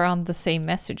this or on the same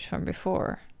message from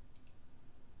before?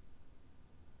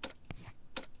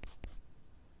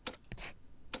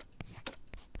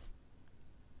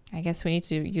 I guess we need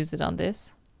to use it on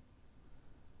this.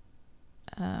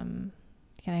 Can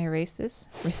I erase this?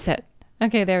 Reset.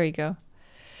 Okay, there we go.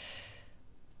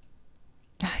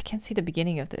 I can't see the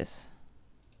beginning of this.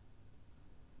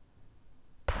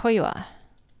 Poiwa.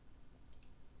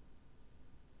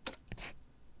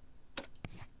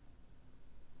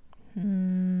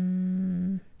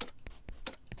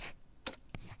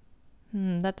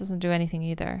 That doesn't do anything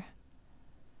either.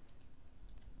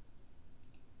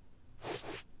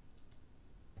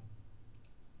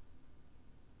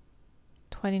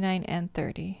 $29 and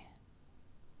 $30.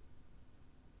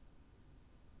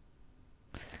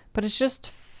 But it's just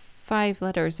 5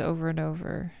 letters over and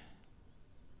over.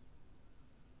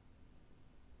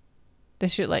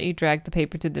 This should let you drag the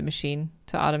paper to the machine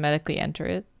to automatically enter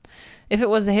it. If it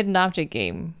was a hidden object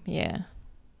game, yeah.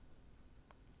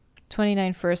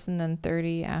 29 first and then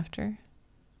 30 after.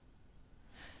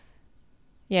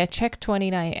 Yeah, check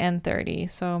 29 and 30.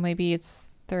 So maybe it's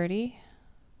 30.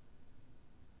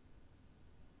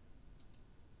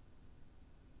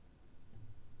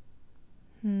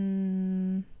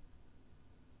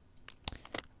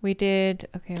 We did,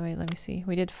 okay, wait, let me see.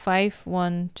 We did 5,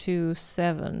 1, 2,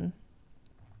 7.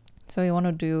 So we want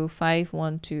to do 5,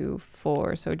 1, 2,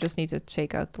 4. So we just need to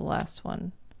take out the last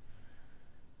one.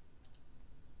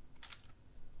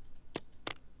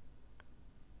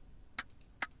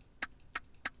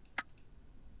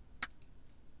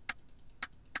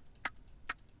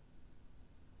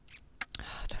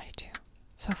 Oh, 22.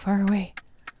 So far away.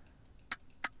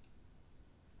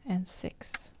 And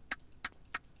 6.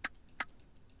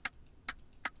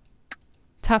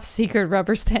 Top secret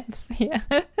rubber stamps. Yeah.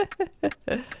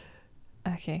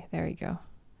 Okay, there we go.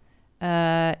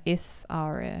 Is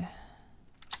our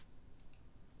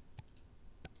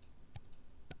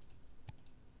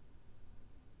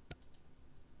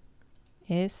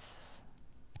is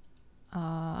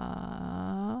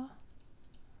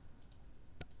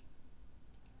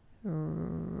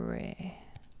re.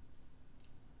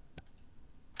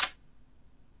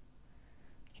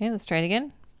 Okay, let's try it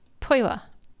again. Poiwa.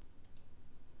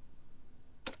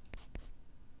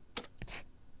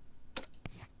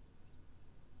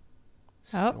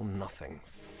 Still nothing.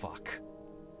 Fuck.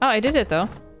 Oh, I did it though.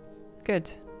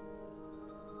 Good.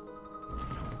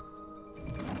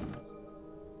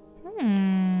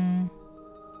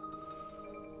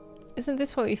 Isn't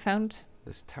this what we found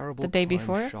This terrible the day crime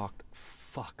before? shocked.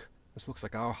 Fuck. This looks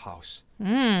like our house.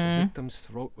 The victim's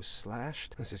throat was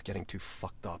slashed. This is getting too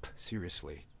fucked up.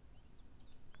 Seriously.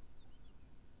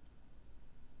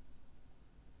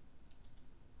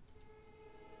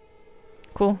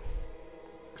 Cool.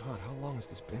 God, how long has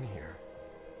this been here?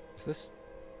 Is this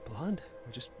blood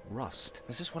or just rust?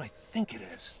 Is this what I think it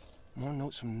is? More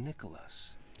notes from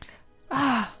Nicholas.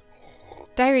 Ah,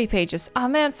 diary pages. Ah,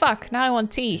 man, fuck. Now I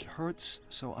want tea. It hurts,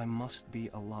 so I must be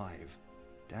alive.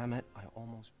 Damn it, I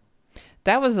almost...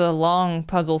 That was a long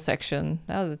puzzle section.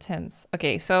 That was intense.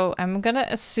 Okay, so I'm gonna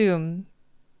assume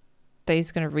that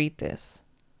he's gonna read this.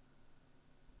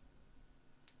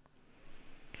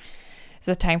 Is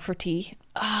it time for tea?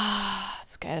 Ah,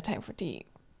 it's kind of time for tea.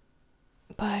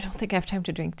 But I don't think I have time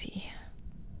to drink tea.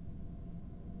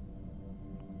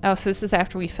 Oh, so this is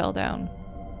after we fell down.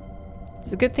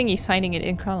 It's a good thing he's finding it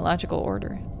in chronological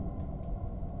order.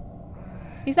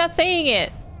 He's not saying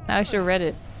it! Now I should have read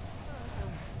it.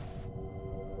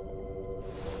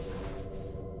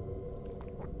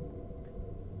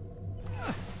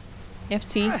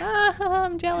 FT. Ah,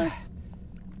 I'm jealous.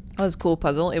 That was a cool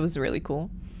puzzle. It was really cool.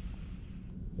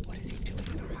 What is he doing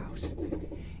in our house?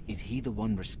 Is he the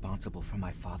one responsible for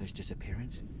my father's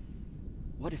disappearance?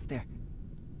 What if they're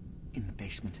in the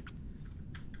basement?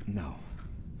 No.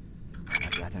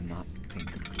 I'd rather not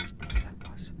think of whose blood that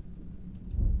was.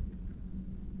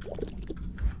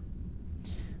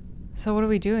 So what are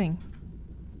we doing?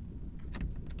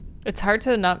 It's hard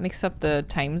to not mix up the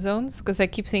time zones because I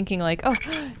keep thinking like, oh,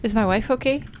 is my wife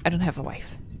okay? I don't have a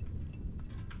wife.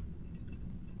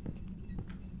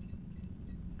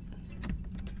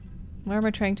 Where am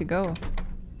I trying to go?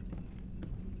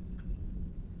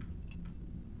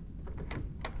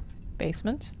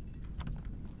 Basement?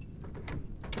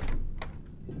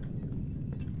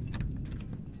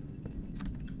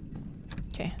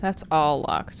 Okay, that's all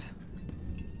locked.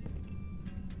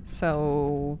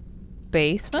 So,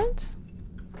 basement?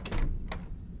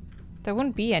 There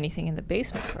wouldn't be anything in the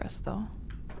basement for us, though.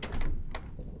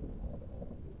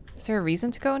 Is there a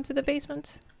reason to go into the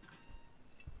basement?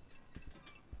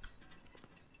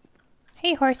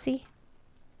 Hey, horsey.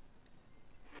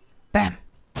 Bam.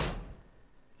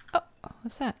 Oh,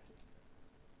 what's that?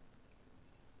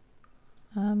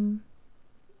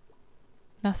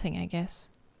 Nothing, I guess.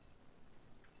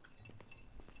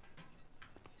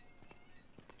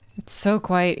 It's so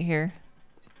quiet here.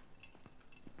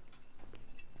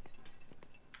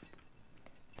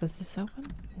 Does this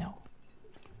open? No.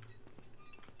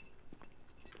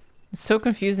 It's so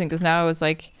confusing because now I was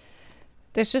like,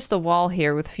 there's just a wall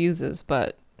here with fuses,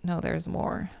 but no, there's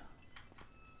more.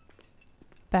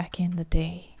 Back in the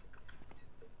day.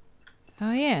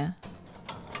 Oh yeah.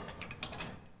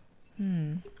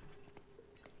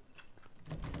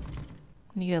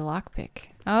 Need a lockpick.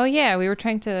 Oh yeah, we were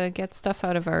trying to get stuff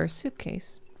out of our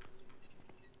suitcase.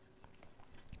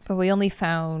 But we only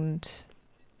found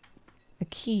a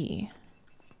key.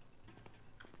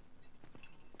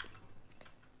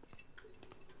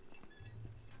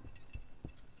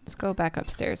 Let's go back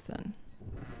upstairs then.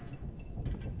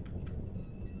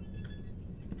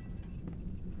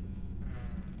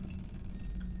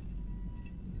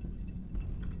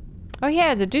 Oh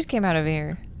yeah, the dude came out of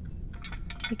here.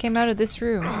 He came out of this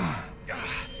room.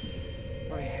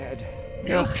 My head.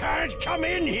 You can't come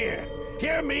in here!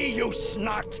 Hear me, you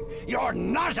snot! You're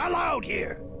not allowed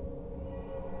here!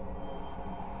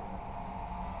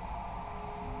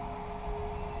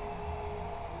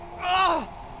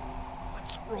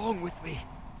 What's wrong with me?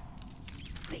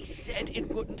 They said it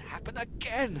wouldn't happen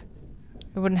again.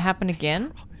 It wouldn't happen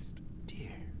again? Promised,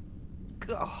 dear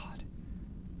God.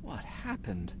 What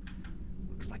happened?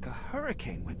 Looks like a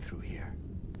hurricane went through here.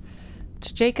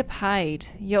 To Jacob Hyde.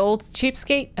 You old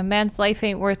cheapskate, a man's life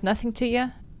ain't worth nothing to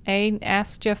you. I ain't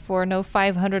asked you for no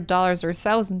 $500 or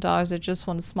 $1,000. I just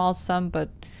want a small sum, but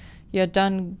you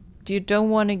don't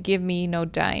want to give me no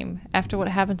dime. After what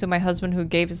happened to my husband who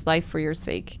gave his life for your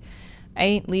sake. I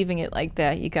ain't leaving it like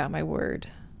that. You got my word.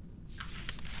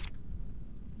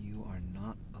 You are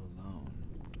not alone.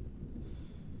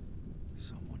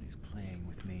 Someone is playing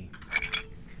with me.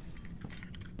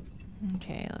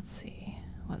 Okay, let's see.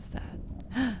 What's that?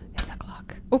 It's a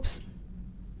clock. Oops.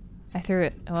 I threw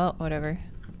it. Well, whatever.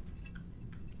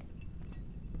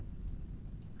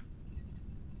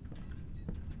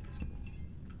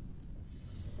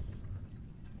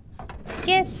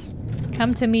 Yes!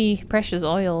 Come to me, precious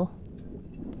oil.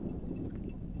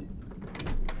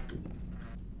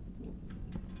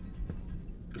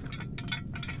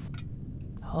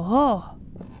 Oh!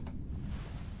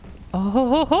 Oh ho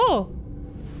ho ho!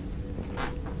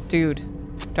 Dude.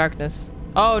 Darkness.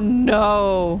 Oh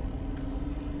no!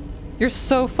 You're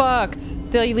so fucked!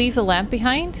 Did you leave the lamp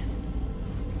behind?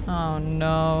 Oh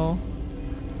no.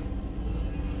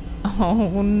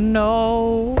 Oh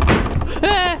no.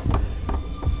 Ah!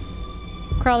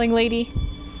 Crawling lady.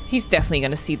 He's definitely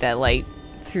gonna see that light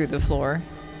through the floor.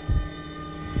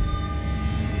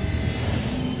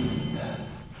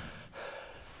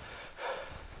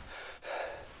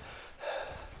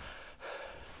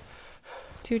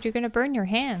 Dude, you're gonna burn your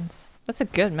hands. That's a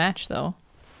good match, though.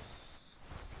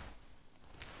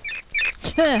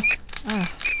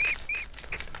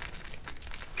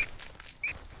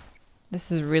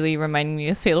 This is really reminding me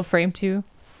of Fatal Frame 2.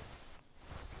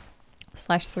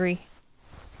 /3.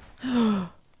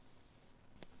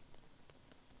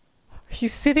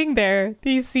 He's sitting there.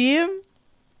 Do you see him?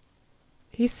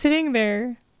 He's sitting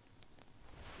there.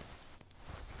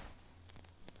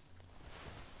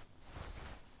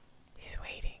 He's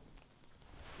waiting.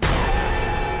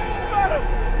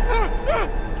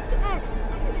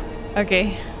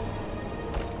 Okay.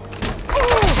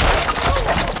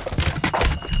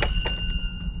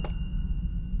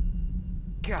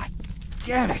 God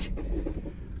damn it!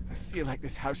 I feel like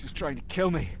this house is trying to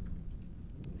kill me.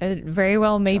 Very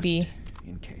well, maybe. Just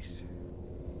in case.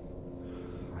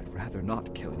 I'd rather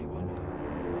not kill anyone.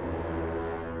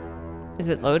 Is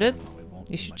it loaded? It won't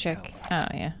You be should much check. help.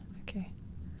 Oh, yeah. Okay.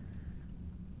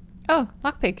 Oh,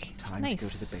 lockpick. Time Nice. to go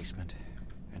to the basement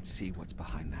and see what's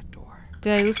behind that door.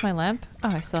 Did I lose my lamp? Oh,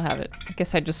 I still have it. I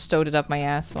guess I just stowed it up my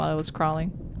ass while I was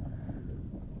crawling.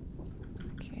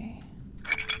 Okay.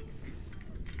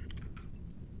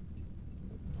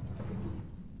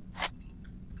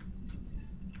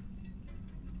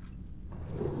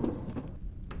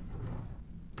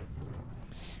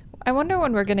 I wonder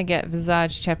when we're gonna get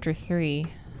Visage Chapter 3.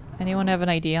 Anyone have an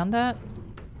idea on that?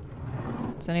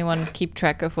 Does anyone keep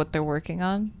track of what they're working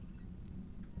on?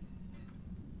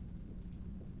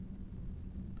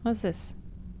 What's this?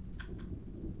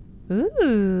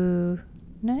 Ooh,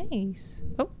 nice.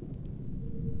 Oh.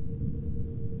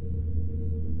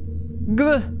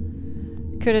 Gah!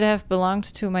 Could it have belonged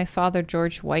to my father,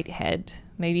 George Whitehead?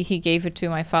 Maybe he gave it to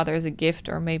my father as a gift,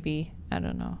 or maybe, I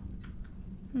don't know.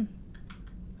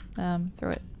 Throw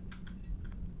it.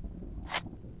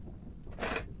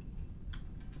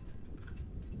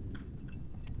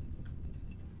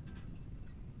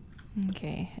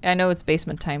 Okay, I know it's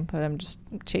basement time, but I'm just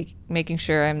making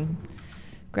sure I'm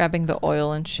grabbing the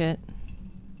oil and shit.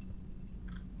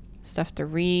 Stuff to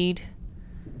read.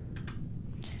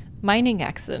 Mining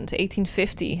accident,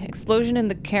 1850. Explosion in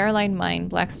the Caroline mine,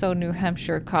 Blackstone, New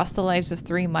Hampshire, cost the lives of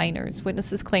 3 miners.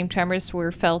 Witnesses claim tremors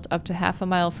were felt up to half a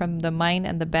mile from the mine,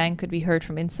 and the bang could be heard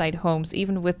from inside homes,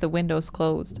 even with the windows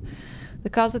closed.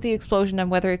 The cause of the explosion and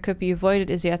whether it could be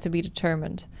avoided is yet to be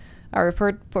determined. Our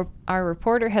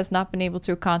reporter has not been able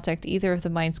to contact either of the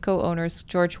mine's co-owners.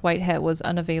 George Whitehead was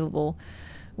unavailable,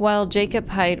 while Jacob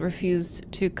Hyde refused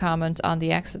to comment on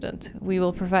the accident. We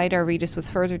will provide our readers with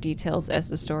further details as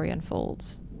the story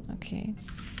unfolds. Okay.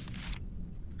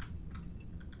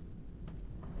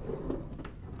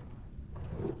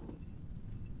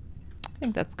 I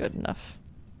think that's good enough.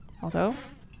 Although,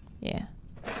 yeah.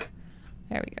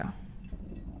 There we go.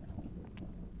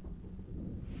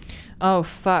 Oh,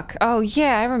 fuck. Oh,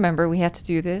 yeah, I remember we had to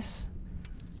do this.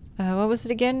 What was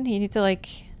it again? You need to, like,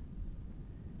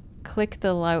 click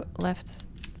the left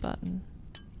button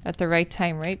at the right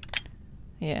time, right?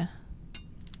 Yeah.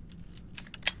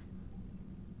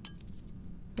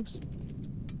 Oops.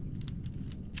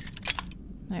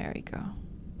 There we go.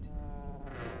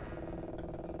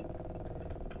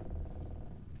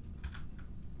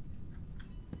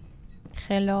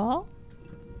 Hello?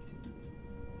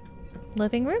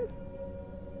 Living room?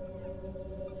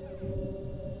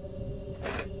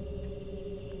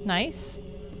 Nice.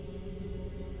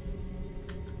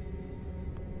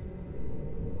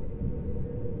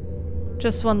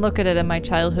 Just one look at it and my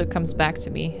childhood comes back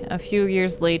to me. A few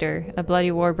years later, a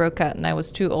bloody war broke out and I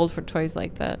was too old for toys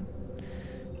like that.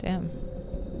 Damn.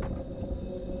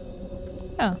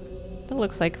 Oh, that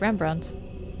looks like Rembrandt.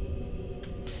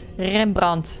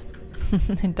 Rembrandt.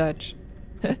 In Dutch.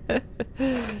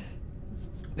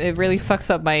 It really fucks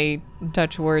up my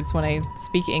Dutch words when I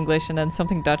speak English and then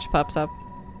something Dutch pops up.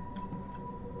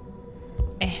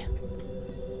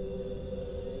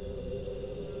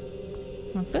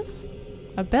 What's this?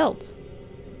 A belt.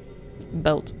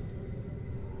 Belt.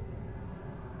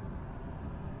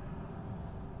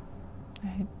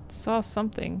 I saw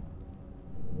something.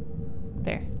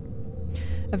 There.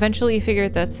 Eventually he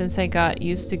figured that since I got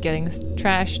used to getting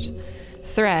thrashed,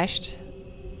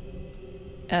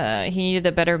 he needed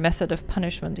a better method of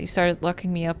punishment. He started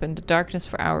locking me up in the darkness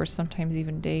for hours, sometimes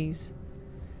even days.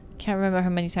 Can't remember how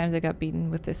many times I got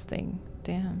beaten with this thing.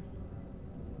 Damn.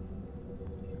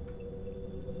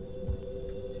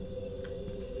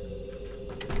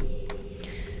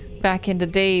 Back in the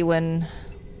day when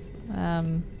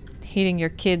hitting your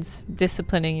kids,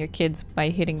 disciplining your kids by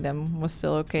hitting them was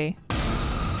still okay.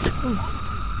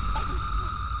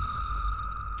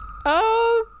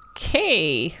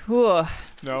 Okay. Whew.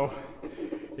 No,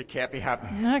 it can't be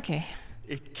happening. Okay.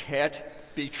 It can't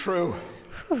be true.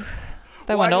 Whew.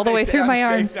 That went all the way through my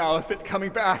arms. Now, if it's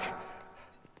coming back.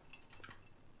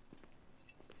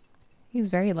 He's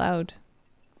very loud.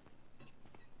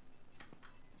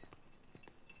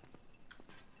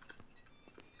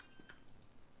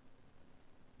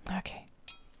 Okay.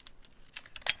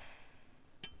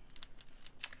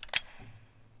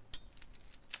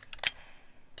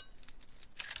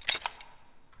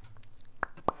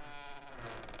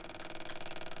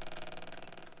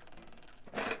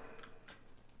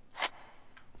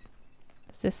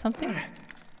 Is this something?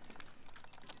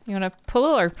 You want to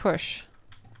pull or push?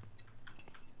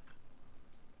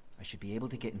 I should be able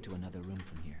to get into another room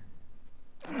from here.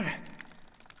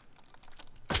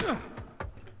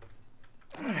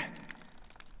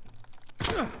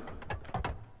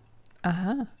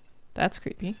 Uh-huh. That's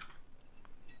creepy.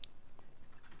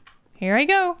 Here I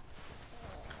go.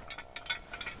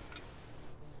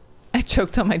 I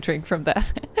choked on my drink from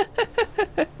that.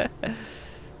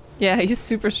 Yeah, he's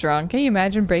super strong. Can you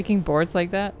imagine breaking boards like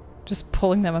that? Just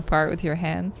pulling them apart with your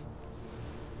hands.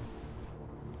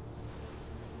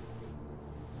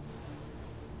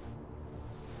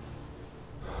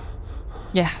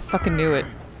 Yeah, fucking knew it.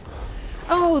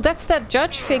 Oh, that's that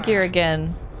judge figure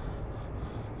again.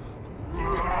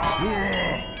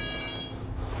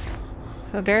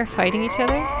 So they're fighting each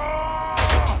other?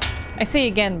 I say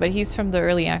again, but he's from the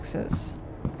early access.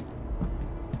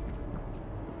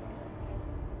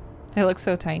 They look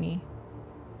so tiny.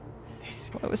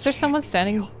 Was there someone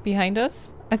standing behind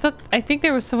us? I think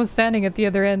there was someone standing at the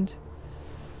other end.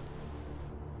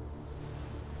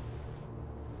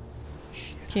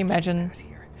 Can you imagine?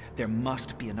 There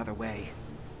must be another way.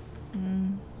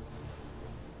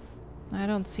 I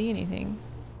don't see anything.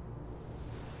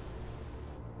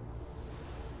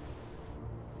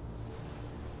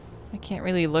 I can't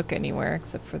really look anywhere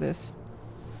except for this.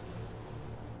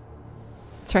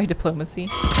 Try diplomacy.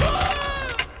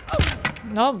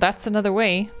 No, that's another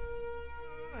way.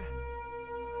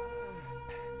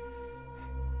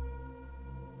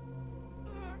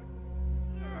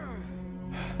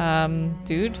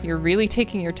 Dude, you're really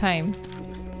taking your time.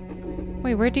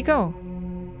 Wait, where'd he go?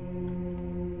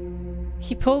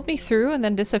 He pulled me through and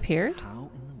then disappeared? How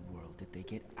in the world did they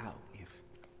get out if...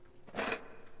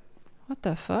 What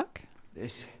the fuck?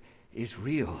 This is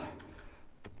real.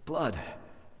 The blood.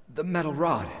 The metal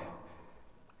rod.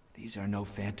 These are no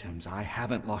phantoms. I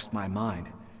haven't lost my mind.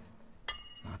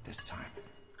 Not this time.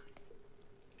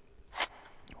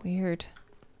 Weird.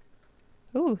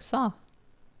 Ooh, saw.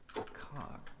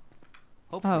 Cog.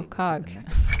 Oh, Hopefully cog. the neck-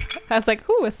 I was like,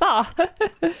 ooh, a saw.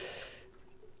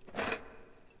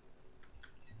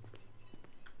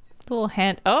 Little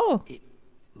hand. Oh! It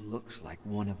looks like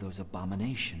one of those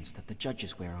abominations that the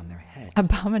judges wear on their heads.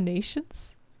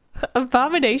 Abominations?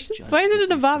 Abominations? Judge Why is it that an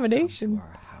used to come abomination? to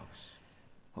our house.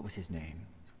 What was his name?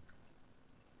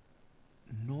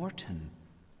 Norton.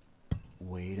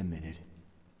 Wait a minute.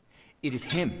 It is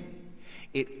him.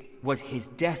 It was his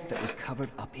death that was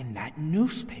covered up in that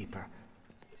newspaper.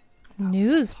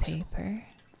 Newspaper?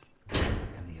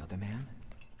 And the other man?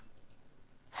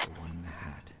 The one in the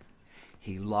hat.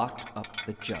 He locked up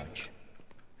the judge.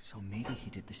 So maybe he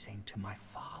did the same to my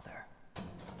father.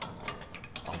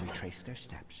 I'll retrace their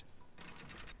steps.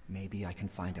 Maybe I can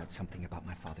find out something about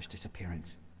my father's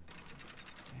disappearance.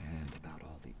 And about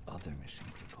all the other missing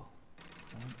people.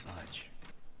 Don't budge.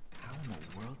 How in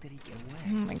the world did he get away?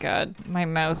 Oh my god, my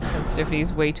mouse sensitivity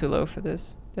is way too low for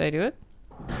this. Did I do it?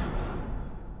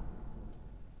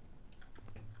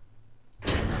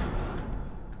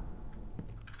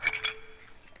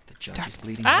 The judge is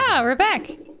bleeding. Ah, heavily. we're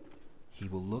back! He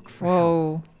will look for help.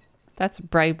 Whoa. That's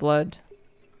bright blood.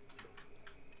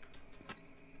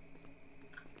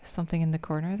 Something in the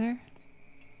corner there?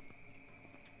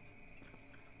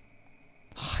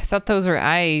 Oh, I thought those were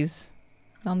eyes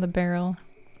on the barrel.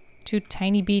 Two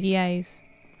tiny beady eyes.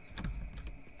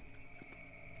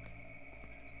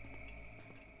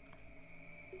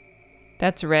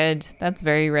 That's red. That's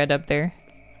very red up there.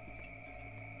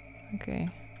 Okay.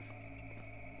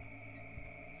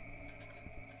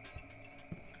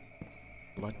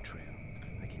 Blood trail.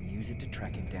 I can use it to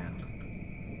track him down.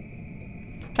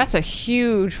 That's a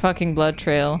huge fucking blood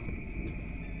trail.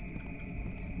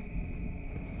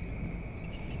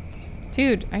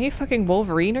 Dude, are you fucking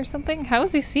Wolverine or something? How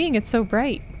is he seeing it so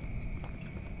bright?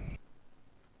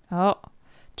 Oh.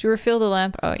 To refill the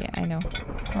lamp. Oh, yeah, I know.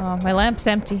 Oh, my lamp's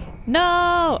empty.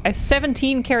 No! I have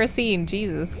 17 kerosene.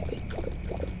 Jesus.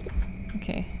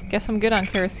 Okay. Guess I'm good on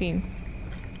kerosene.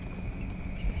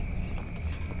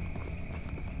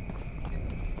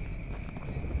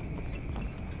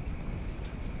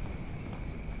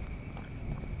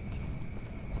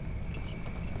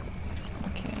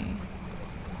 Okay.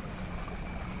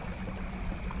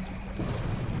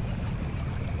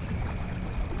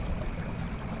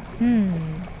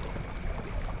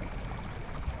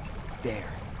 There.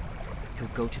 He'll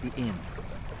go to the inn.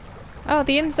 Oh,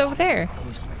 the inn's over there.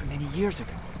 Closed many years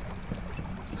ago.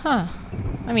 Huh.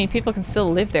 I mean, people can still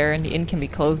live there and the inn can be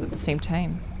closed at the same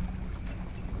time.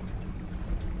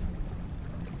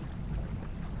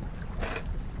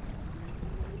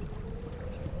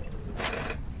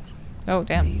 Oh,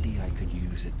 damn. Maybe I could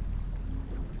use it.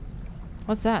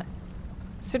 What's that?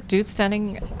 Is there a dude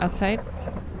standing outside?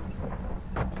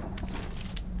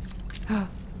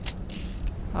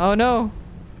 Oh no.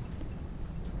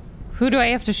 Who do I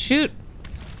have to shoot?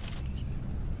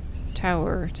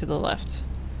 Tower to the left.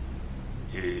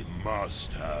 He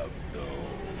must have known.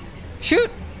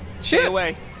 Shoot! Stay Shoot!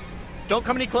 away. Don't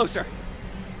come any closer.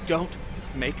 Don't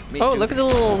make me Oh, do look at the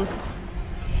this. little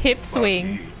hip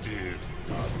swing. But he did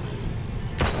nothing.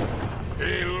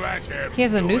 He let him He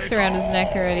has a do noose it around his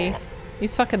neck all. already.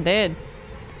 He's fucking dead.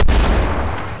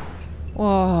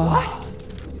 Whoa. What?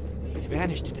 He's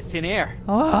vanished into thin air.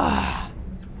 Oh.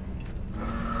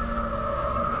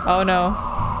 Oh no.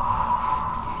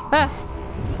 Ah.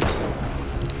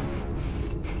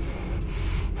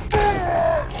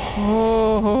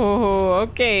 Oh,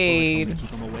 okay. Keep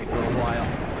him away for a while.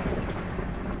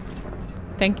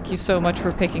 Thank you so much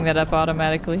for picking that up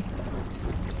automatically.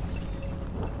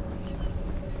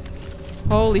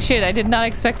 Holy shit, I did not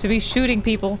expect to be shooting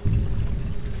people.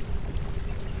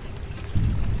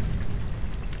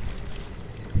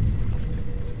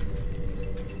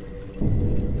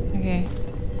 Okay.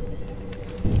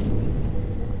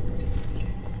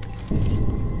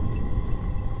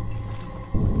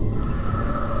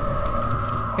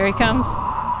 Here he comes.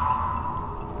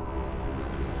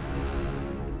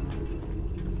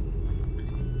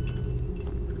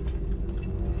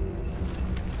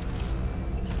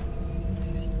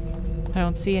 I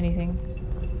don't see anything.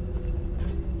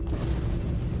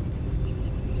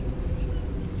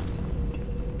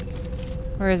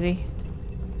 Where is he?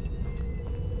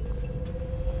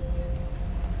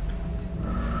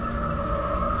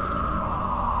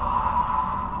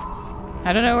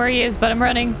 I don't know where he is, but I'm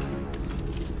running.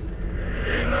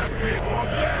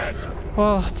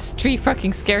 Whoa, this tree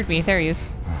fucking scared me. There he is.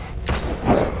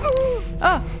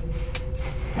 Oh!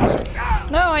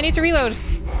 No, I need to reload.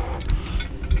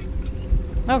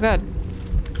 Oh god.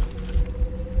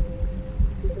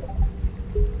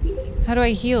 How do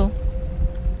I heal?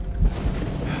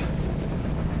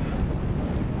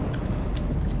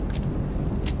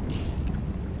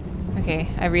 Okay,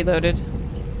 I reloaded.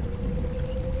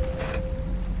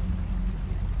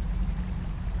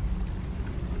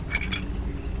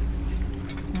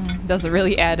 Doesn't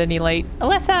really add any light.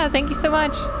 Alyssa, thank you so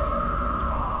much.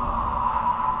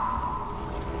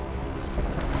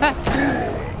 Ah.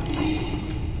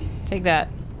 Take that.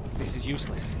 This is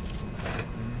useless.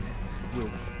 Will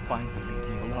finally leave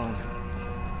me alone.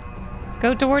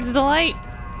 Go towards the light.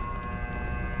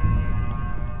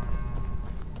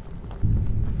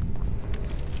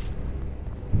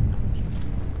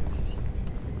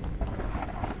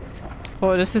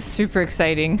 Oh, this is super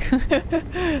exciting.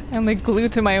 I'm like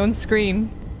glued to my own screen.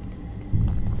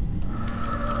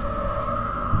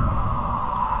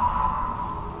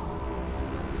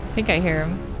 I think I hear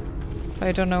him, but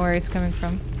I don't know where he's coming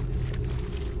from.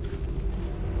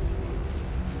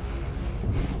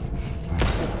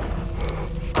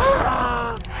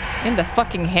 In the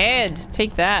fucking head!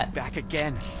 Take that! Back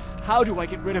again. How do I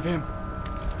get rid of him?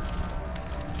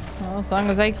 Well, as long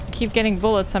as I keep getting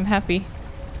bullets, I'm happy.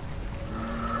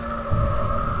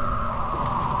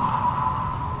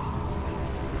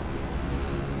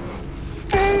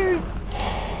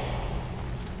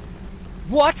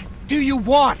 What do you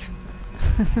want?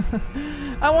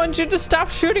 I want you to stop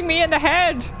shooting me in the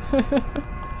head!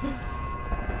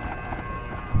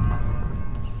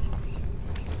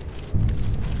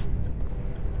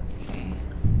 Okay.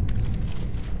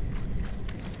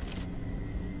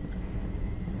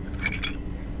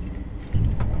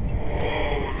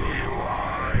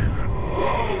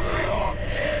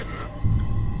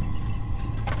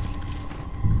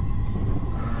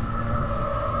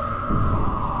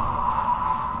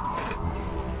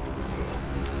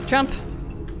 Jump.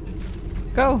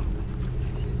 Go.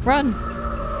 Run.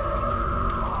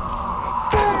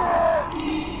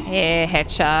 Yeah,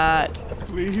 headshot.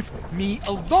 Leave me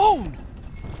alone!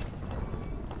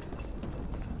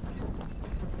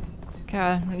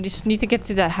 God, I just need to get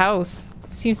to that house.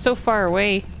 Seems so far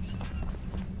away.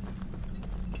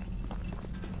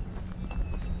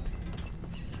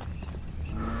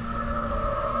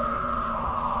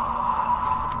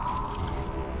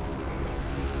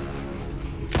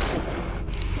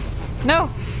 No!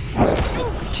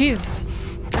 Jeez.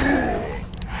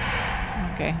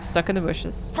 Okay, I'm stuck in the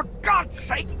bushes. For God's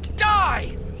sake,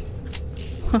 die!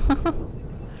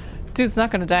 Dude's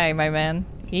not gonna die, my man.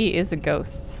 He is a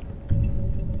ghost.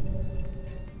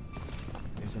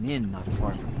 There's an inn not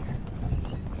far from here.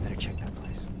 Better check that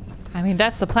place. I mean,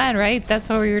 that's the plan, right? That's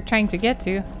what we were trying to get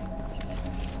to.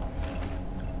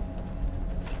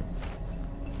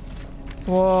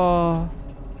 Whoa.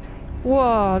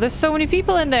 Whoa, there's so many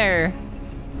people in there.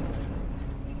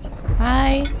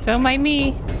 Hi, don't mind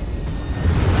me.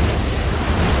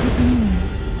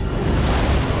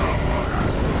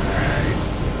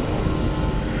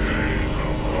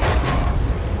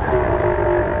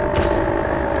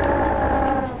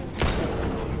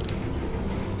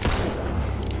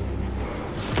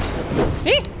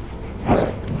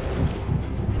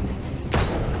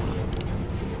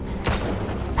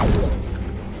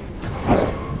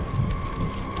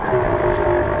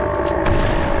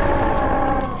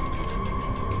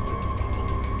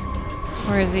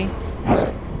 Where is he?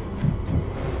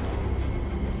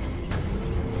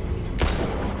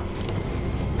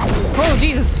 Oh,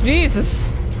 Jesus!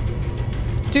 Jesus!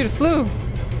 Dude, it flew!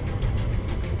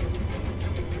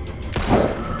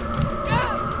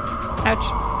 Ouch.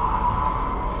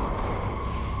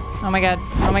 Oh my god.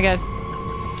 Oh my god.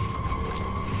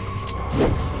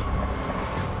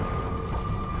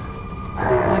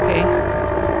 Okay.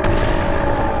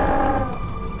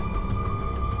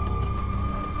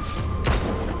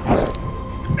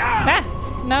 Ah!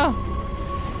 No!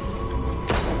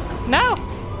 No!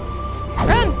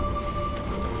 Run!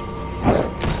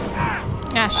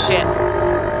 Ah, shit.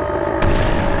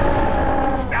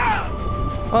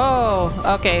 Oh,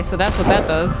 okay, so that's what that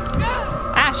does.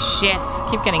 Ah, shit.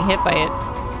 Keep getting hit by it.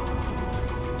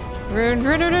 Run,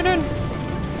 run, run, run, run.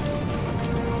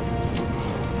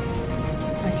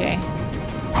 Okay.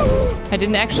 I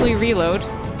didn't actually reload.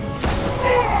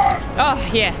 Oh,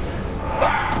 yes.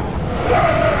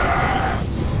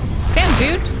 Damn,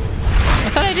 dude. I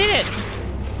thought I did it.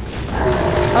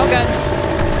 Oh, God.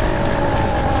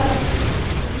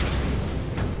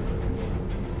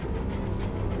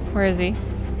 Where is he?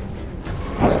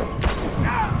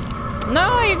 No,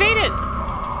 I evaded!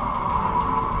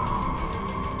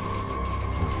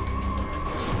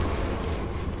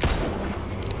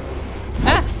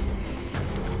 Ah!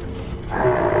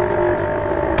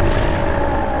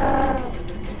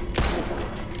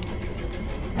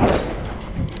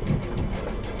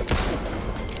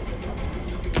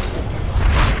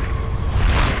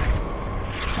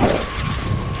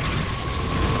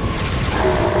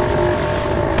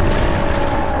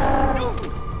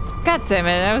 God damn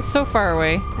it, I was so far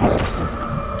away.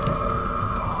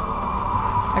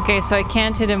 Okay, so I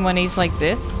can't hit him when he's like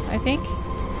this, I think.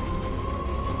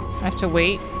 I have to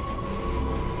wait.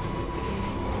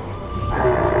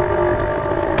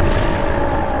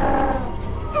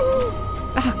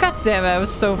 Oh, God damn it, I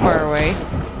was so far away.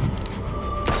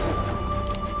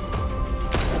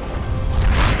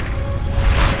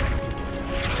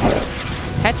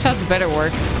 Headshots better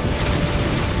work.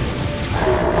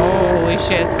 Holy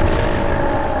shit.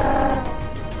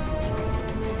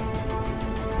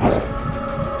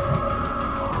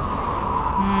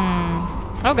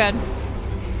 Oh god.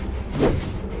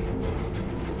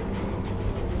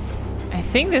 I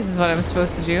think this is what I'm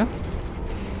supposed to do.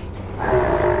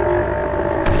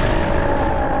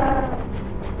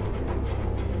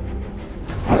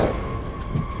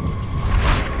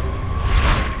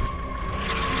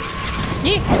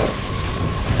 Yee!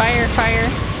 Fire, fire.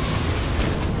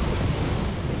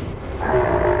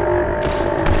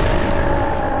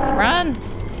 Run!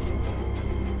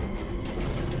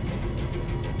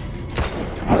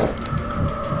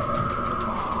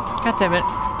 God damn it.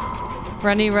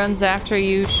 Runny runs after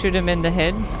you, shoot him in the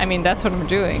head. I mean, that's what I'm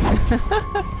doing.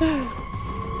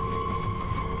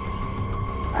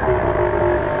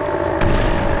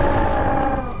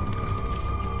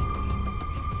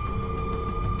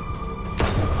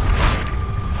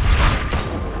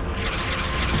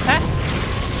 Ah!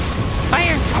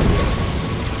 Fire!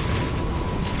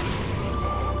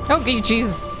 Okay,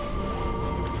 Jesus.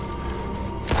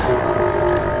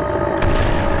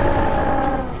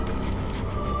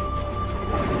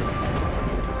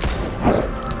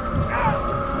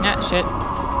 Shit.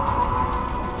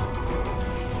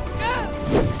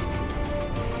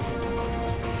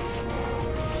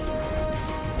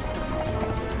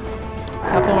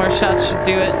 Couple more shots should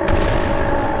do it.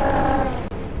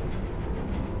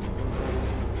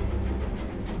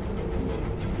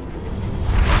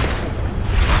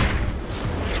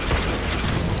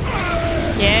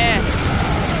 Yes.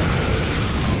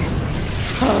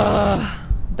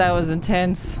 That was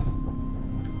intense.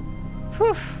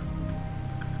 Whew.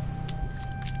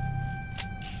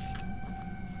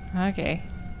 Okay.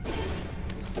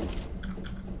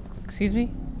 Excuse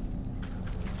me?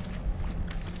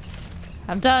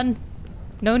 I'm done.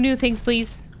 No new things,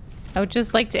 please. I would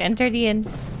just like to enter the inn.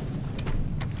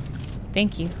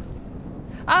 Thank you.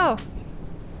 Oh!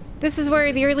 This is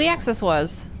where the early access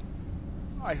was.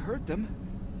 I heard them.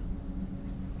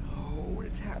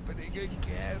 happening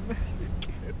again. It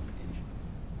can't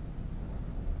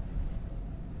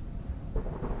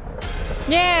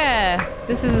be. Yeah!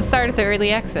 This is the start of the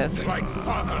early access. Like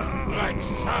father, like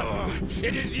son.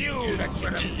 It is you that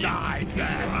should have died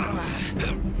then.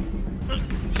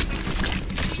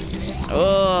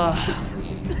 Ugh.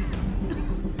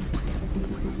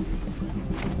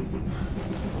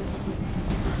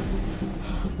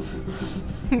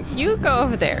 You go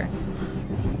over there.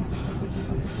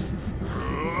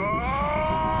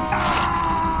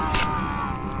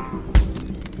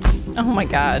 Oh my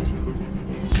god.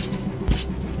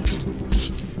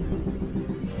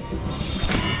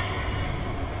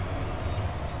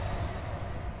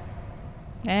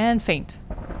 And faint.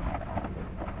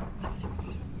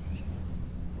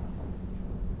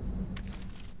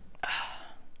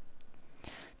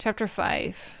 Chapter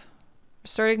 5.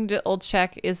 Restoring the old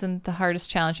shack isn't the hardest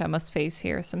challenge I must face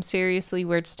here. Some seriously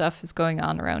weird stuff is going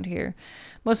on around here.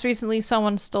 Most recently,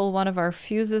 someone stole one of our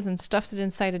fuses and stuffed it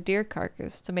inside a deer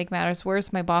carcass. To make matters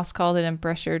worse, my boss called in and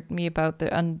pressured me about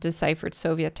the undeciphered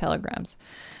Soviet telegrams.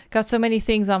 Got so many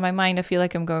things on my mind, I feel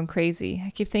like I'm going crazy. I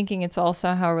keep thinking it's all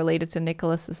somehow related to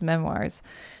Nicholas's memoirs,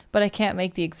 but I can't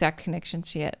make the exact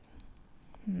connections yet.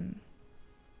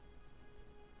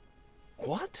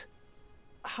 What?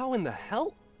 How in the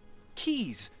hell?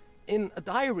 Keys in a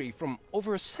diary from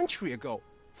over a century ago.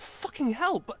 Fucking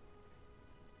hell, but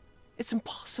it's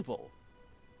impossible.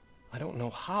 I don't know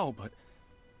how, but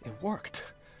it worked.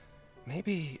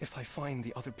 Maybe if I find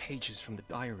the other pages from the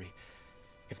diary,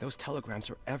 if those telegrams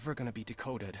are ever gonna be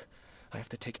decoded, I have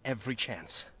to take every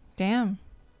chance. Damn.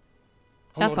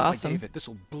 I'll That's notify awesome. David. This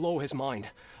will blow his mind.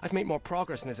 I've made more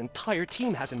progress than his entire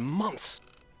team has in months.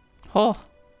 Oh.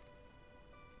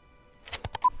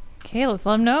 Okay, let's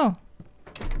let him know.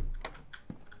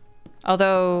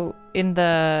 Although, in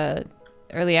the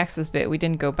early access bit, we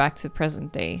didn't go back to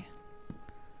present day.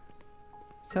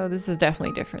 So this is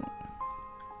definitely different.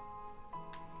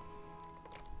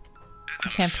 I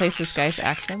can't place this guy's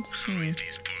accent.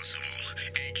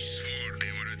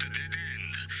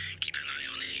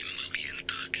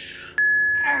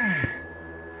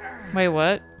 Wait,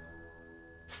 what?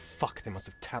 Fuck, they must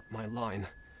have tapped my line.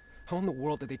 How in the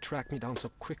world did they track me down so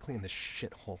quickly in this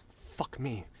shithole? Fuck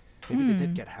me. Maybe they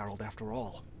did get Harold after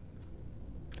all.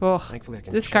 Oh, Thankfully, I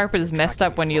can this check carpet if is they're messed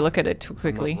tracking up me when you far. look at it too If I'm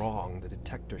quickly. not wrong, the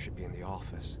detector should be in the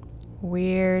office.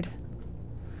 Weird.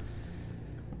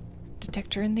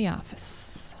 Detector in the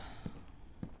office.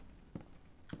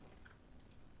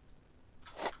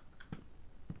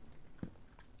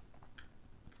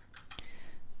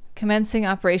 Commencing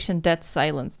Operation Dead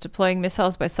Silence. Deploying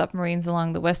missiles by submarines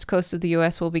along the west coast of the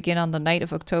US will begin on the night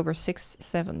of October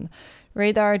 6-7.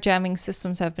 Radar jamming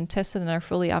systems have been tested and are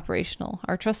fully operational.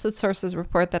 Our trusted sources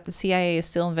report that the CIA is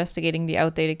still investigating the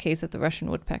outdated case of the Russian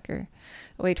woodpecker.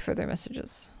 Await further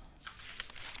messages.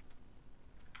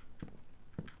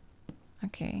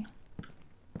 Okay.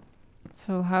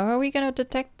 So how are we gonna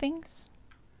detect things?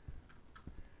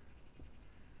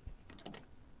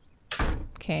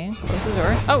 Okay, close the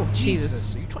door. Oh,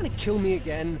 Jesus. Are you trying to kill me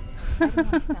again? I don't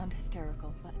want to sound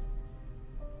hysterical, but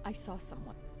I saw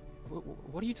someone.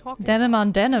 What are you talking Denim about?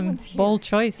 on denim. Someone's here, Bold in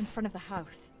choice. front of the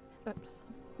house. But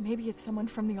maybe it's someone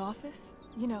from the office?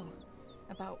 You know,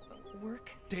 about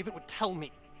work? David would tell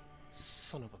me.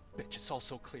 Son of a bitch, it's all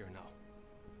so clear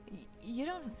now. You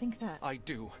don't think that... I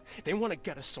do. They want to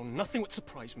get us so nothing would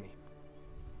surprise me.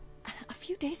 A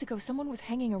few days ago, someone was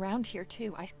hanging around here,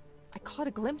 too. I caught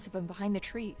a glimpse of him behind the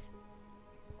trees.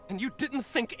 And you didn't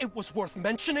think it was worth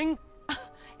mentioning?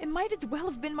 It might as well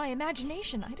have been my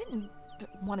imagination. I didn't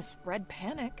want to spread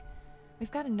panic.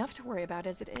 We've got enough to worry about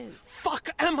as it is. Fuck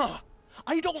Emma!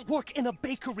 I don't work in a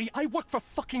bakery, I work for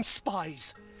fucking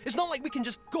spies. It's not like we can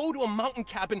just go to a mountain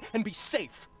cabin and be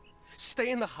safe.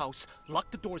 Stay in the house, lock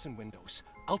the doors and windows.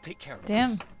 I'll take care of Damn.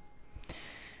 this.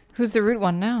 Who's the root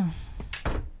one now?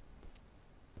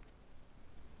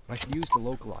 I should use the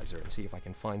localizer and see if I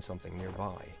can find something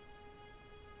nearby.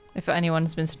 If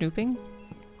anyone's been snooping?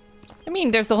 I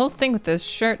mean, there's the whole thing with the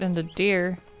shirt and the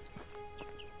deer.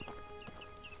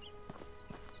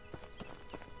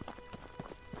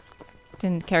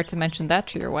 Didn't care to mention that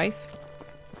to your wife.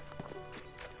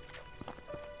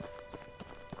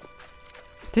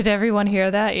 Did everyone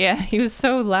hear that? Yeah, he was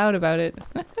so loud about it.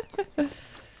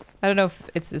 I don't know if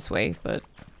it's this way, but...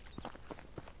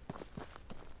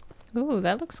 Ooh,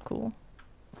 that looks cool.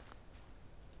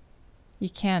 You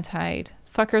can't hide.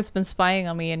 Fucker's been spying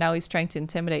on me and now he's trying to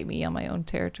intimidate me on my own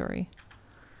territory.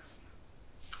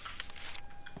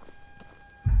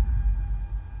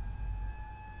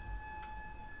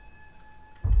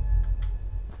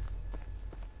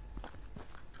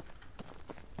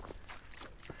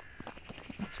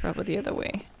 probably the other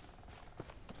way.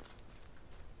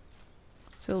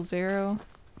 Still 0.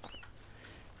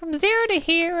 From 0 to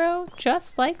hero,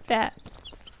 just like that.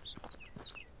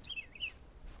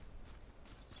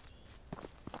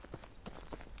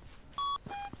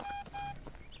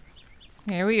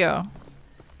 Here we go.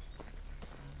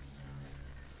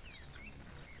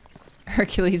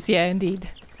 Hercules, yeah,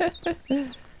 indeed.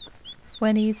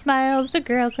 When he smiles, the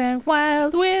girls went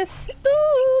wild with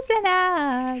oohs and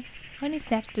ahs. When he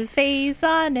snapped his face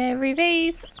on every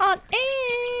vase, on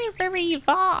every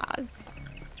vase.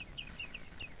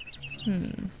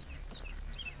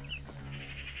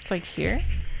 It's like here.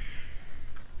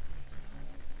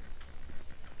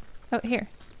 Oh, here.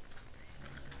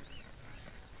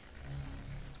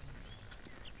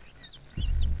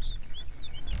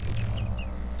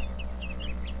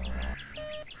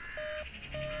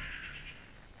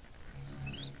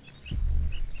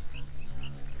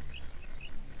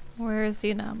 Where is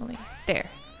the anomaly? There.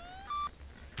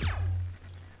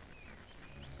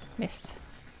 Missed.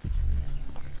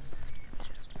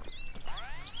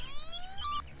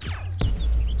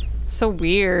 So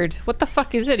weird. What the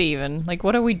fuck is it even? Like,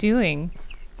 what are we doing?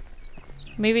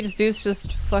 Maybe this dude's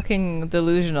just fucking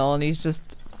delusional and he's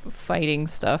just fighting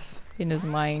stuff in his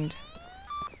mind.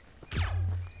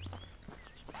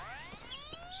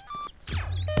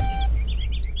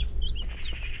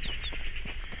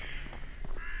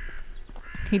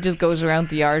 He just goes around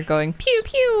the yard going pew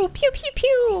pew pew pew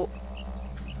pew.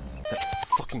 That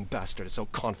fucking bastard is so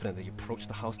confident that he approached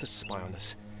the house to spy on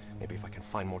us. Maybe if I can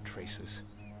find more traces.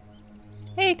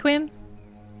 Hey, Quim.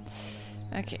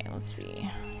 Okay, let's see.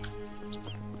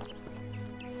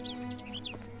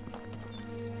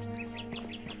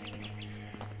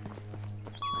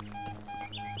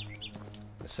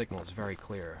 The signal is very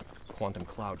clear. Quantum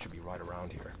cloud should be right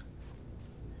around here.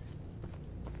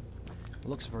 It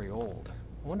looks very old.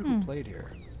 I wonder who played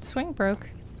here. Swing broke.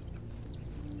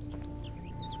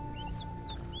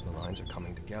 The lines are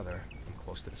coming together. I'm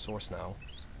close to the source now.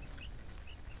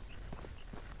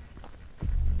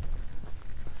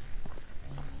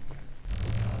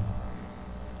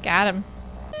 Got him.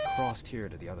 Crossed here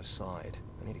to the other side.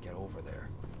 I need to get over there.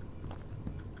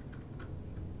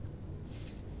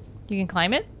 You can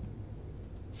climb it?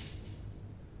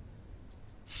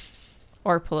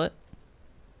 Or pull it.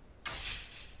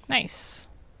 Nice.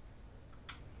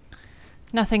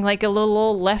 Nothing like a little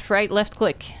old left, right, left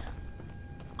click.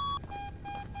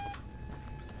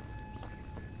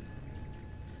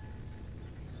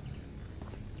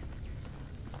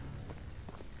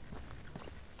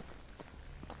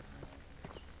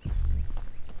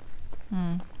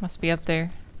 Must be up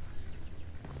there.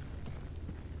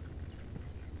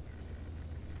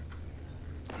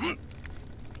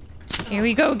 Here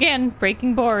we go again,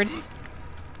 breaking boards.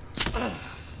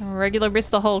 Regular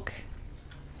Bristol Hulk.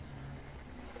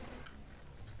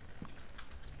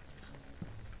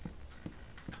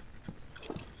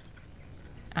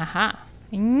 Aha.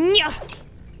 Nya!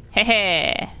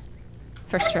 Hehe.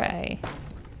 First try.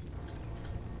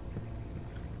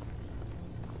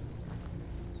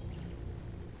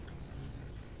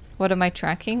 What am I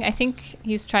tracking? I think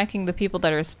he's tracking the people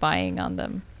that are spying on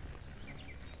them.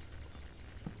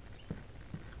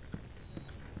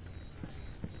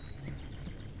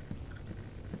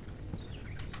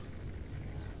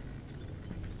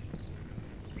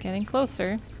 Getting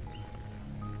closer.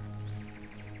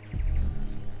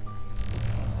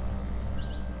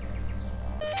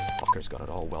 Fucker's got it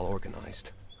all well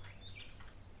organized.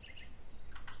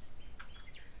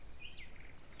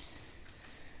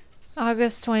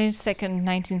 August 22nd,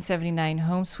 1979.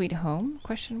 Home sweet home?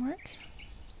 Question mark.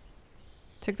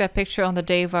 Took that picture on the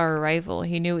day of our arrival.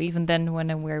 He knew even then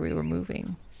when and where we were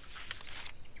moving.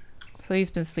 So he's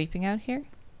been sleeping out here?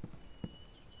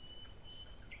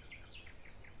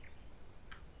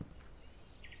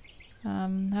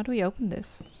 How do we open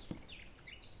this?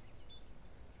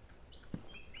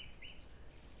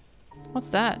 What's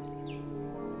that?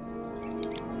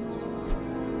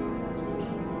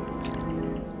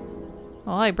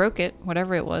 Well, I broke it,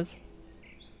 whatever it was.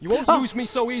 You won't lose me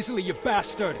so easily, you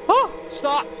bastard! Oh!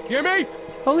 Stop! Hear me?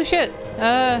 Holy shit.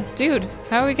 Dude,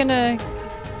 how are we gonna...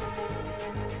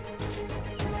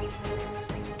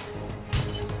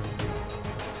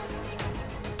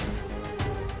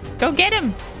 Go get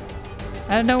him!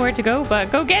 I don't know where to go, but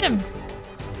go get him!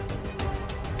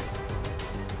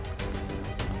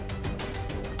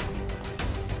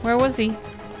 Where was he?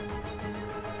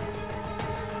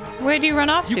 Where do you run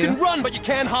off to? You can run, but you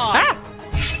can't hide! Ah!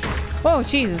 Oh,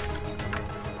 Jesus.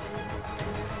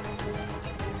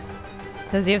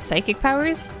 Does he have psychic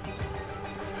powers?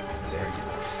 There you go,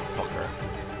 fucker.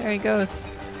 There he goes.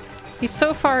 He's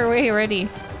so far away already.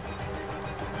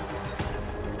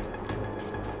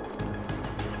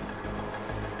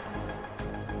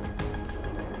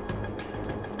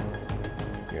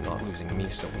 You're not losing me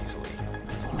so easily.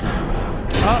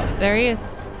 Oh, there he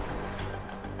is.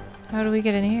 How do we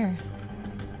get in here?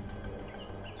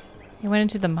 He went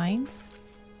into the mines?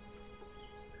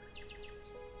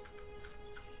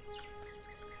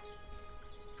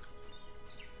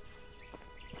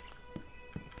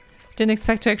 Didn't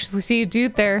expect to actually see a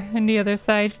dude there on the other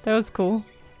side. That was cool.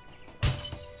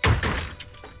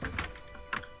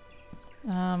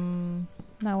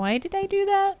 Now why did I do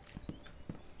that?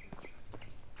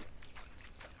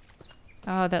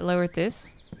 Oh, that lowered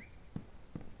this.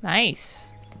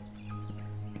 Nice.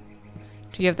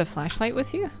 Do you have the flashlight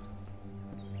with you?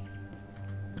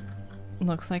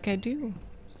 Looks like I do.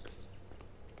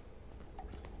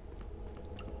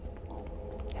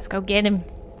 Let's go get him.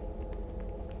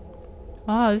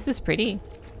 Oh, this is pretty.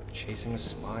 Chasing a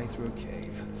spy through a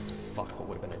cave. Fuck, what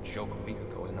would have been a joke a week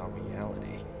ago is now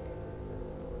reality.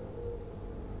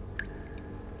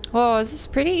 Whoa, this is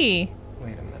pretty.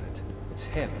 Wait a minute. It's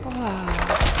him.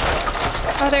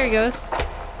 Oh, there he goes.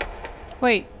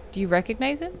 Wait, do you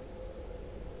recognize him?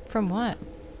 From what?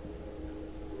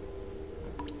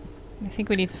 I think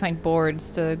we need to find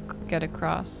boards to get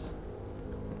across.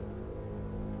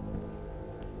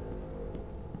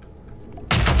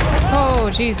 Oh,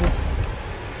 Jesus.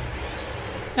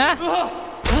 Ah!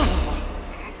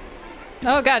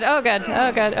 Oh god, oh god,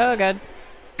 oh god, oh god.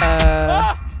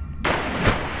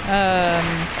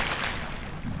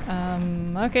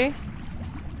 Okay.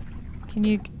 Can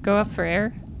you go up for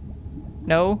air?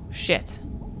 No? Shit.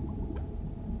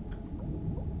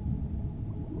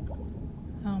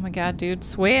 Oh my god, dude.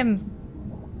 Swim!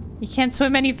 You can't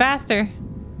swim any faster.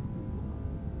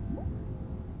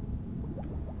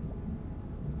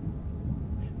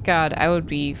 God, I would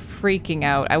be freaking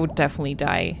out. I would definitely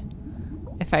die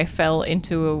if I fell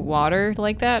into a water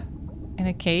like that in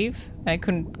a cave and I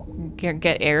couldn't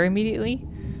get air immediately.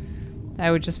 I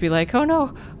would just be like, oh no,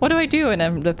 what do I do? And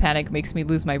then the panic makes me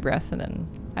lose my breath and then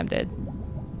I'm dead.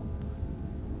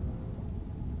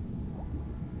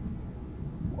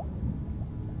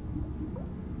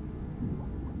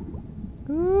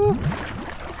 Ooh.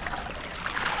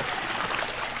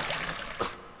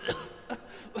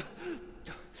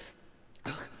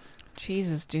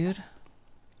 Jesus, dude.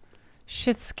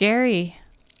 Shit's scary.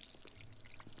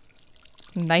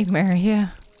 Nightmare, yeah.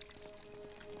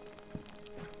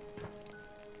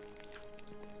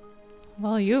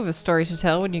 Well, you have a story to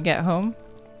tell when you get home.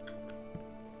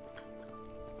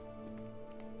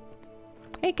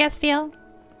 Hey, Castiel.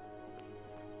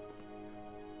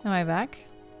 Am I back?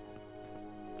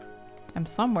 I'm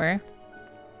somewhere.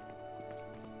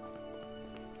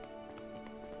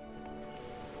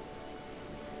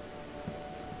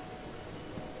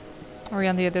 Are we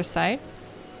on the other side?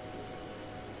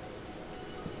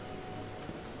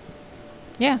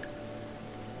 Yeah.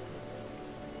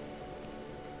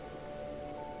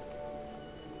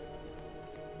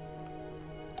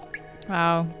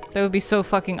 Wow. That would be so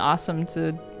fucking awesome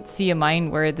to see a mine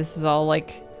where this is all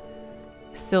like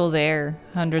still there,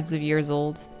 hundreds of years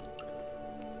old.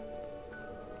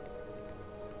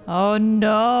 Oh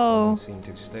no. Doesn't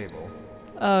seem too stable.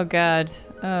 Oh god.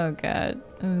 Oh god.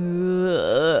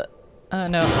 Ugh. Oh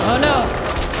no. Oh no!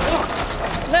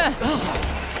 Ah.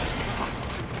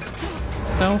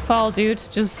 Don't fall, dude.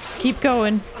 Just keep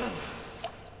going.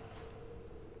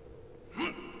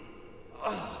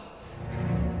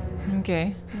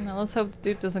 Okay. Now let's hope the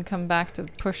dude doesn't come back to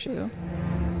push you.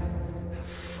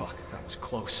 Fuck, that was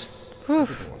close.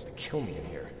 Oof. Everyone wants to kill me in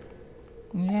here.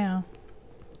 Yeah.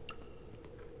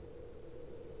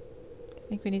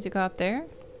 Think we need to go up there?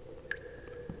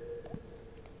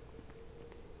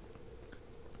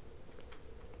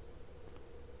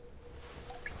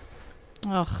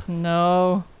 Oh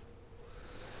no.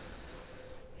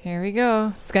 Here we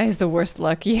go. This guy's the worst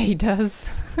luck. Yeah, he does.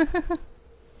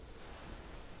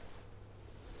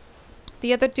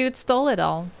 The other dude stole it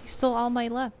all. He stole all my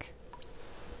luck.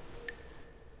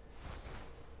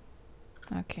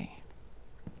 Okay.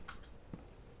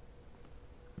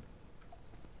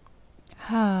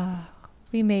 Ah,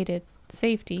 we made it.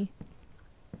 Safety.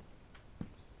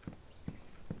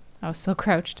 I was so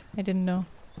crouched. I didn't know.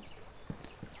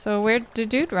 So where did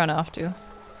dude run off to?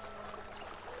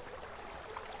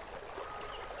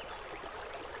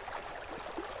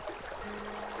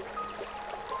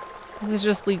 Does this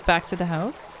just lead back to the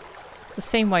house? It's the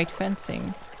same white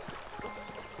fencing.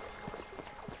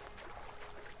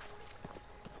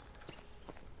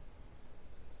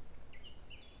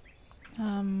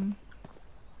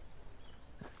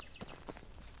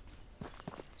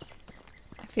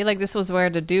 I feel like this was where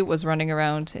the dude was running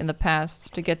around in the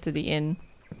past to get to the inn.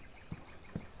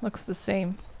 Looks the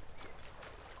same.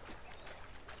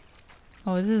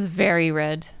 Oh, this is very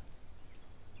red.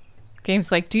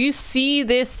 Game's like, do you see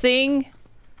this thing?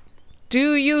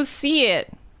 Do you see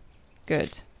it?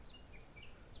 Good.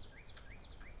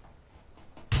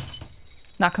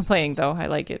 Not complaining though, I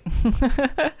like it.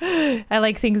 I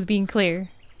like things being clear.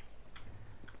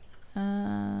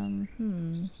 Can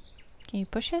you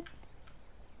push it?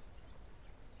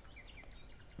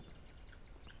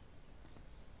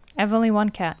 I have only one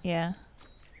cat, yeah.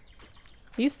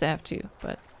 I used to have two,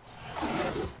 but...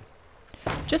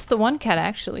 Just the one cat,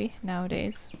 actually,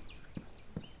 nowadays.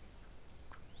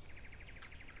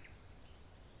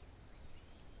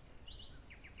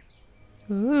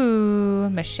 Ooh,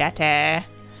 machete.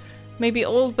 Maybe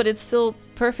old, but it's still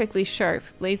perfectly sharp.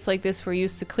 Blades like this were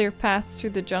used to clear paths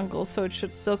through the jungle, so it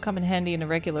should still come in handy in a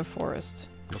regular forest.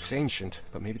 Looks ancient,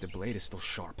 but maybe the blade is still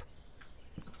sharp.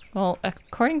 Well,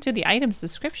 according to the item's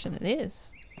description, it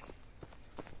is.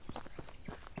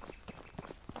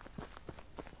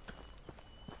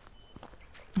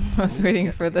 I was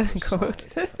waiting for the quote.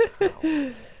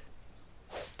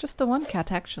 Just the one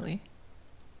cat, actually.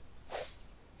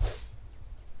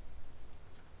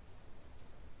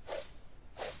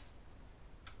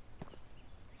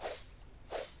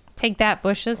 Take that,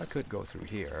 bushes. I could go through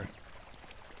here.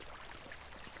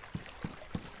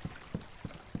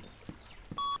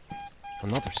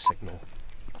 Another signal.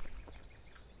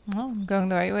 Oh, I'm going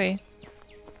the right way.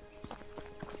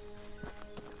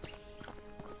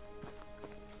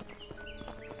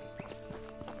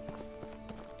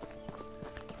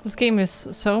 This game is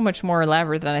so much more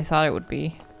elaborate than I thought it would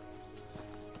be.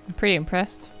 I'm pretty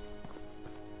impressed.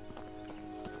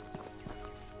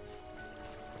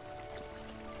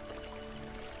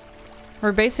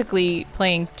 We're basically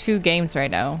playing two games right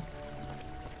now.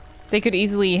 They could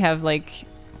easily have, like,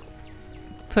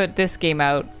 put this game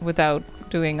out without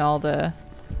doing all the...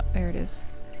 Oh, there it is.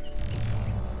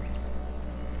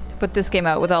 Put this game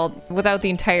out without the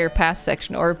entire past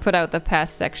section, or put out the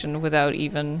past section without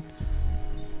even...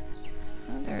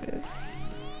 Oh, there it is.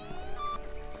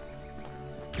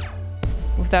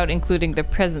 Without including the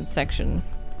present section.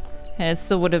 And it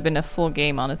still would have been a full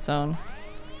game on its own.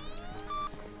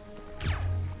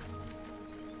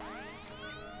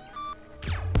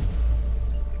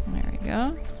 There we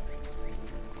go.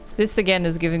 This again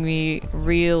is giving me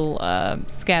real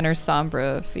Scanner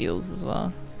Sombra feels as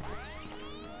well.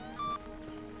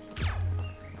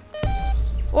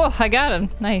 Whoa, I got him.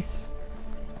 Nice.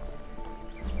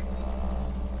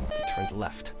 He turned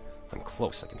left. I'm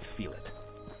close, I can feel it.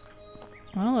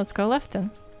 Well, let's go left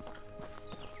then.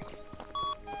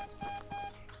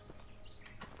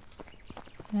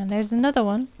 And there's another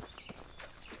one.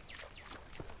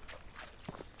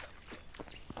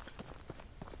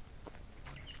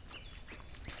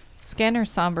 Scanner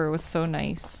Somber was so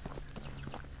nice.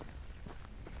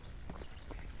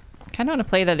 Kind of want to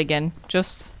play that again,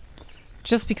 just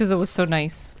because it was so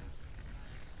nice.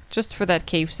 Just for that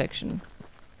cave section.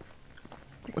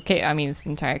 Okay, I mean it's the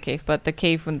entire cave, but the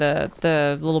cave when the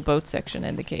little boat section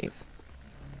in the cave.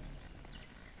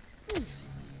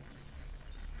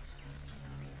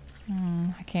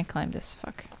 I can't climb this.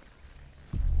 Fuck.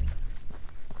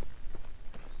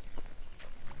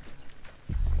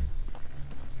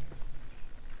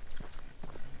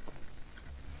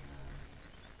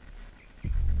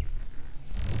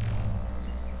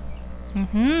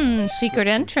 Secret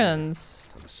entrance.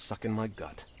 I'm sucking my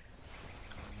gut.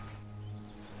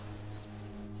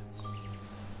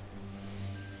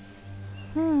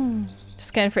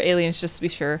 Scan for aliens just to be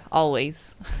sure.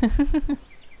 Always.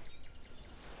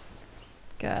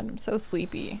 God, I'm so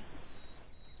sleepy.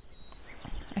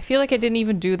 I feel like I didn't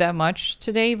even do that much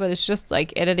today, but it's just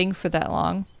like editing for that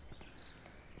long.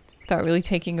 Without really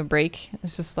taking a break.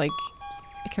 It's just like,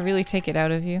 it can really take it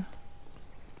out of you.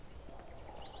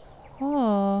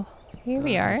 Oh, here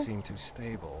we are. Doesn't seem too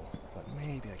stable, but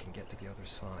maybe I can get to the other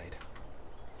side.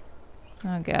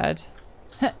 Oh god.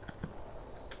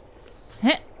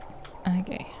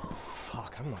 Okay.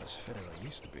 Fuck, I'm not as fit as I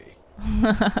used to be.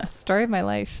 Story of my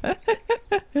life. Oh,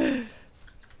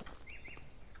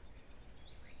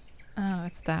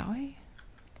 it's that way?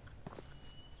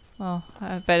 Well,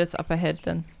 I bet it's up ahead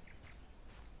then.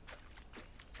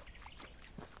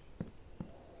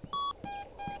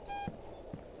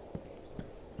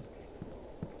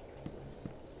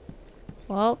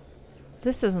 Well,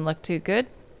 this doesn't look too good.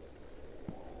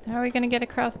 How are we gonna get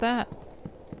across that?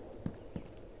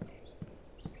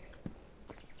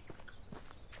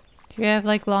 Do you have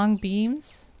like long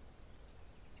beams?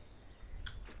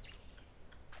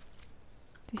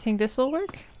 you think this will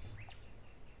work?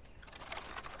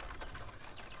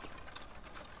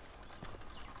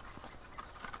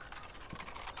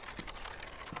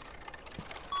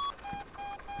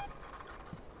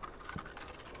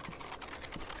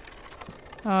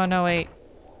 Oh, no, wait.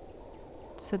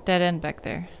 It's a dead end back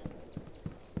there.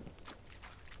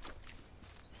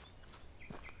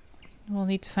 We'll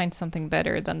need to find something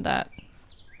better than that.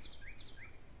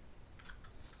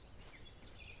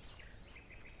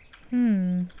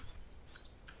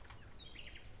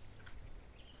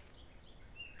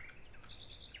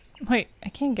 Wait, I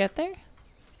can't get there?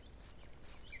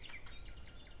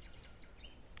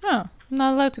 Oh, I'm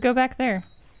not allowed to go back there.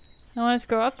 I wanted to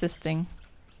go up this thing.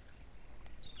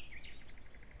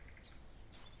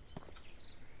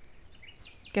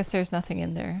 Guess there's nothing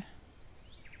in there.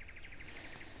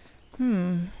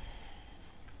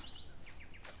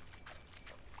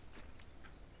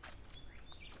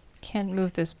 Can't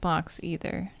move this box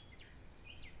either.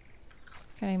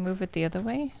 Can I move it the other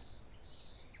way?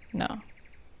 No.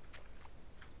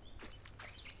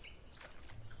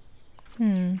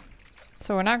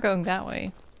 So we're not going that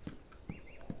way.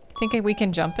 Think we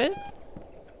can jump it?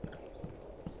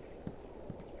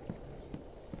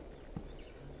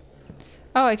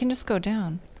 Oh, I can just go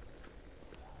down.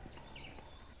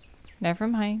 Never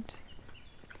mind.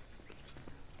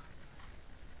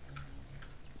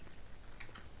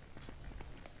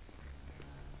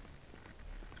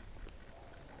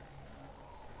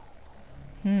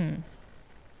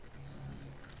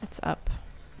 It's up.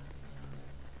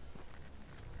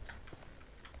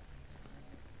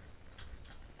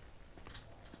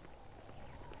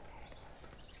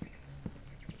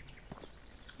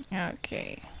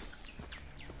 Okay.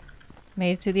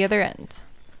 Made it to the other end.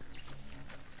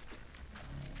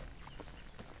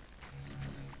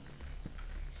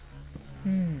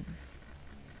 Can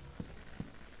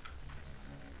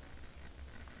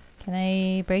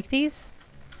I break these?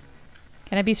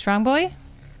 Can I be strong boy?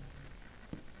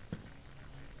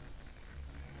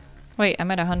 Wait,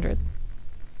 I'm at 100.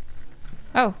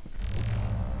 Oh.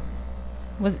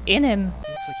 Was in him.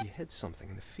 Looks like he hid something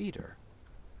in the feeder.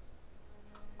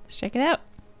 Let's check it out.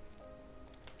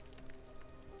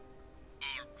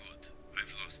 All good.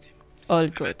 I've lost him. All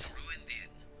good. Ruined inn.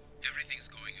 Everything's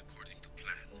going according to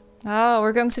plan. Oh,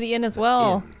 we're going to the inn as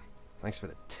well. Inn. Thanks for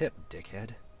the tip,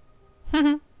 dickhead.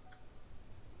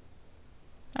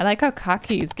 I like how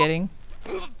cocky he's getting.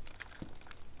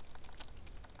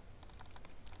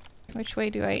 Which way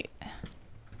do I...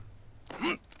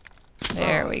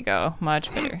 There we go.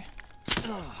 Much better.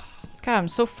 God, I'm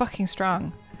so fucking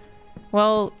strong.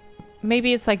 Well,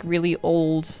 maybe it's like really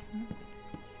old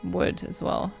wood as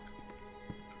well.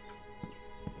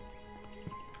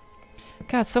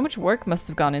 God, so much work must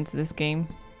have gone into this game.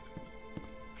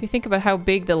 If you think about how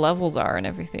big the levels are and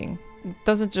everything. It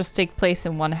doesn't just take place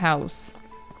in one house.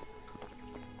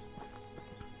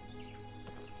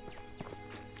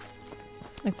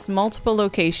 It's multiple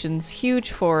locations,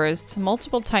 huge forest,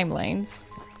 multiple timelines.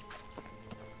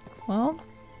 Well,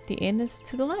 the inn is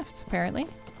to the left, apparently.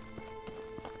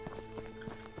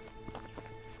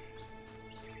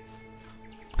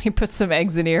 He put some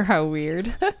eggs in here, how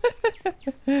weird.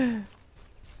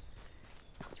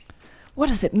 What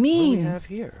does it What do we mean? have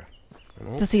here? An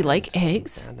old Does he like tent full of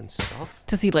eggs? abandoned stuff?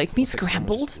 Does he like me Looks like someone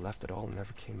scrambled? just left it all and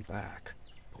never came back.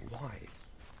 But why?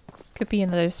 Could be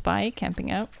another spy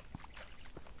camping out.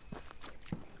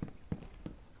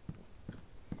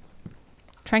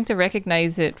 Trying to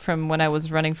recognize it from when I was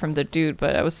running from the dude,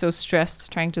 but I was so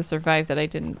stressed trying to survive that I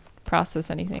didn't process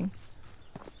anything.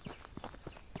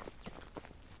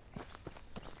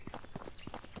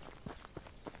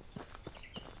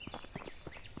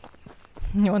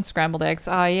 You want scrambled eggs?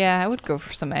 Ah, yeah, I would go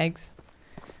for some eggs.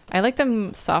 I like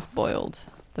them soft boiled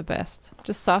the best.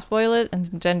 Just soft boil it and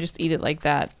then just eat it like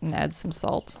that and add some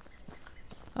salt.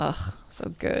 Ugh,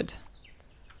 so good.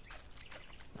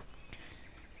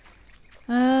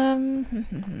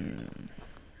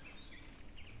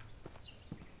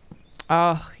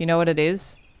 Oh, you know what it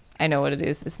is? I know what it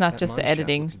is. It's not That just the mine shaft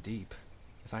editing. looks deep.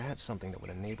 If I had something that would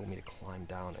enable me to climb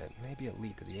down it, maybe it'd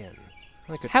lead to the inn.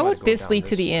 I could How try to would go this down lead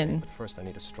to the way, inn? But first I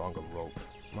need a stronger rope.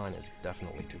 Mine is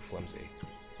definitely too flimsy.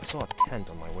 I saw a tent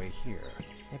on my way here.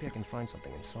 Maybe I can find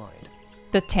something inside.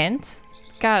 The tent?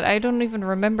 God, I don't even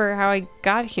remember how I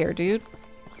got here, dude.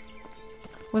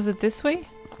 Was it this way?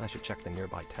 I should check the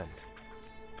nearby tent.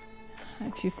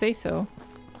 If you say so.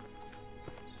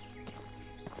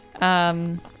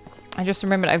 I just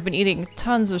remembered I've been eating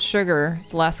tons of sugar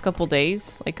the last couple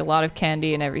days, like a lot of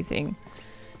candy and everything.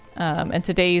 And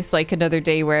today's like another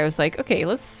day where I was like, okay,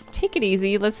 let's take it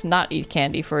easy. Let's not eat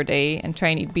candy for a day and try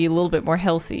and be a little bit more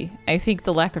healthy. I think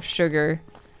the lack of sugar...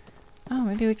 Oh,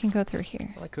 maybe we can go through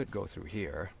here. I could go through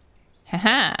here.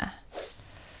 Haha.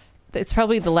 It's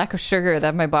probably the lack of sugar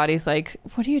that my body's like,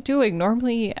 what are you doing?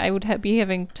 Normally I would be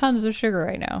having tons of sugar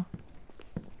right now.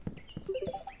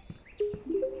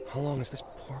 How long has this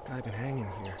poor guy been hanging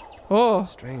here? Oh.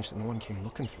 Strange that no one came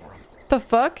looking for him. The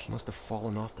fuck? Must have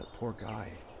fallen off that poor guy.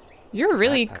 You're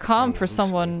really Backpack's calm hanging for loosely.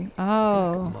 someone. I feel like I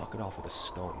Oh. could knock it off with a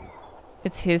stone.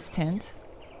 It's his tent.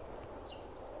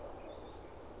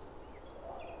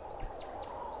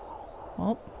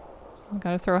 Well, I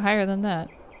gotta throw higher than that.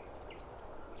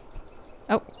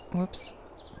 Oh, whoops.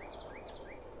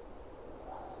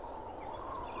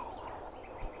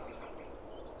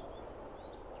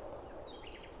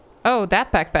 Oh,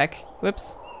 that backpack.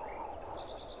 Whoops.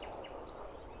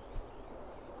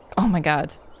 Oh my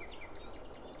god.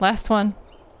 Last one.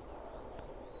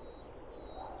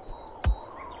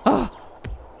 Oh!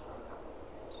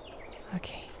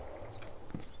 Okay.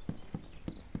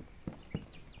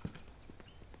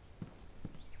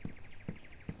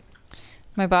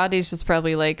 My body's just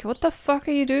probably like, what the fuck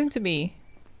are you doing to me?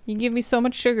 You give me so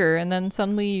much sugar and then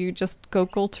suddenly you just go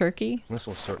cold turkey? This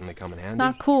will certainly come in handy.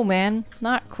 Not cool, man.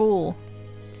 Not cool.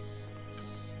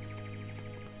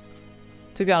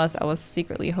 To be honest, I was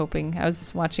secretly hoping. I was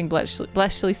just watching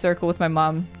Bletchley Circle with my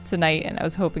mom tonight, and I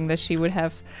was hoping that she'd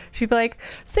be like,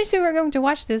 since we were going to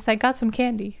watch this, I got some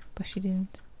candy. But she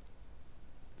didn't.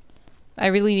 I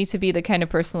really need to be the kind of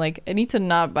person, like, I need to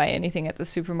not buy anything at the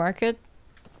supermarket.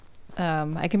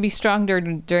 I can be strong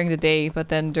during the day, but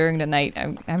then during the night,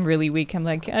 I'm really weak. I'm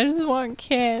like, I just want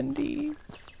candy.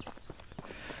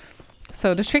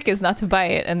 So the trick is not to buy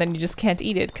it, and then you just can't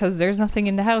eat it, because there's nothing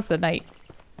in the house at night.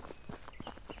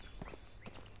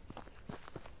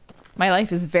 My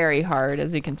life is very hard,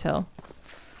 as you can tell.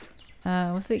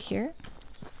 Was it here?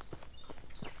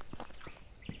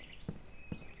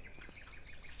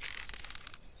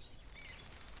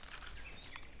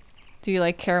 Do you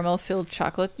like caramel-filled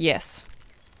chocolate? Yes.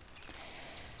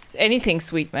 Anything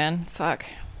sweet, man. Fuck.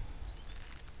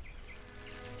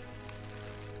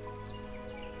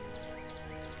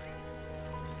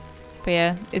 But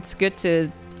yeah, it's good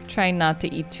to try not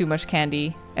to eat too much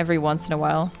candy every once in a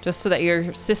while, just so that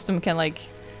your system can, like,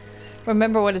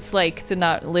 remember what it's like to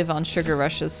not live on sugar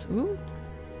rushes. Ooh.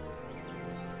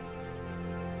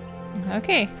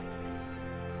 Okay.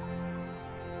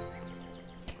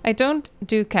 I don't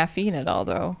do caffeine at all,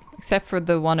 though, except for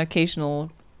the one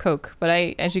occasional Coke. But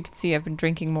as you can see, I've been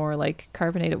drinking more, like,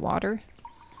 carbonated water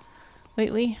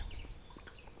lately.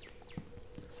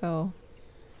 So,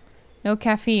 no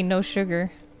caffeine, no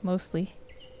sugar, mostly.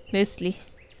 Mostly.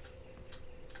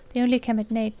 They only come at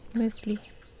night, mostly.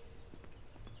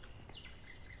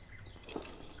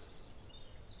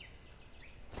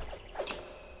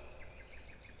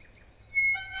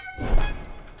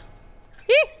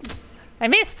 I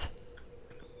missed!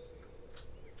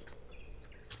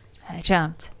 And I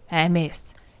jumped, and I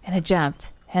missed, and I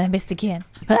jumped, and I missed again.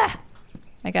 Ah!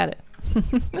 I got it.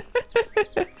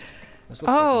 This looks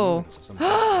Oh! like ruins of some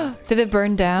kind. Did it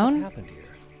burn What down? happened here?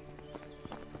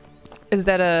 Is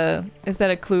that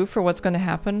a clue for what's going to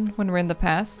happen when we're in the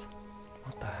past?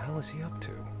 What the hell is he up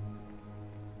to?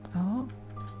 Oh.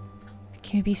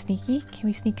 Can we be sneaky? Can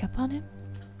we sneak up on him?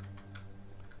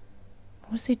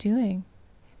 What's he doing?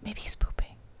 Maybe he's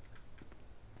pooping.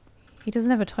 He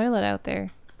doesn't have a toilet out there.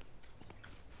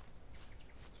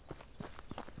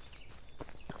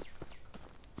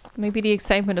 Maybe the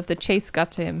excitement of the chase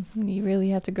got to him and he really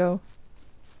had to go.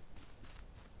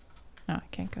 Oh, I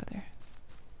can't go there.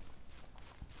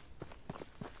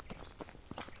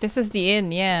 This is the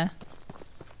inn, yeah.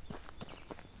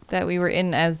 That we were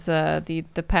in as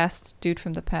the past dude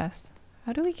from the past.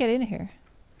 How do we get in here?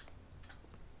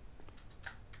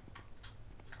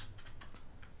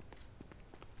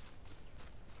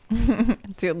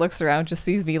 Dude looks around, just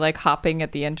sees me like hopping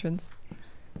at the entrance.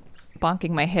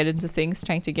 Bonking my head into things,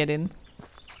 trying to get in.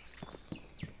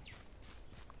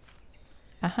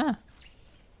 Aha.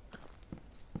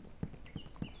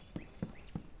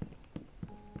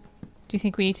 Do you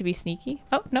think we need to be sneaky?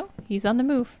 Oh, no, he's on the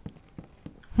move.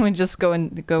 We just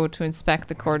go to inspect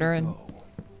the corner and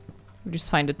we just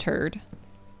find a turd.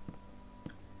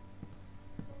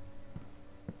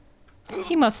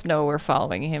 He must know we're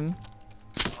following him.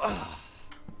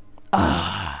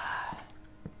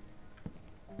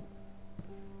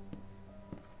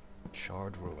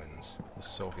 Charred ruins. The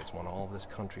Soviets want all of this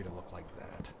country to look like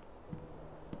that.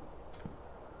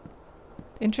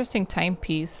 Interesting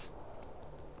timepiece.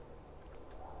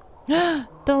 The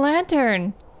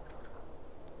lantern!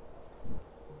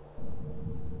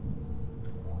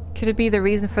 Could it be the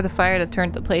reason for the fire that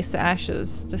turned the place to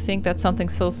ashes? To think that something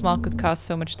so small could cause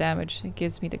so much damage. It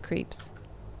gives me the creeps.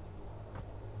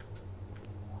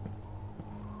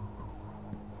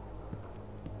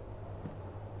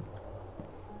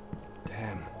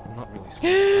 Damn, I'm not really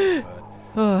scared of heights,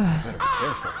 but I better be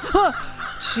careful.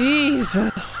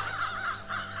 Jesus.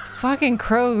 Fucking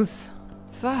crows.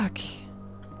 Fuck.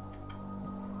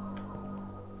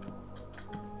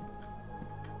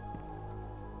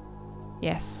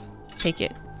 Yes. Take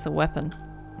it. It's a weapon.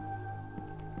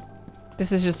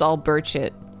 This is just all bird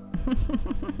shit.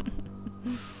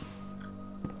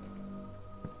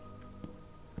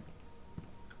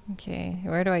 Okay,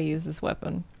 where do I use this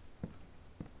weapon?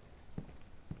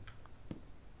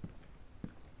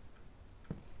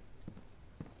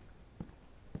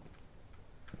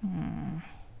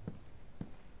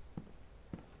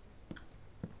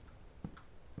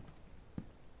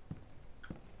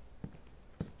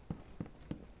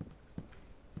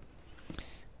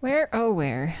 Where? Oh,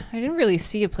 where? I didn't really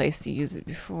see a place to use it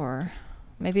before.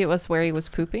 Maybe it was where he was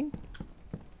pooping?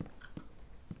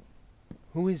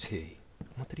 Who is he?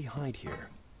 What did he hide here?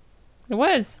 It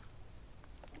was.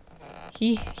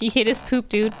 He hit his poop,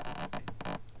 dude.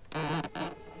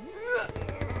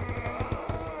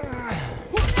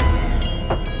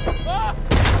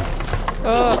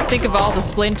 Oh, think of all the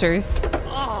splinters.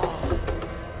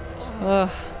 Ugh.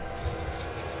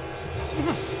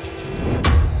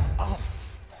 Oh,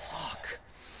 fuck.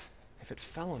 If it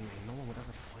fell on me, no one would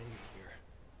ever find me here.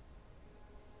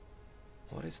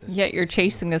 What is this? Yet you're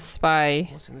chasing a spy.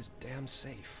 What's in this damn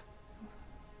safe?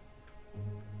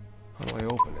 How do I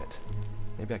open it?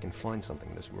 Maybe I can find something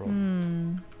in this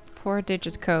room.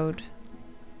 4-digit code.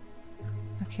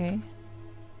 Okay.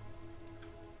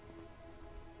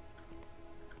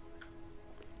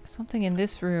 Something in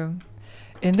this room.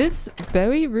 In this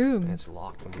very room. And it's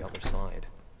locked from the other side.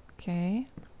 Okay.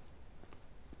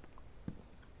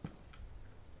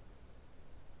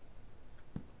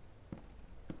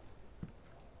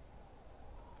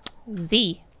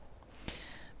 Z.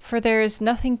 For there is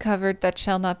nothing covered that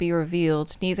shall not be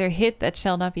revealed, neither hid that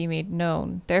shall not be made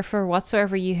known. Therefore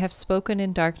whatsoever ye have spoken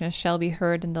in darkness shall be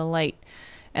heard in the light,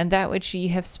 and that which ye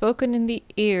have spoken in the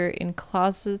ear in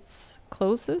closets,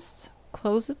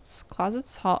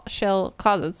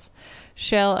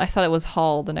 shall, I thought it was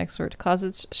hall, the next word,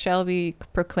 closets shall be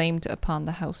proclaimed upon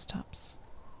the housetops.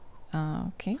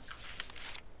 Okay.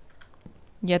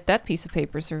 Yet that piece of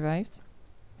paper survived.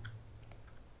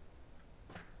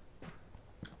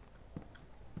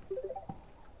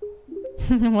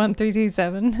 One, 3, 2,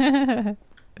 7.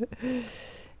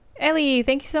 Ellie,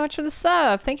 thank you so much for the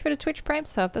sub. Thank you for the Twitch Prime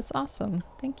sub. That's awesome.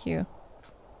 Thank you.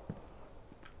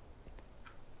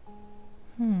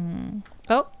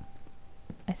 Oh,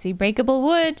 I see breakable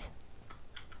wood.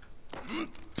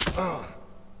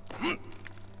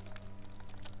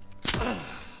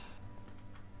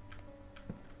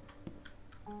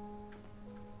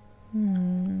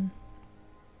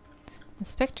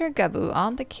 Inspector Gabu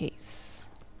on the case.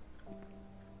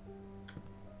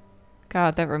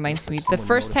 God, that reminds me. The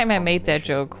first time I made that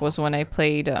joke was when I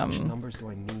played Which numbers do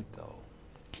I need though?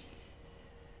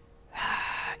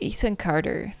 Ethan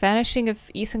Carter. Vanishing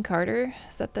of Ethan Carter?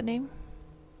 Is that the name?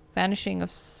 Vanishing of...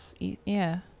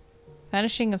 yeah.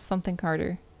 Vanishing of something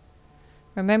Carter.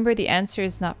 Remember, the answer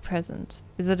is not present.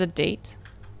 Is it a date?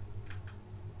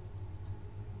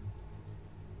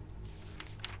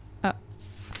 Oh.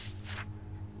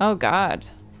 Oh, God.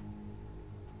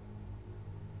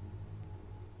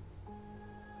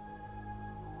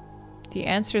 The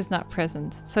answer is not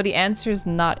present. So the answer is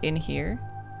not in here.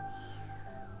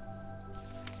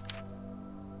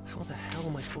 How the hell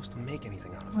am I supposed to make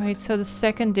anything out of it? Right, so the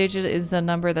second digit is a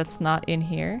number that's not in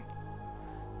here.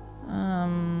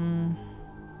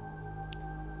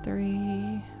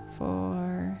 3,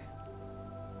 4.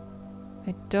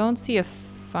 I don't see a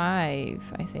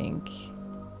 5, I think.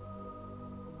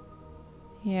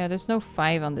 Yeah, there's no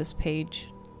 5 on this page.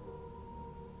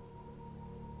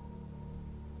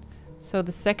 So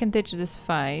the second digit is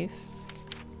 5.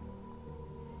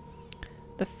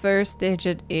 The first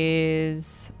digit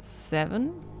is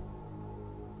 7.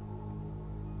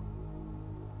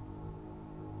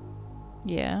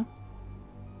 Yeah.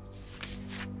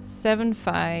 7,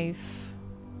 5.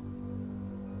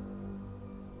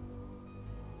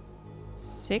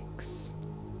 6.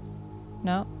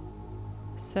 No.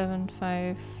 7,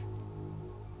 5.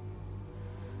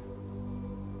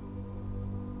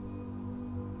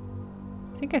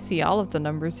 I think I see all of the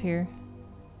numbers here.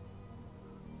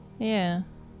 Yeah.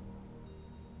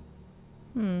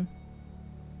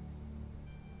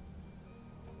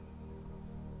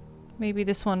 Maybe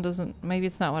this one doesn't... Maybe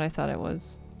it's not what I thought it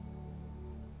was.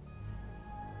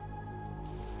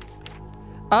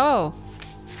 Oh!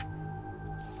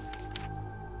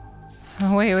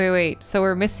 Oh, wait. So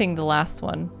we're missing the last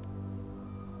one.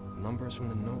 Numbers from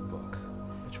the notebook.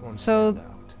 Which one So stand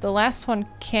out? the last one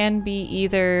can be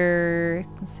either...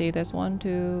 Let's see, there's 1,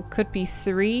 2... Could be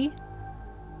 3.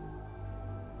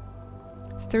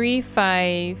 3,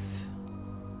 5...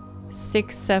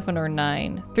 6, 7, or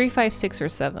 9. 3, 5, 6, or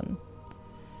 7.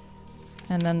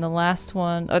 And then the last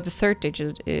one... Oh, the third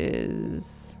digit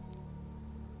is...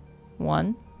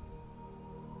 1.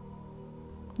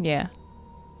 Yeah.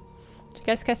 Did you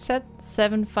guys catch that?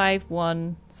 7, 5,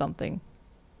 1 something.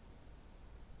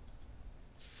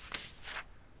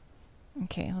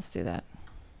 Okay, let's do that.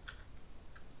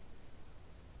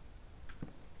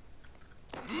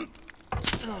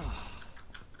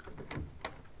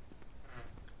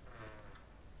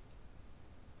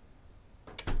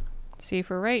 See if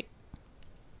we're right.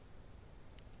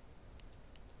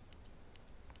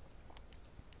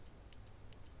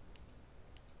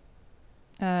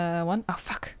 One. Oh,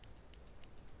 fuck.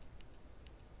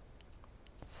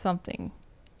 Something.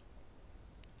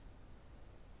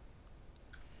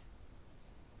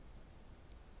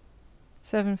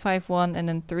 Seven, 5, 1, and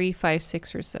then 3, 5,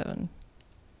 6, or 7.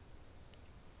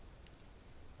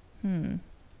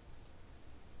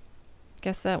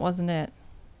 Guess that wasn't it.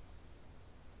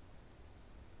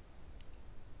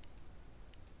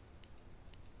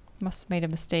 Must have made a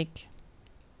mistake.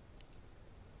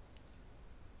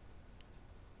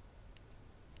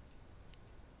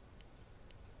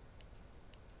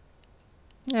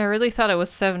 Yeah, I really thought it was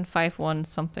 7, 5, 1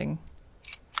 something.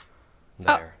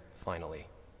 There, finally.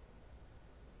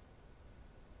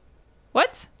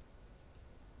 What?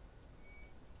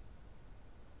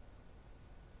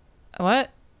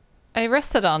 What? I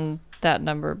rested on that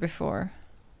number before.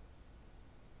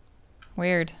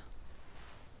 Weird.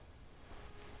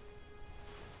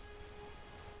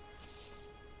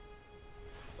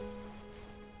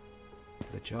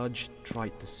 The judge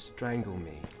tried to strangle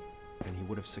me, and he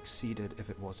would have succeeded if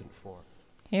it wasn't for...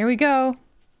 Here we go.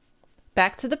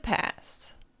 Back to the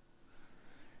past.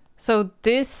 So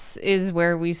this is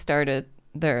where we started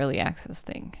the early access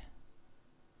thing.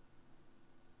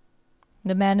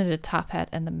 The man in the top hat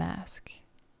and the mask.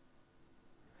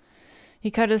 He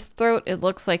cut his throat. It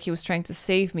looks like he was trying to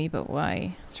save me, but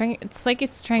why? It's like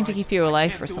it's trying to keep you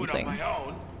alive for something.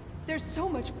 There's so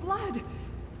much blood.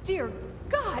 Dear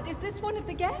God, is this one of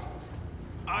the guests?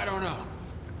 I don't know.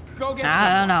 Go get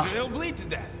I don't someone. know. He'll bleed to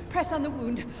death. Press on the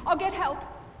wound. I'll get help.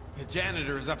 The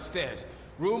janitor is upstairs.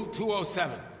 Room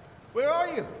 207. Where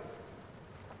are you?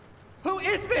 Who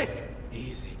is this?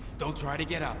 Easy. Don't try to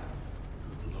get up.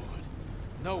 Good Lord.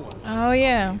 No one will Oh,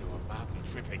 yeah. me to a mountain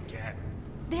trip again.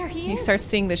 There he is. He starts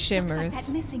seeing the Looks shimmers. like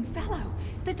that missing fellow.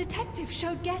 The detective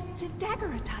showed guests his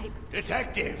daguerreotype.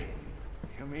 Detective?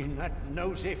 You mean that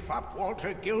nosy fop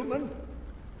Walter Gilman?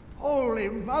 Holy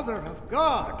Mother of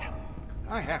God!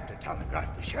 I have to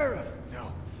telegraph the sheriff.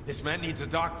 No. This man needs a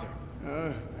doctor.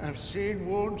 I've seen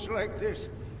wounds like this.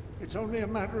 It's only a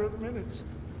matter of minutes.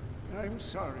 I'm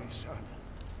sorry, son.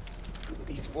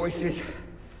 These voices.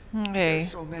 Okay. There's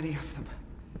so many of them.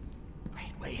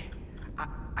 Wait.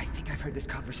 I think I've heard this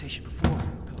conversation before.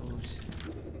 Those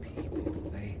people,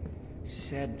 they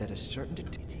said that a certain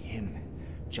it's him.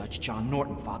 Judge John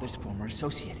Norton, father's former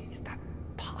associate. Is that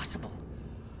possible?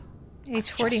 Age I've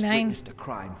 49. just witnessed a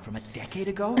crime from a decade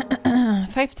ago.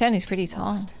 5'10", he's pretty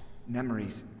tall. Lost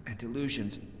memories and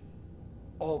delusions,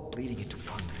 all bleeding into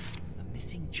one. The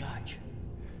missing judge.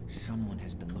 Someone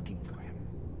has been looking for him.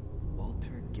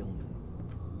 Walter Gilman.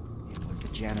 It was the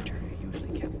janitor who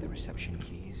usually kept the reception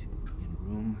keys in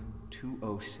room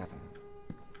 207.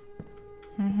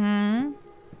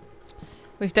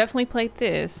 We've definitely played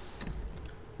this.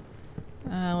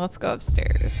 Let's go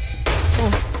upstairs.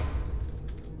 Oh.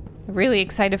 Really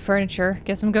excited furniture.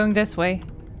 Guess I'm going this way.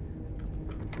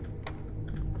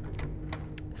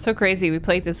 So crazy. We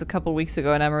played this a couple weeks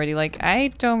ago and I'm already like, I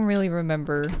don't really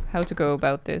remember how to go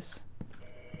about this.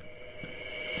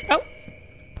 Oh!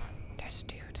 There's a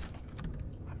dude.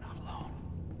 I'm not alone.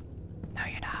 No,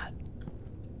 you're not.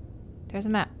 There's a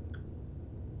map.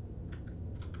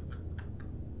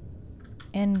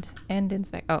 End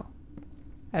inspect. Oh.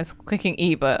 I was clicking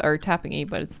E, or tapping E,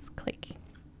 but it's click.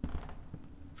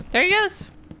 There he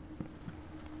is!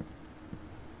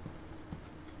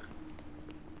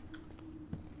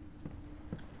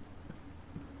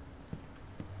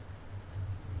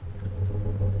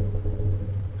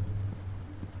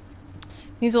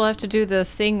 Means we'll have to do the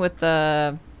thing with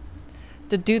the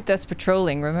dude that's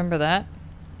patrolling, remember that?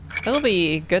 It'll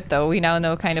be good though. We now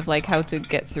know kind of like how to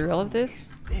get through all of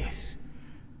this. This?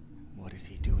 What is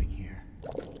he doing here?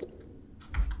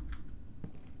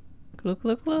 Look,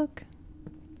 look, look.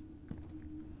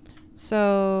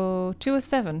 So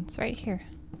 207. It's right here.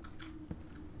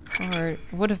 Or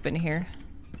would have been here.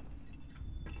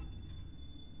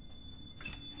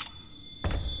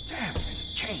 Damn, there's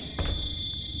a chain.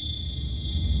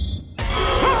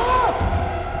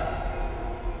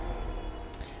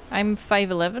 I'm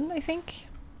 5'11", I think.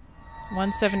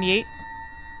 178.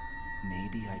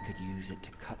 Maybe I could use it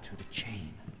to cut through the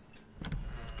chain.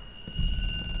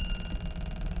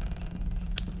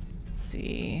 Let's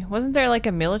see. Wasn't there like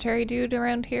a military dude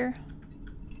around here?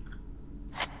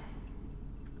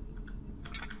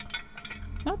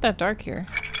 It's not that dark here.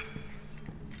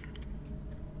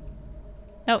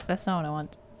 No, that's not what I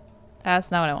want.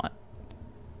 That's not what I want.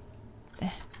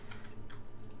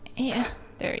 Yeah,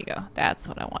 there you go. That's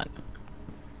what I want.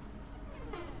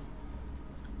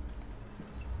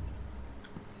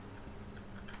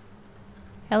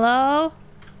 Hello?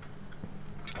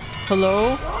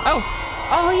 Hello? Oh!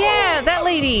 Oh yeah, that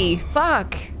lady!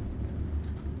 Fuck!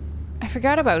 I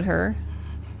forgot about her.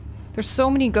 There's so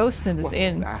many ghosts in this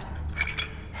inn. What was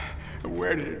that?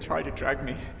 Where did it try to drag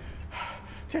me?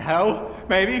 To hell,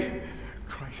 maybe?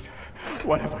 Christ,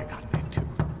 what have I gotten into?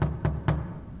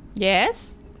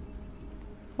 Yes?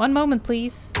 One moment,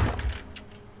 please.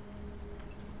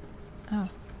 Oh.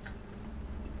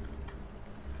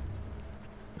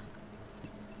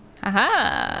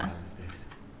 Haha! What is this?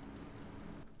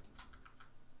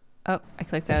 Oh, I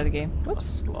clicked out of the game. Whoops.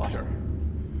 Slaughter.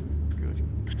 Good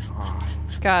God.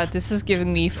 God, this is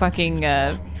giving me fucking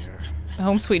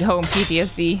Home Sweet Home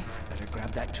PTSD. Better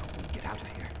grab that tool and get out of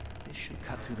here. This should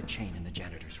cut through the chain in the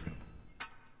janitor's room.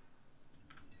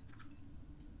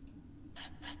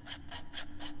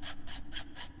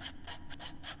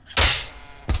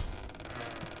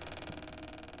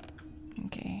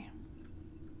 Okay.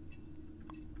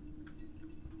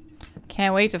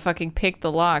 Can't wait to fucking pick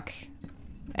the lock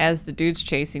as the dude's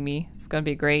chasing me. It's gonna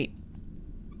be great.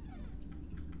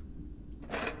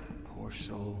 Poor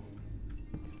soul.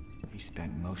 He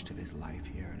spent most of his life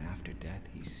here, and after death,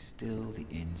 he's still the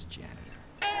inn's janitor.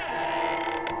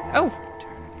 Now Oh! for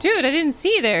eternity. Dude, I didn't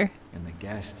see you there! And the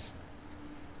guests,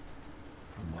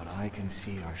 from what I can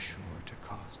see, are sure to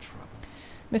cause trouble.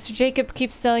 Mr. Jacob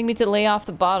keeps telling me to lay off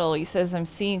the bottle. He says I'm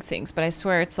seeing things, but I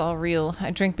swear it's all real.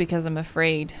 I drink because I'm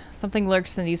afraid. Something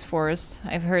lurks in these forests.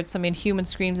 I've heard some inhuman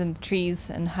screams in the trees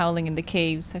and howling in the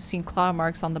caves. I've seen claw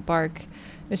marks on the bark.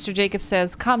 Mr. Jacob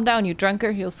says, "Calm down, you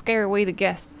drunkard. You'll scare away the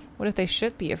guests." What if they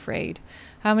should be afraid?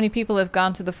 How many people have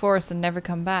gone to the forest and never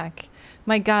come back?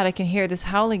 My God, I can hear this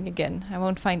howling again. I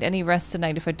won't find any rest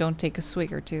tonight if I don't take a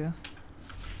swig or two.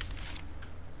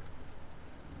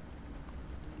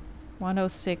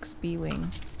 106 B-Wing.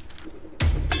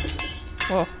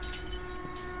 Whoa.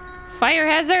 Fire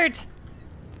hazard!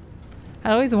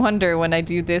 I always wonder when I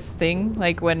do this thing,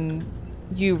 like when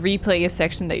you replay a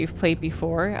section that you've played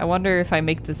before, I wonder if I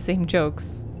make the same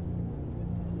jokes.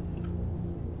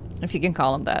 If you can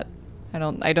call them that.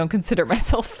 I don't consider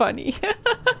myself funny.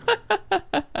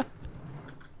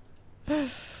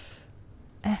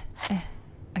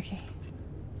 Okay.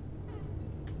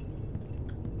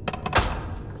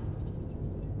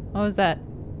 What was that?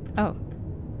 Oh.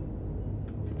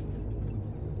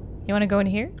 You want to go in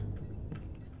here?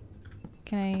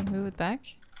 Can I move it back?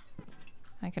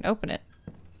 I can open it.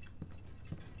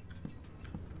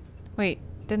 Wait,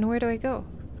 then where do I go?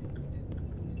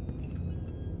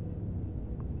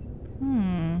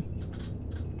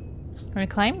 Want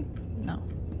to climb? No.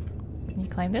 Can you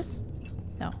climb this?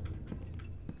 No.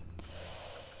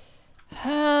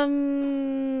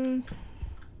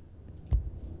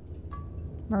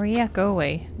 Maria, go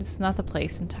away. This is not the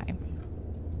place and time.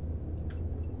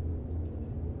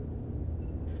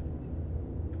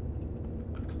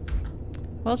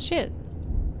 Well, shit.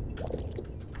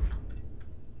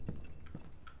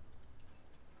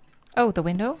 Oh, the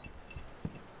window?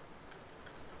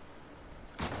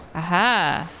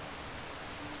 Aha!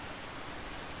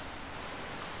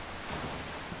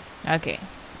 Okay.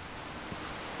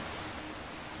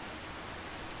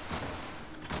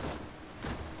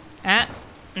 Ah!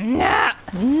 No!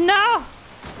 No!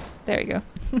 There we go.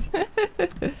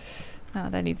 Oh,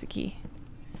 that needs a key.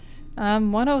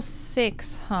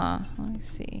 106, huh? Let me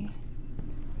see.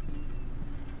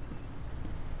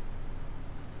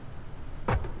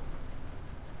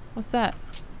 What's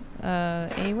that?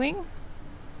 A-wing?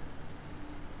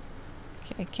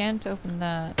 Okay, I can't open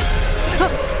that.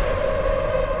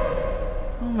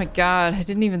 Oh my God, I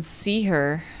didn't even see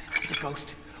her. Is this a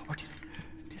ghost? Or did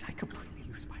I completely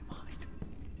lose my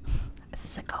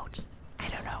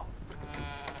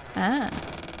Ah.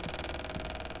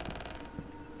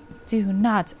 Do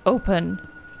not open.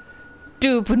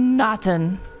 Do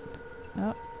noten.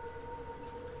 Oh.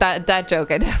 That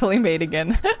joke I definitely made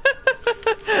again.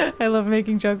 I love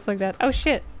making jokes like that. Oh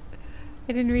shit.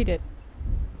 I didn't read it.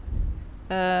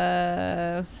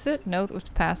 Was this it? Note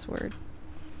with password.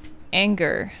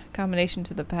 Anger. Combination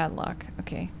to the padlock.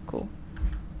 Okay, cool.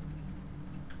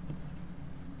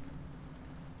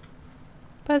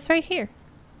 But it's right here.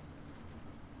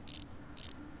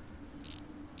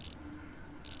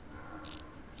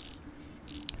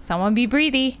 Someone be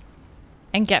breathy.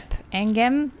 Engep.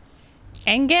 Engem.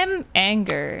 Engem.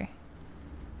 Anger.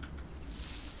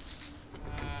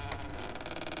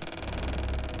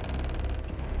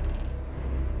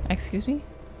 Excuse me?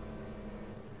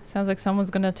 Sounds like someone's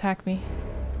gonna attack me.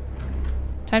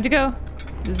 Time to go.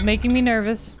 This is making me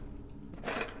nervous.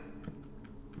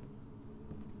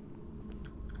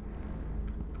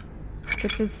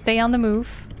 Good to stay on the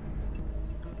move.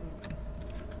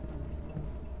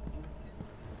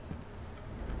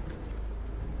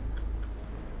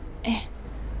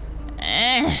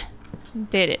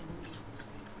 Did it.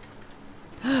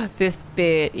 This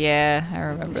bit, yeah, I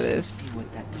remember this. Must be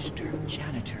what that disturbed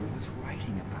janitor was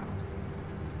writing about.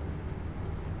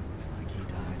 Looks like he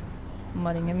died alone. I'm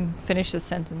letting him finish his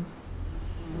sentence.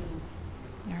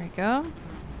 There we go.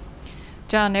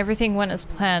 John, everything went as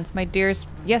planned. My dearest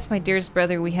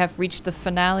brother, we have reached the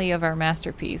finale of our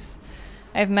masterpiece.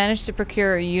 I have managed to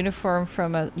procure a uniform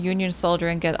from a Union soldier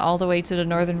and get all the way to the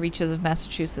northern reaches of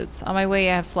Massachusetts. On my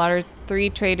way, I have slaughtered 3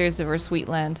 traitors of our sweet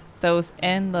land, those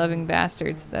N-loving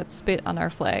bastards that spit on our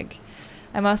flag.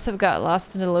 I must have got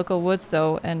lost in the local woods,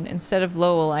 though, and instead of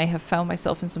Lowell, I have found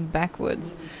myself in some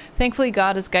backwoods. Thankfully,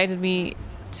 God has guided me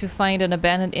to find an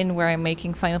abandoned inn where I'm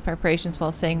making final preparations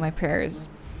while saying my prayers.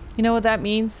 You know what that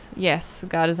means? Yes,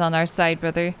 God is on our side,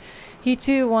 brother. He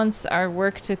too wants our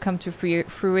work to come to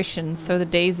fruition, so the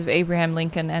days of Abraham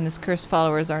Lincoln and his cursed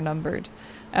followers are numbered.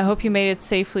 I hope you made it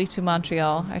safely to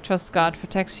Montreal. I trust God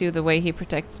protects you the way he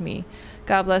protects me.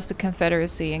 God bless the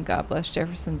Confederacy and God bless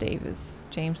Jefferson Davis.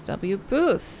 James W.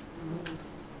 Booth.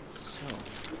 So,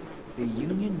 the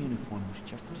Union uniform was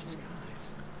just a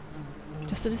disguise.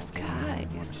 Just a disguise.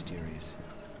 More mysterious.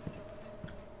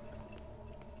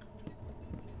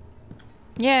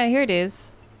 Yeah, here it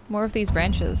is. More of these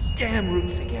branches. Damn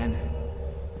roots again.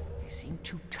 They seem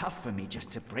too tough for me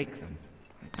just to break them.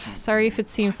 Sorry if it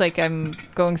seems like I'm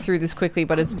going through this quickly,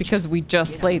 but it's because we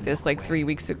just played this like 3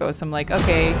 weeks ago, so I'm like,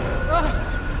 okay,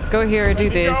 go here, do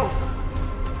this.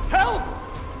 Help!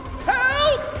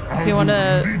 Help! If you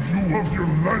wanna... leave you of your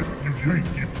life, you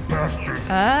Yankee bastard. You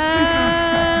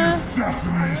can't stop the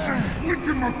assassination.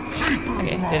 Lincoln must pay for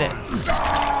his did it.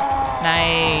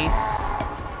 Nice.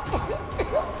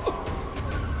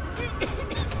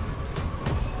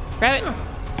 Grab it.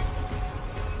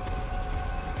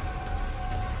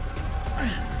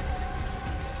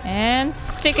 And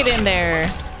stick it in there.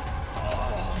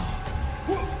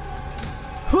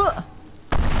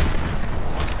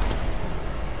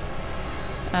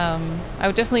 I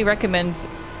would definitely recommend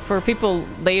for people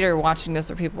later watching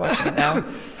this or people watching it now,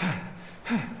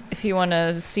 if you want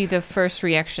to see the first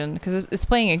reaction, because it's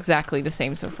playing exactly the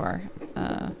same so far.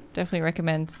 Definitely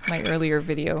recommend my earlier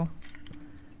video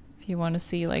if you want to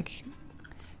see like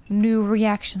new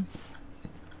reactions.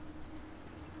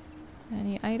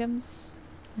 Any items?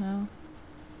 No?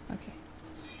 Okay.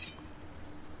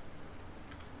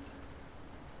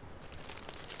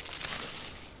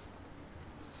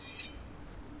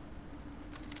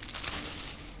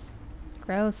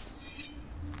 Gross.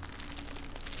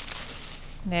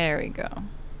 There we go.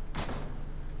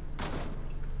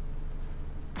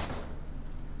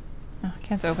 Oh, I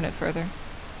can't open it further.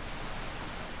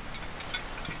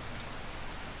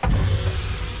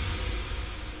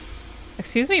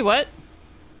 Excuse me, what?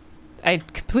 I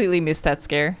completely missed that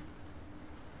scare.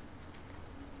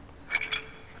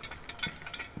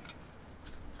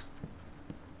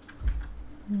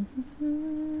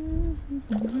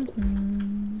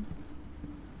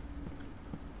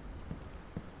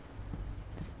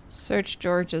 Search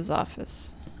George's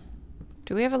office.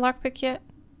 Do we have a lockpick yet?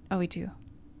 Oh, we do.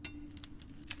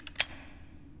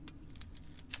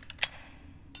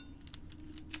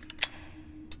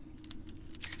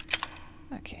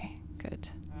 Okay, good.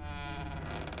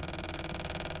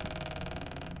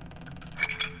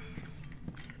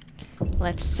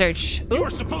 Let's search. You're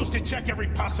supposed to check every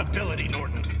possibility,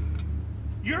 Norton.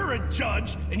 You're a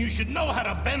judge, and you should know how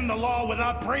to bend the law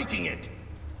without breaking it.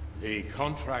 The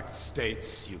contract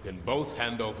states you can both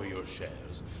hand over your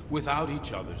shares without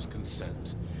each other's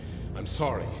consent. I'm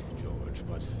sorry, George,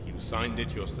 but you signed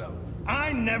it yourself.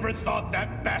 I never thought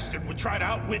that bastard would try to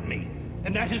outwit me,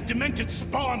 and that his demented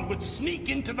spawn would sneak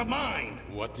into the mine.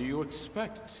 What do you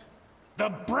expect? The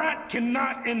brat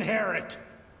cannot inherit.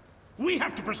 We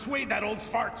have to persuade that old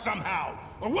fart somehow,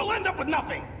 or we'll end up with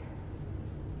nothing.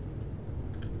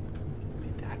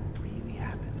 Did that really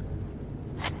happen?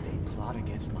 Did they plot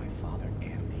against my father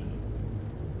and me?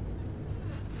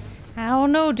 I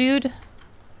don't know, dude.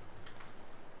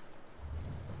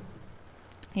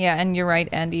 Yeah, and you're right,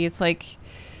 Andy. It's like,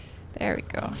 there we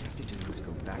go. All I have to do is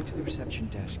go back to the reception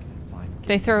desk and find.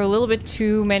 They throw a little bit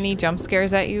too many jump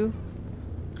scares at you.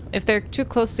 If they're too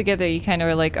close together, you kind of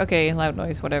are like, okay, loud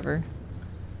noise, whatever.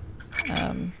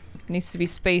 Needs to be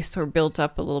spaced or built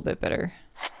up a little bit better.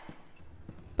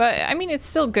 But, I mean, it's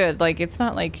still good. Like, it's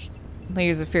not like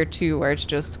Layers of Fear 2 where it's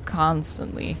just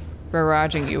constantly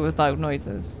barraging you with loud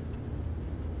noises.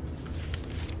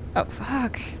 Oh,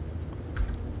 fuck.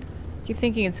 Keep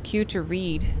thinking it's cute to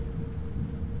read.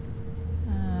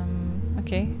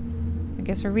 Okay. I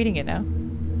guess we're reading it now.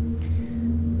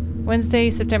 Wednesday,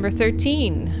 September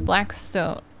 13.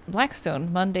 Blackstone.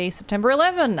 Monday, September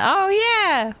 11. Oh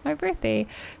yeah! My birthday.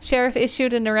 Sheriff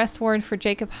issued an arrest warrant for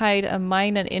Jacob Hyde, a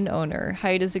mine and inn owner.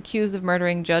 Hyde is accused of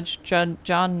murdering Judge John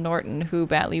Norton, who,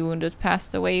 badly wounded,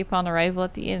 passed away upon arrival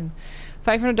at the inn.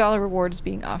 $500 reward is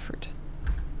being offered.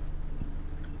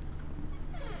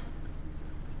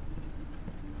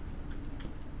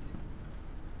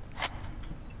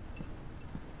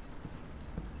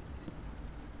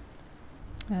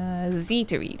 Z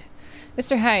to read.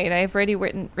 Mr. Hyde, I have already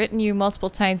written you multiple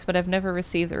times, but I've never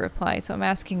received a reply, so I'm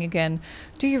asking again.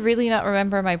 Do you really not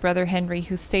remember my brother Henry,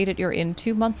 who stayed at your inn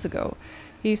 2 months ago?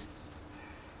 He's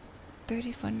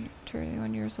 31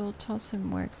 years old, tall,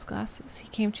 and wears glasses. He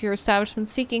came to your establishment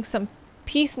seeking some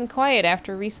peace and quiet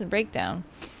after a recent breakdown.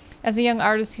 As a young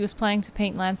artist, he was planning to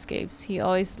paint landscapes. He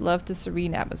always loved the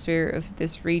serene atmosphere of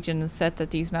this region and said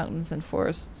that these mountains and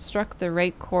forests struck the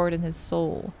right chord in his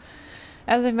soul.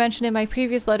 As I mentioned in my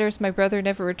previous letters, my brother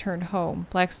never returned home.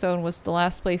 Blackstone was the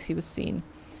last place he was seen.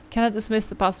 Cannot dismiss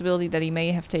the possibility that he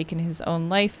may have taken his own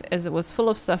life, as it was full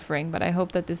of suffering, but I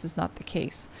hope that this is not the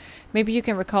case. Maybe you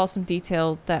can recall some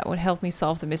detail that would help me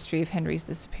solve the mystery of Henry's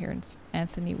disappearance.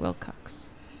 Anthony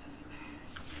Wilcox.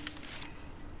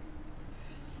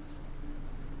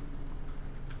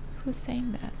 Who's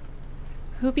saying that?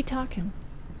 Who be talking?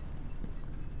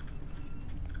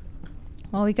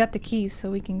 Well, we got the keys, so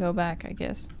we can go back, I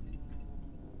guess.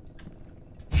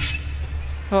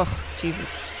 Oh,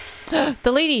 Jesus. The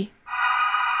lady!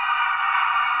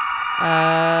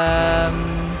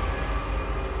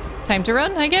 Time to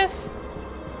run, I guess?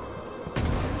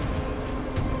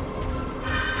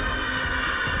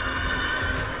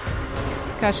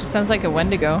 Gosh, she sounds like a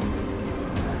Wendigo.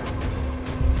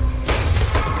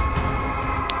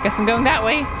 Guess I'm going that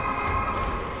way.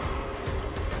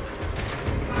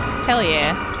 Hell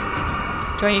yeah.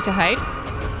 Do I need to hide?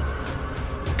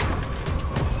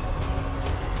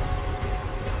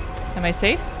 Am I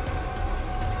safe?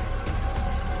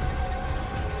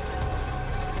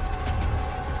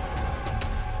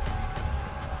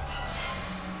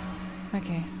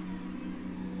 Okay.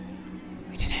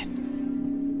 We did it.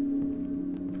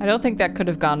 I don't think that could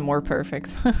have gone more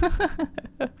perfect.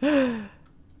 That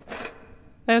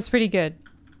was pretty good.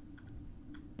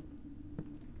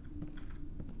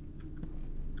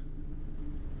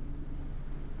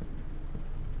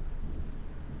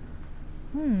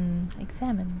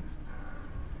 Examine.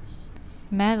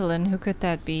 Madeline, who could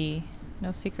that be?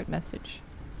 No secret message.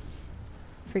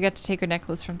 Forget to take her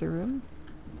necklace from the room?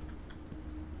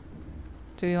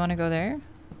 Do we want to go there?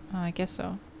 Oh, I guess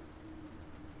so.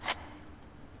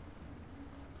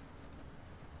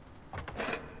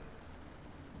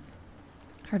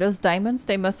 Are those diamonds?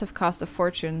 They must have cost a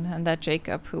fortune. And that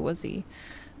Jacob, who was he?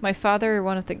 My father or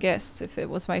one of the guests? If it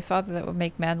was my father, that would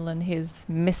make Madeline his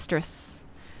mistress.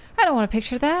 I don't want to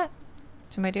picture that.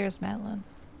 To my dearest Madeline.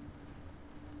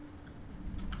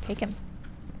 Take him.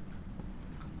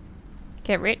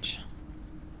 Get rich.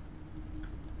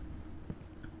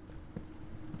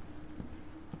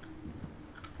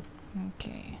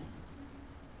 Okay.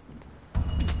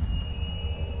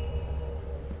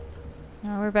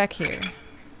 Now we're back here.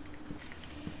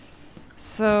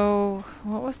 So,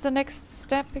 what was the next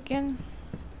step again?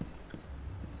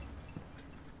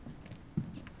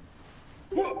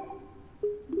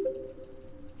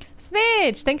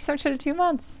 Smidge! Thanks so much for the 2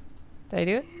 months. Did I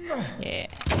do it? Yeah.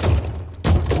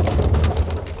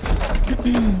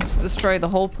 Just destroy the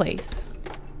whole place.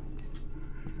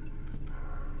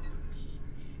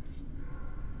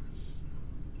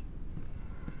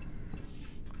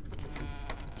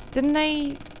 Didn't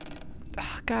I...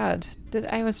 Oh, God,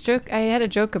 I had a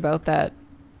joke about that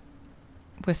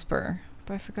whisper,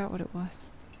 but I forgot what it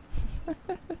was.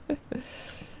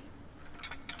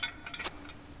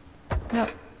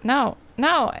 No,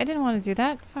 I didn't want to do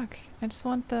that. Fuck. I just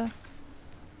want the...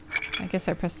 I guess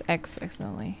I pressed X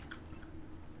accidentally.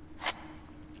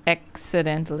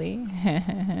 Accidentally.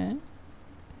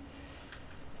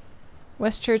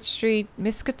 West Church Street,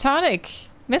 Miskatonic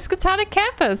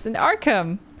campus in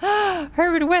Arkham.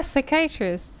 Herbert West,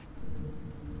 psychiatrist.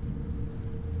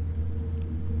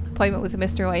 Appointment with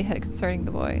Mr. Whitehead concerning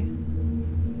the boy.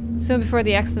 Soon before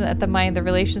the accident at the mine, the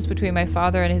relations between my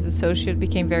father and his associate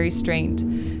became very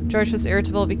strained. George was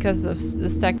irritable because of the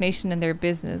stagnation in their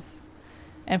business.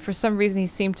 And for some reason he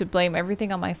seemed to blame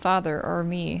everything on my father or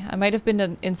me. I might have been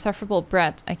an insufferable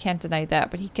brat, I can't deny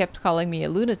that, but he kept calling me a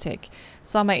lunatic,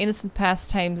 saw my innocent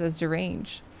pastimes as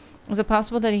deranged. Is it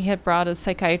possible that he had brought a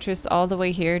psychiatrist all the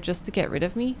way here just to get rid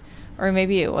of me? Or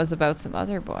maybe it was about some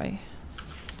other boy.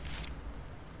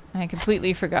 I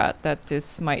completely forgot that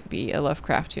this might be a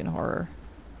Lovecraftian horror.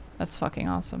 That's fucking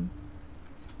awesome.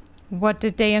 What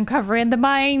did they uncover in the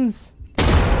mines?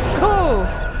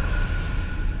 Oh!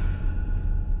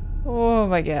 Oh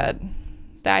my god.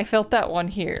 I felt that one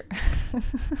here.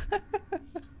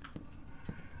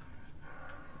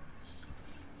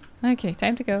 Okay,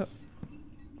 time to go.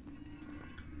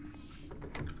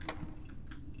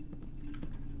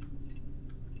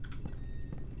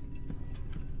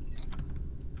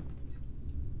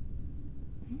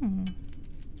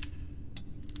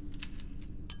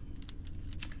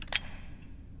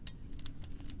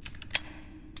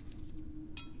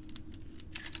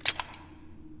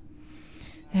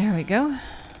 There we go.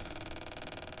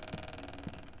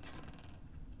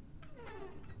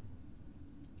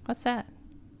 What's that?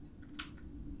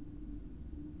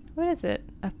 What is it?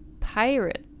 A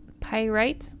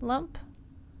pyrite lump?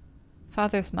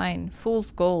 Father's mine.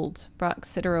 Fool's gold. Brought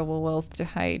considerable wealth to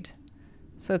hide.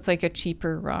 So it's like a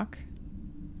cheaper rock.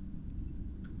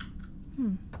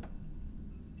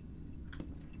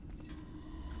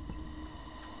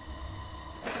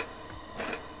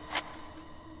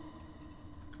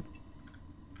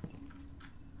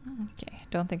 Okay,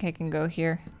 don't think I can go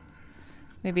here.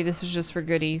 Maybe this was just for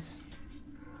goodies.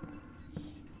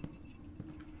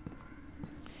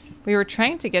 We were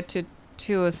trying to get to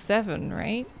 207,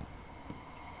 right?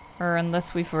 Or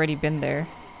unless we've already been there.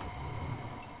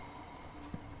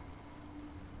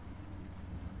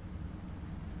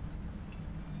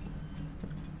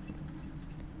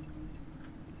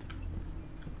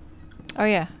 Oh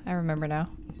yeah, I remember now.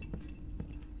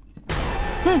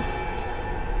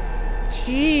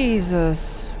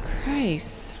 Jesus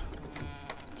Christ.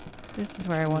 This is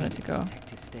where I wanted to go.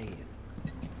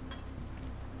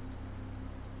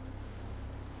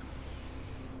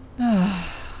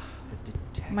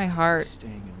 My heart.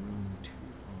 Staying in room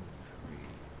 203.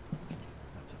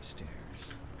 That's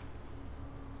upstairs.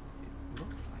 It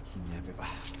looked like he never...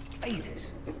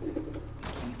 Blazes! The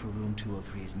key for room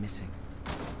 203 is missing.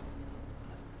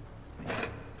 Maybe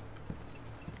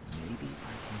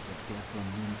I can get there from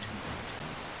room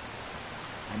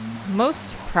 202.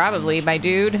 Most probably, my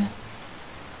dude.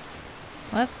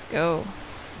 Let's go.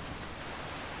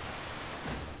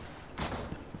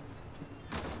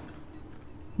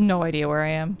 No idea where I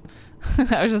am.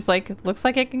 I was just like, looks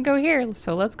like I can go here,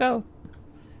 so let's go.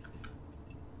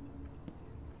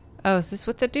 Oh, is this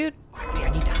with the dude? Quickly,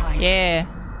 I need to hide. Yeah.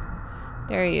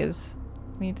 There he is.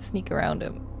 We need to sneak around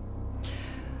him.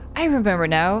 I remember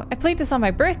now. I played this on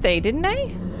my birthday, didn't I?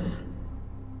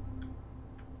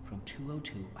 From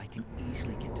 202, I can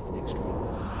easily get to the next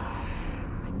room.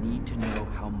 I need to know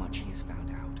how much he has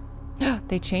found out.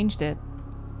 They changed it.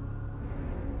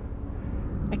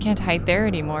 I can't hide there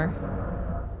anymore.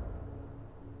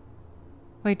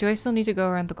 Wait, do I still need to go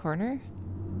around the corner?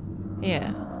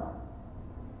 Yeah.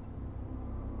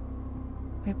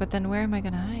 Wait, but then where am I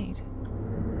gonna hide?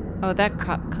 Oh, that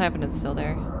cabinet's still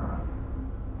there.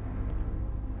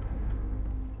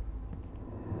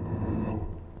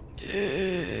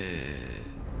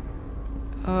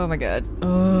 Oh my god.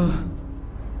 Oh.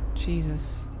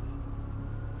 Jesus.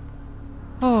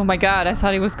 Oh my god, I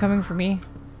thought he was coming for me.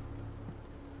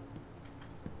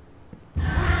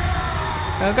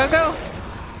 Go, go, go!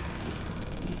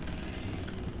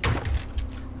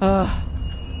 Oh.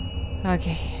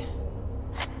 Okay.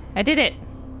 I did it!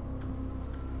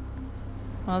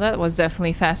 Well, that was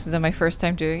definitely faster than my first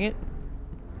time doing it.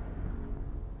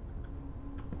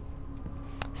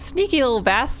 Sneaky little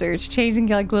bastards, changing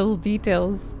like little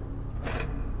details.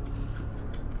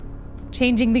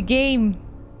 Changing the game.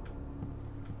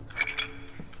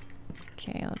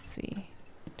 Okay, let's see.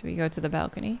 Do we go to the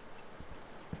balcony?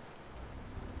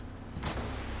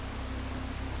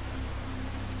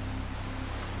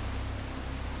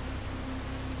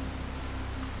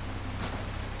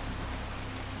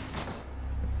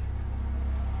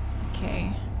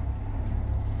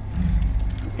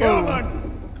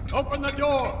 Open the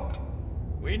door.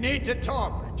 We need to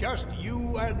talk, just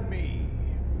you and me.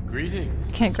 Greetings.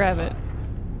 Can't grab it.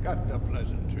 Got the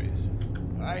pleasantries.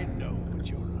 I know what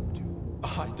you're up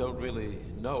to. I don't really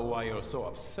know why you're so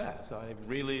upset. I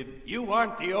really... You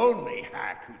aren't the only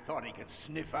hack who thought he could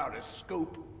sniff out a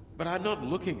scoop. But I'm not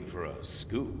looking for a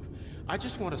scoop. I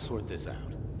just want to sort this out.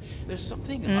 There's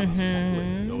something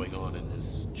unsettling going on in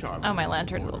this charming... Oh, my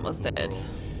lantern's almost dead. World.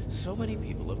 So many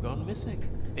people have gone missing,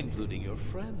 including your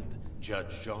friend,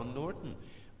 Judge John Norton.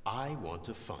 I want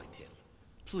to find him.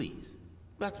 Please.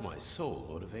 That's my sole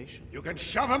motivation. You can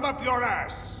shove him up your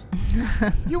ass.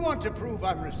 You want to prove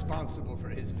I'm responsible for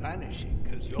his vanishing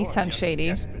because you're just shady.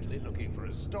 Desperately looking for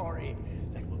a story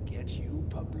that will get you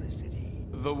publicity.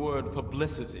 The word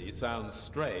publicity sounds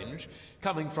strange,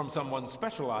 coming from someone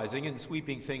specializing in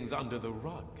sweeping things under the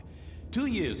rug. 2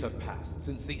 years have passed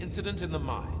since the incident in the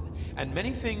mine, and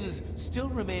many things still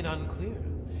remain unclear.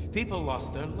 People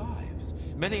lost their lives.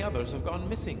 Many others have gone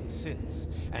missing since,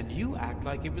 and you act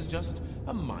like it was just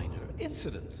a minor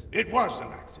incident. It was an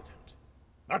accident.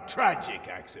 A tragic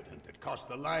accident that cost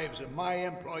the lives of my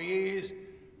employees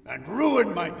and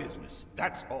ruined my business.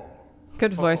 That's all.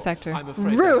 Good voice actor. I'm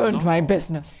afraid Ruined my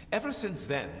business. Ever since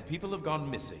then, people have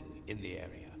gone missing in the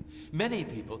area. Many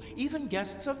people, even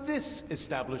guests of this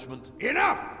establishment.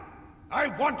 Enough! I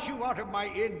want you out of my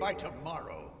inn by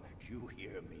tomorrow. You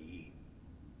hear me?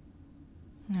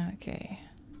 Okay.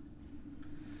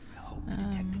 I hope the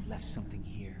detective left something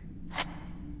here.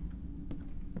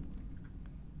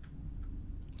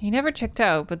 He never checked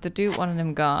out, but the dude wanted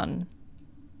him gone.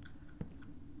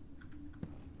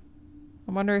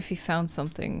 I wonder if he found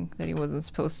something that he wasn't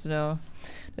supposed to know.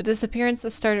 The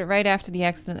disappearances started right after the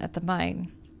accident at the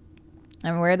mine.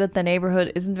 I'm aware that the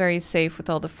neighborhood isn't very safe with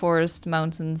all the forest,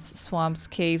 mountains, swamps,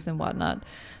 caves, and whatnot,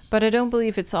 but I don't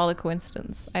believe it's all a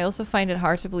coincidence. I also find it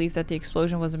hard to believe that the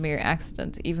explosion was a mere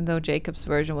accident, even though Jacob's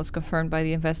version was confirmed by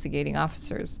the investigating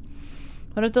officers.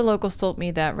 One of the locals told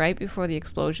me that right before the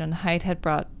explosion, Hyde had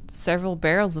brought several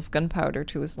barrels of gunpowder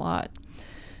to his lot.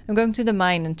 I'm going to the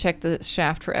mine and check the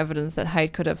shaft for evidence that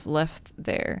Hyde could have left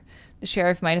there. The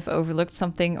sheriff might have overlooked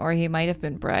something, or he might have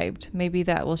been bribed. Maybe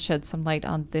that will shed some light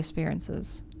on the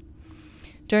disappearances.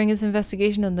 During his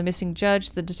investigation on the missing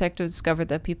judge, the detective discovered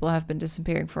that people have been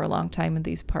disappearing for a long time in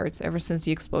these parts, ever since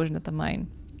the explosion at the mine.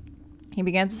 He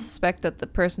began to suspect that the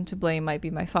person to blame might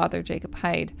be my father, Jacob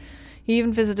Hyde. He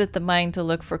even visited the mine to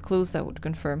look for clues that would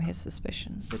confirm his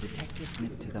suspicion. The detective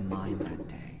went to the mine that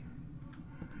day.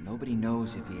 Nobody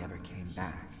knows if he ever came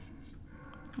back.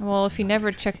 Well, if he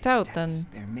never checked out, then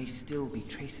there may still be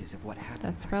traces of what happened.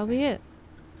 That's probably it.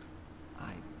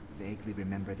 I vaguely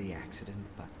remember the accident,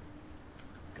 but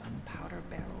gunpowder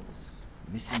barrels,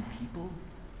 missing people.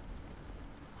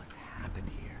 What's happened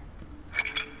here?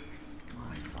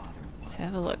 My father was. Let's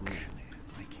have a look.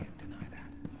 I can't deny that.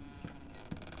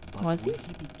 But Was he? Would he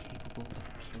be capable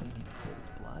of killing in cold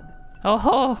blood?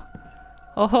 Oh,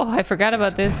 oh! I forgot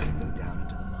about this. Go down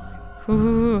into the mine.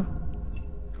 Ooh.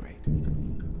 Great.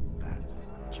 That's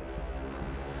just.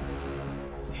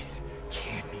 This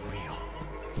can't be real.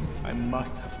 I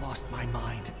must have lost my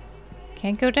mind.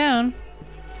 Can't go down.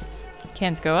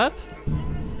 Can't go up.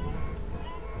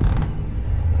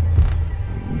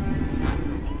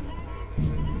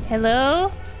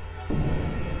 Hello?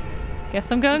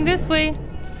 Guess I'm going this way. Is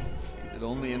it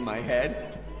only in my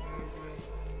head?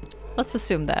 Let's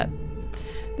assume that.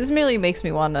 This merely makes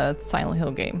me want a Silent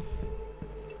Hill game.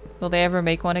 Will they ever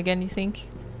make one again, you think?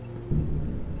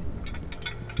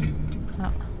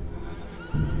 Oh.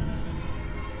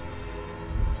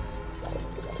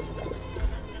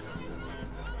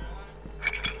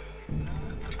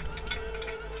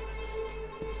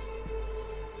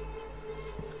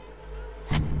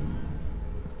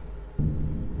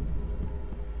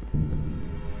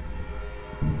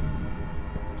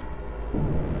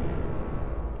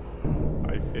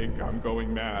 I think I'm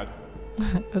going mad.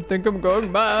 I think I'm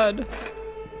going mad.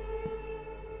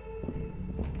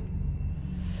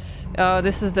 Oh,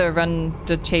 this is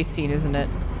the chase scene, isn't it?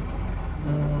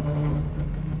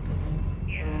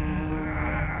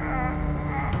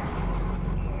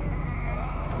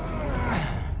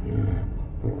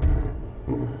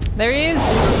 There he is!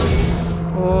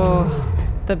 Oh,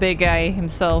 the big guy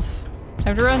himself.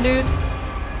 Time to run, dude.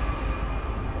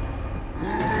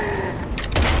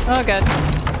 Oh god.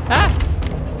 Ah!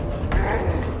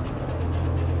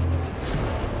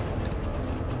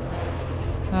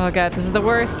 Oh god, this is the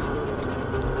worst.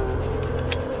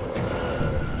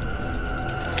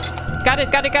 Got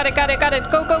it, got it, got it, got it, got it.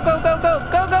 Go, go, go, go, go,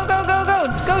 go, go, go, go, go.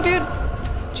 Go, dude.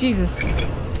 Jesus.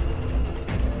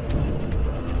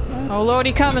 Oh lord,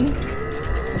 he coming.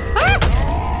 Ah!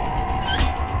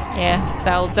 Yeah,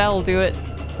 that'll do it.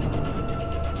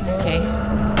 Okay.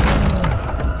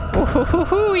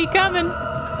 Ooh, he coming!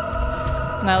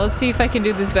 Now let's see if I can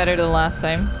do this better than last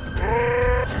time.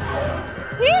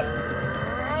 Yee!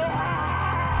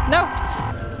 No!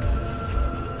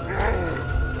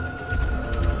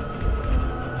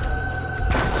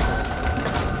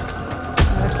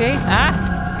 Okay. Ah!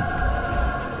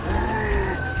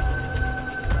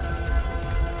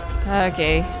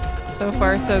 Okay. So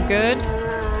far, so good.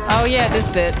 Oh yeah, this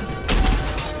bit.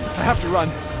 I have to run.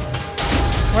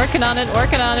 Working on it,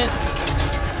 working on it.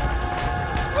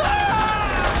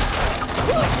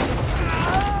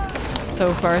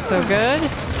 So far, so good.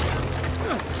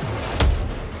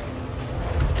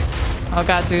 Oh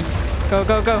god, dude. Go,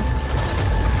 go, go.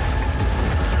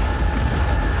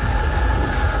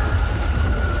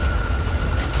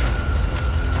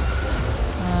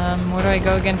 Where do I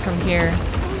go again from here?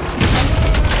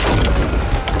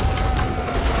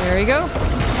 There we go.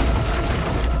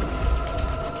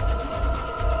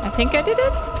 I think I did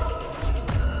it.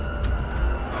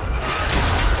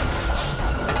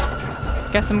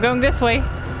 Guess I'm going this way.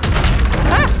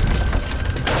 Ah!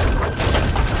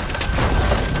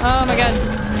 Oh my god.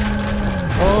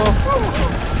 Oh.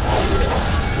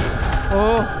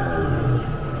 Oh.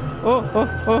 Oh, oh,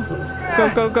 oh. Go,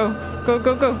 go, go. Go,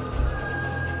 go, go.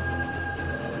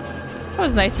 That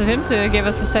was nice of him to give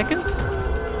us a second.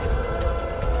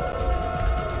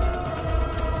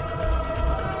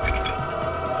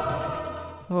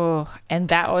 Oh, and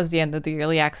that was the end of the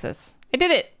early access. I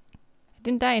did it! I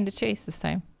didn't die in the chase this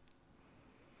time.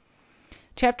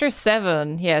 Chapter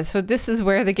 7. Yeah, so this is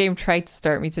where the game tried to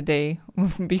start me today.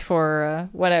 Before,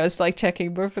 when I was like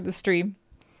checking more for the stream.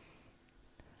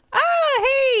 Ah,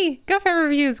 hey! Girlfriend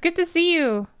Reviews, good to see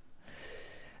you!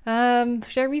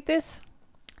 Should I read this?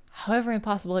 However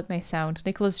impossible it may sound,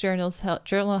 Nicola's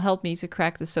journal helped me to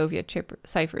crack the Soviet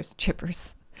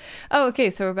chippers. Oh, okay,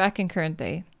 so we're back in current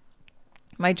day.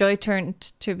 My joy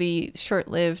turned to be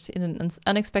short-lived. In an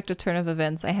unexpected turn of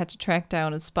events, I had to track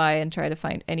down a spy and try to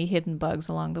find any hidden bugs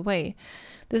along the way.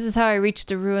 This is how I reached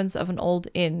the ruins of an old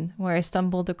inn, where I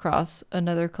stumbled across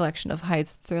another collection of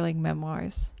Hyde's thrilling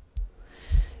memoirs.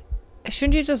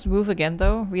 Shouldn't you just move again,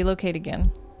 though? Relocate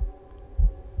again?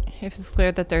 If it's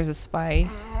clear that there's a spy,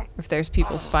 or if there's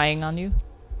people spying on you.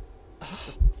 What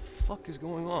the fuck is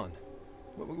going on?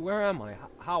 Where am I?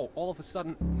 How? All of a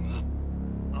sudden...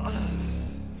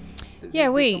 Yeah,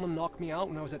 wait. Did someone knock me out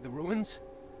when I was at the ruins?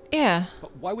 Yeah.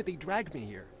 But why would they drag me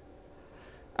here?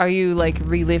 Are you, like,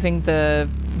 reliving the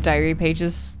diary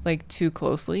pages, like, too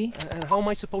closely? And how am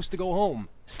I supposed to go home?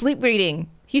 Sleep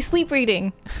reading. He's sleep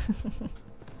reading.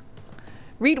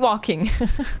 Read walking.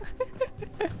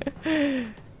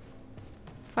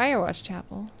 Firewatch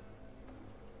Chapel.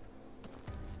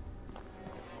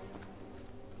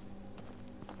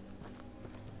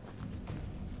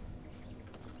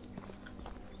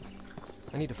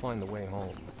 I need to find the way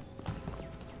home.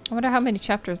 I wonder how many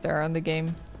chapters there are in the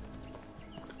game.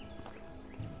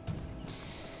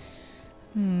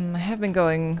 I have been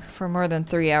going for more than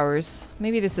 3 hours.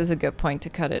 Maybe this is a good point to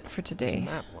cut it for today. There's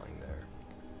a map lying there.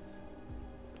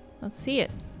 Let's see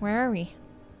it. Where are we?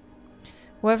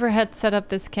 Whoever had set up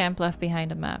this camp left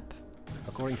behind a map.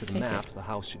 According to the map, the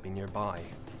house should be nearby.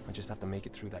 I just have to make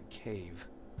it through that cave.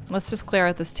 Let's just clear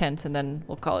out this tent and then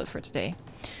we'll call it for today.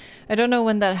 I don't know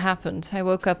when that happened. I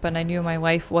woke up and I knew my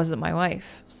wife wasn't my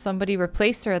wife. Somebody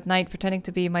replaced her at night pretending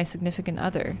to be my significant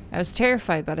other. I was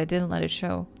terrified, but I didn't let it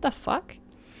show. What the fuck?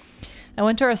 I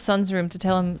went to our son's room to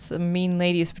tell him some mean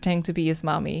lady is pretending to be his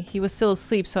mommy. He was still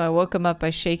asleep, so I woke him up by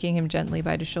shaking him gently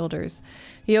by the shoulders.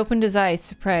 He opened his eyes,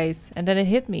 surprised, and then it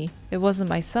hit me. It wasn't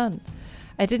my son.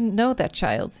 I didn't know that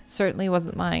child. It certainly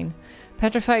wasn't mine.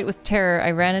 Petrified with terror,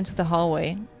 I ran into the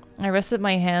hallway. I rested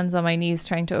my hands on my knees,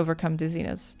 trying to overcome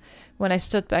dizziness. When I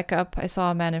stood back up, I saw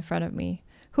a man in front of me.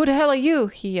 "Who the hell are you?"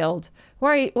 he yelled.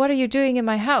 What are you doing in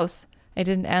my house?" I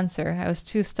didn't answer. I was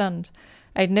too stunned.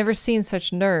 I'd never seen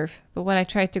such nerve, but when I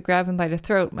tried to grab him by the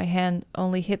throat, my hand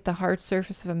only hit the hard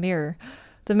surface of a mirror.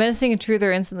 The menacing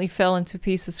intruder instantly fell into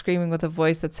pieces, screaming with a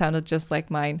voice that sounded just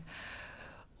like mine.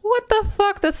 What the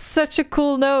fuck? That's such a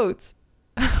cool note.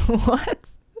 What?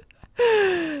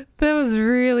 That was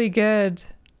really good.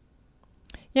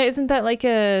 Yeah, isn't that like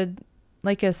a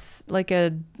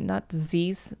not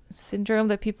disease syndrome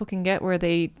that people can get where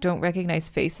they don't recognize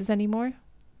faces anymore?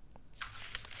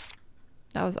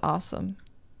 That was awesome.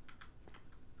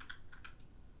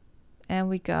 And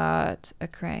we got a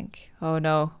crank. Oh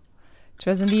no. It's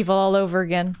Resident Evil all over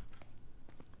again.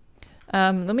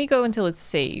 Let me go until it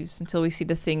saves, until we see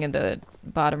the thing in the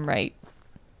bottom right.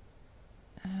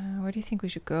 Where do you think we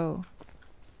should go?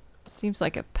 Seems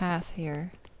like a path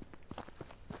here.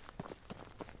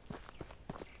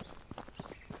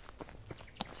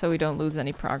 So we don't lose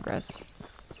any progress.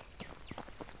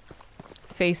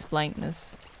 Face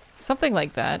blindness. Something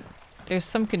like that. There's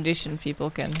some condition people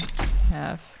can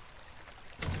have.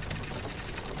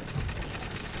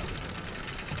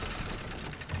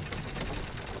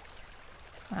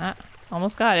 Ah,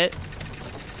 almost got it.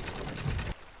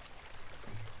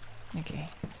 Okay.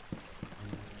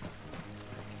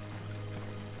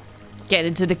 Get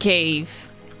into the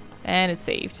cave. And it's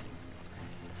saved.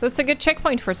 So that's a good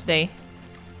checkpoint for today.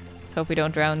 Let's hope we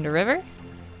don't drown in the river.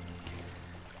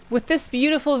 With this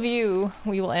beautiful view,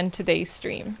 we will end today's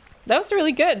stream. That was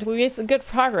really good. We made some good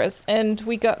progress, and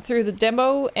we got through the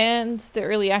demo and the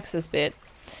early access bit.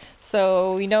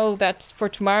 So we know that for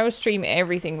tomorrow's stream,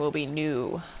 everything will be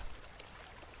new.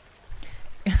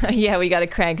 Yeah, we got a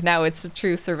crank now. It's a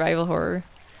true survival horror.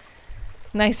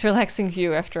 Nice relaxing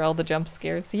view after all the jump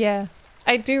scares. Yeah,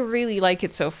 I do really like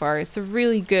it so far. It's a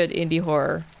really good indie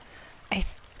horror.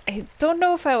 I don't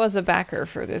know if I was a backer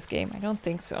for this game. I don't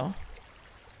think so.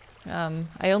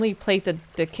 I only played the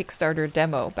Kickstarter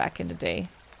demo back in the day.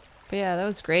 But yeah, that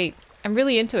was great. I'm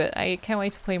really into it. I can't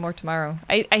wait to play more tomorrow.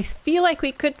 I feel like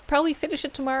we could probably finish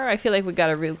it tomorrow. I feel like we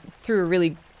got through a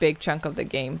really big chunk of the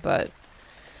game, but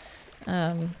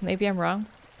maybe I'm wrong.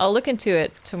 I'll look into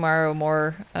it tomorrow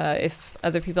more if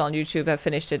other people on YouTube have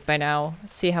finished it by now.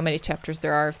 See how many chapters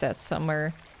there are, if that's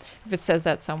somewhere, if it says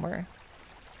that somewhere.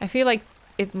 I feel like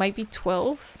it might be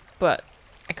 12, but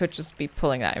I could just be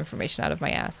pulling that information out of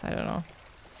my ass. I don't know.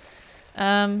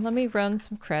 Let me run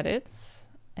some credits,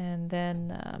 and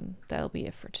then that'll be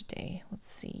it for today. Let's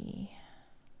see.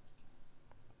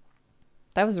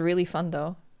 That was really fun,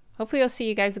 though. Hopefully I'll see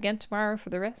you guys again tomorrow for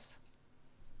the rest.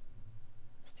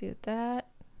 Let's do that.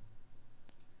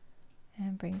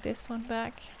 And bring this one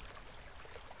back.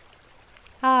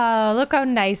 Ah, look how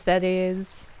nice that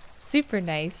is. Super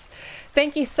nice.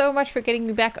 Thank you so much for getting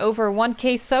me back over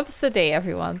 1K subs today,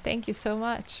 everyone. Thank you so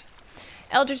much.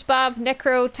 Eldridge Bob,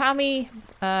 Necro, Tommy,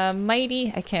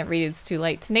 Mighty, I can't read it, it's too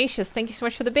late. Tenacious, thank you so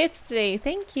much for the bits today.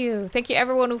 Thank you. Thank you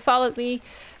everyone who followed me.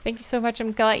 Thank you so much.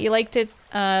 I'm glad you liked it.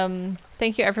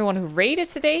 Thank you everyone who raided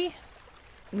today.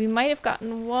 We might have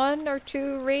gotten 1 or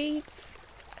 2 raids.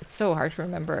 It's so hard to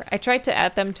remember. I tried to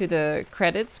add them to the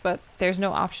credits, but there's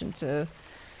no option to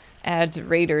add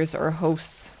raiders or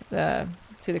hosts to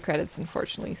the credits,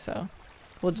 unfortunately, so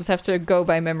we'll just have to go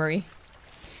by memory.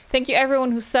 Thank you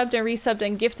everyone who subbed and resubbed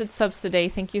and gifted subs today.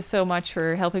 Thank you so much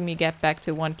for helping me get back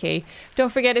to 1K.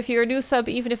 Don't forget, if you're a new sub,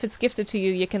 even if it's gifted to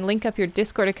you, you can link up your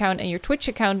Discord account and your Twitch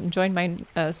account and join my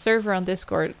server on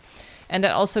Discord. And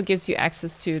that also gives you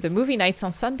access to the movie nights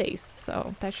on Sundays,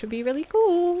 so that should be really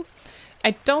cool.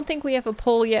 I don't think we have a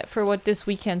poll yet for what this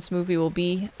weekend's movie will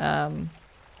be.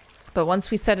 But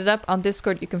once we set it up on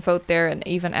Discord, you can vote there and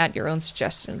even add your own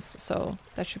suggestions. So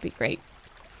that should be great.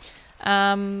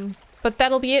 But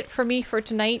that'll be it for me for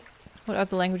tonight. What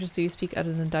other languages do you speak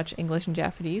other than Dutch, English, and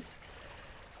Japanese?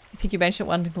 I think you mentioned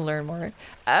wanting to learn more.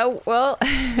 Well,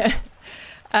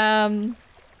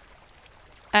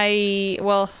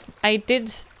 I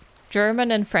did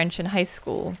German and French in high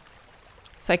school.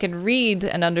 So I can read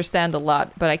and understand a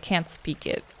lot, but I can't speak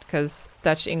it because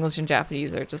Dutch, English, and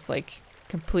Japanese are just like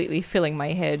completely filling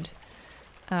my head.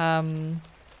 And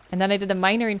then I did a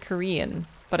minor in Korean,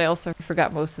 but I also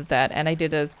forgot most of that. And I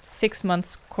did a 6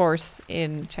 months course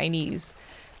in Chinese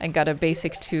and got a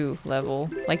basic 2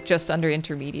 level, like just under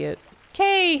intermediate.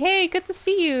 Okay, hey, good to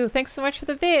see you. Thanks so much for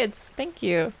the vids. Thank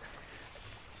you.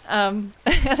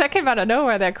 That came out of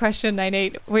nowhere, that question,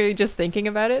 9-8. Were you just thinking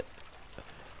about it?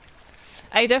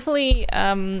 I definitely,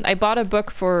 I bought a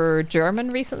book for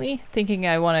German recently, thinking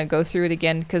I want to go through it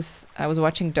again because I was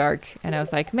watching Dark and I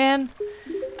was like, man,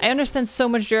 I understand so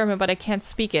much German, but I can't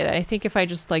speak it. I think if I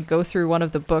just like go through one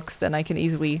of the books, then I can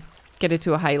easily get it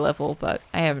to a high level, but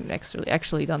I haven't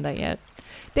actually done that yet.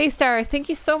 Daystar, thank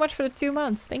you so much for the 2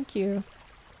 months. Thank you.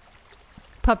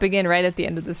 Popping in right at the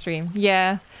end of the stream.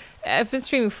 Yeah, I've been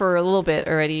streaming for a little bit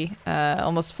already,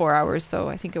 almost 4 hours, so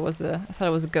I think I thought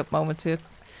it was a good moment to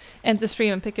end the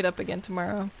stream and pick it up again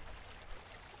tomorrow.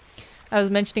 I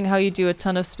was mentioning how you do a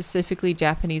ton of specifically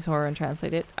Japanese horror and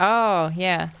translate it. Oh,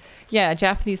 yeah. Yeah,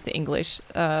 Japanese to English.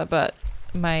 But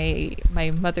my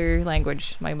mother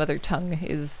language, my mother tongue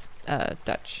is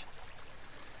Dutch.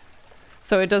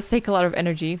 So it does take a lot of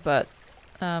energy, but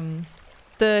the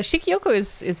Shikyoko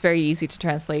is very easy to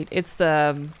translate. It's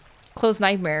the Closed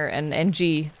Nightmare and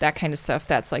NG, that kind of stuff.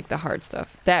 That's like the hard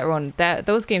stuff.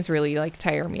 Those games really like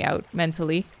tire me out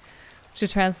mentally to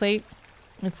translate.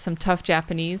 It's some tough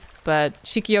Japanese, but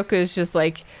Shikyoko is just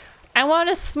like I want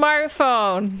a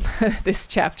smartphone. This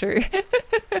chapter.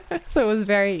 So it was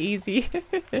very easy.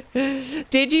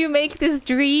 Did you make this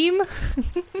dream?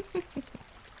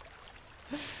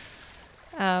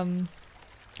 How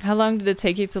long did it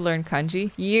take you to learn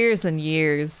kanji? Years and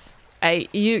years.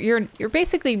 You're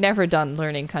basically never done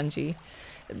learning kanji.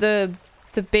 The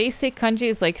basic kanji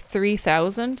is like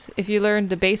 3,000. If you learn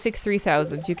the basic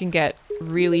 3,000, you can get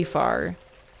really far.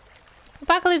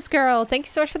 Apocalypse Girl, thank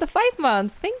you so much for the 5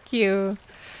 months. Thank you.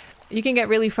 You can get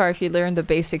really far if you learn the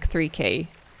basic 3K.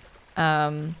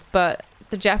 But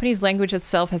the Japanese language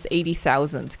itself has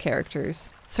 80,000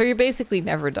 characters. So you're basically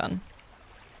never done.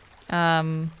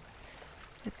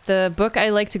 The book I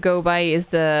like to go by is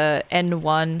the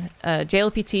N1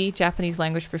 JLPT, Japanese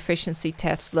Language Proficiency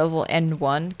Test Level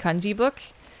N1 kanji book.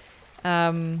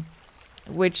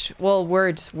 Which, well,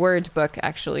 word book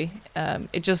actually.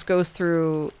 It just goes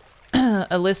through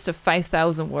a list of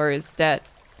 5,000 words that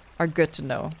are good to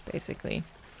know, basically.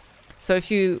 So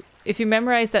if you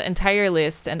memorize that entire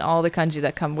list and all the kanji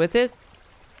that come with it,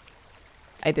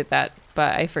 I did that,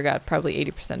 but I forgot probably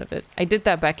 80% of it. I did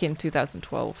that back in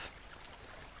 2012.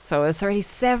 So it's already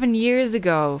 7 years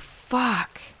ago.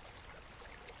 Fuck.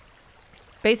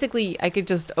 Basically, I could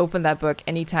just open that book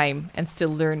anytime and still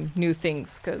learn new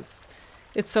things, because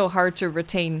it's so hard to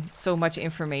retain so much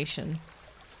information.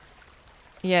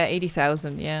 Yeah,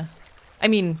 80,000, yeah. I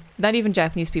mean, not even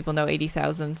Japanese people know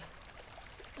 80,000.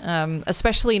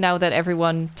 Especially now that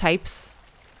everyone types.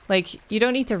 Like, you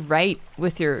don't need to write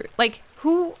with your... Like,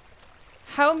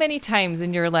 how many times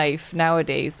in your life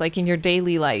nowadays, like in your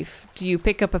daily life, do you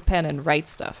pick up a pen and write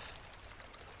stuff?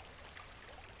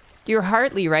 You're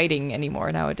hardly writing anymore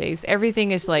nowadays.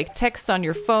 Everything is like text on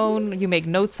your phone. You make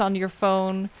notes on your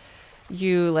phone.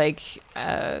 You like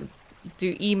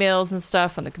do emails and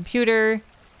stuff on the computer.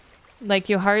 Like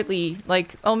you hardly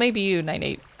like, oh, maybe you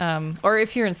 9/8. Or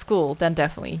if you're in school, then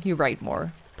definitely you write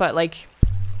more. But like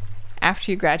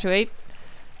after you graduate,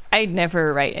 I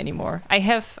never write anymore. I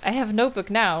have a notebook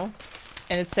now,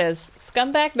 and it says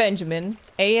Scumbag Benjamin,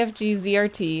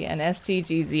 AFGZRT, and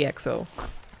STGZXO.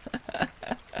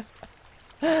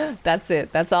 That's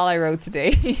it. That's all I wrote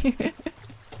today.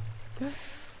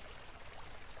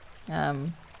 I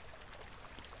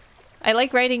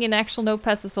like writing in actual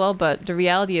notepads as well, but the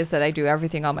reality is that I do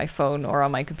everything on my phone or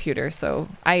on my computer, so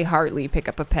I hardly pick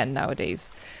up a pen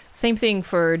nowadays. Same thing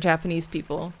for Japanese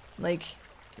people. Like,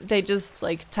 they just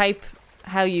like type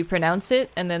how you pronounce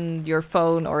it, and then your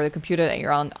phone or the computer that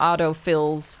you're on auto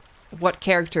fills what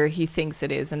character he thinks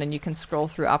it is, and then you can scroll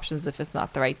through options if it's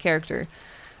not the right character.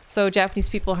 So Japanese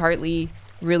people hardly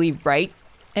really write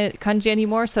kanji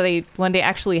anymore, so they when they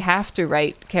actually have to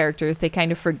write characters, they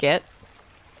kind of forget.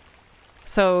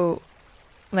 So,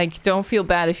 like, don't feel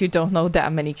bad if you don't know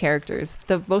that many characters.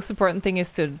 The most important thing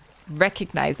is to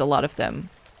recognize a lot of them,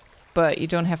 but you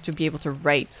don't have to be able to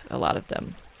write a lot of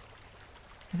them.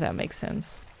 If that makes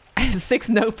sense. I have 6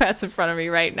 notepads in front of me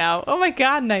right now. Oh my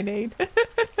god, 9/8.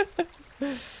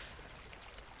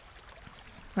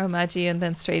 Romaji and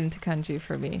then straight into kanji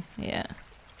for me. Yeah.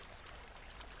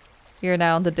 You're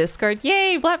now on the Discord.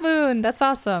 Yay, Black Moon! That's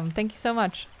awesome. Thank you so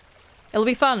much. It'll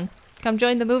be fun. Come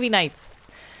join the movie nights.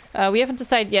 We haven't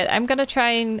decided yet. I'm gonna try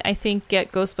and, I think,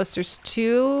 get Ghostbusters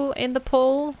 2 in the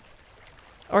poll.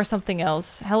 Or something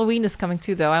else. Halloween is coming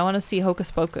too, though. I want to see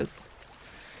Hocus Pocus.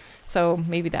 So,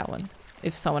 maybe that one.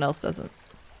 If someone else doesn't.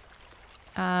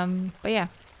 But yeah.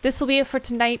 This will be it for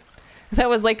tonight. That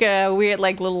was like a weird,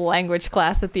 like, little language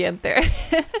class at the end there.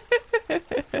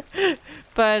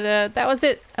 But that was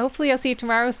it. Hopefully I'll see you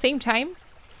tomorrow, same time.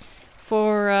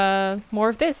 For more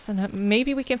of this. And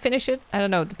maybe we can finish it. I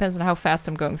don't know. It depends on how fast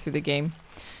I'm going through the game.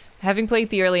 Having played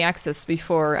the early access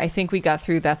before, I think we got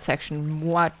through that section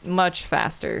much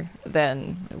faster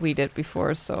than we did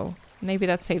before, so maybe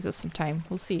that saves us some time.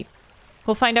 We'll see.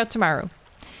 We'll find out tomorrow.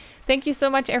 Thank you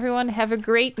so much, everyone. Have a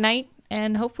great night,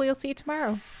 and hopefully I'll see you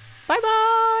tomorrow.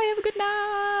 Bye-bye! Have a good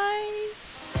night!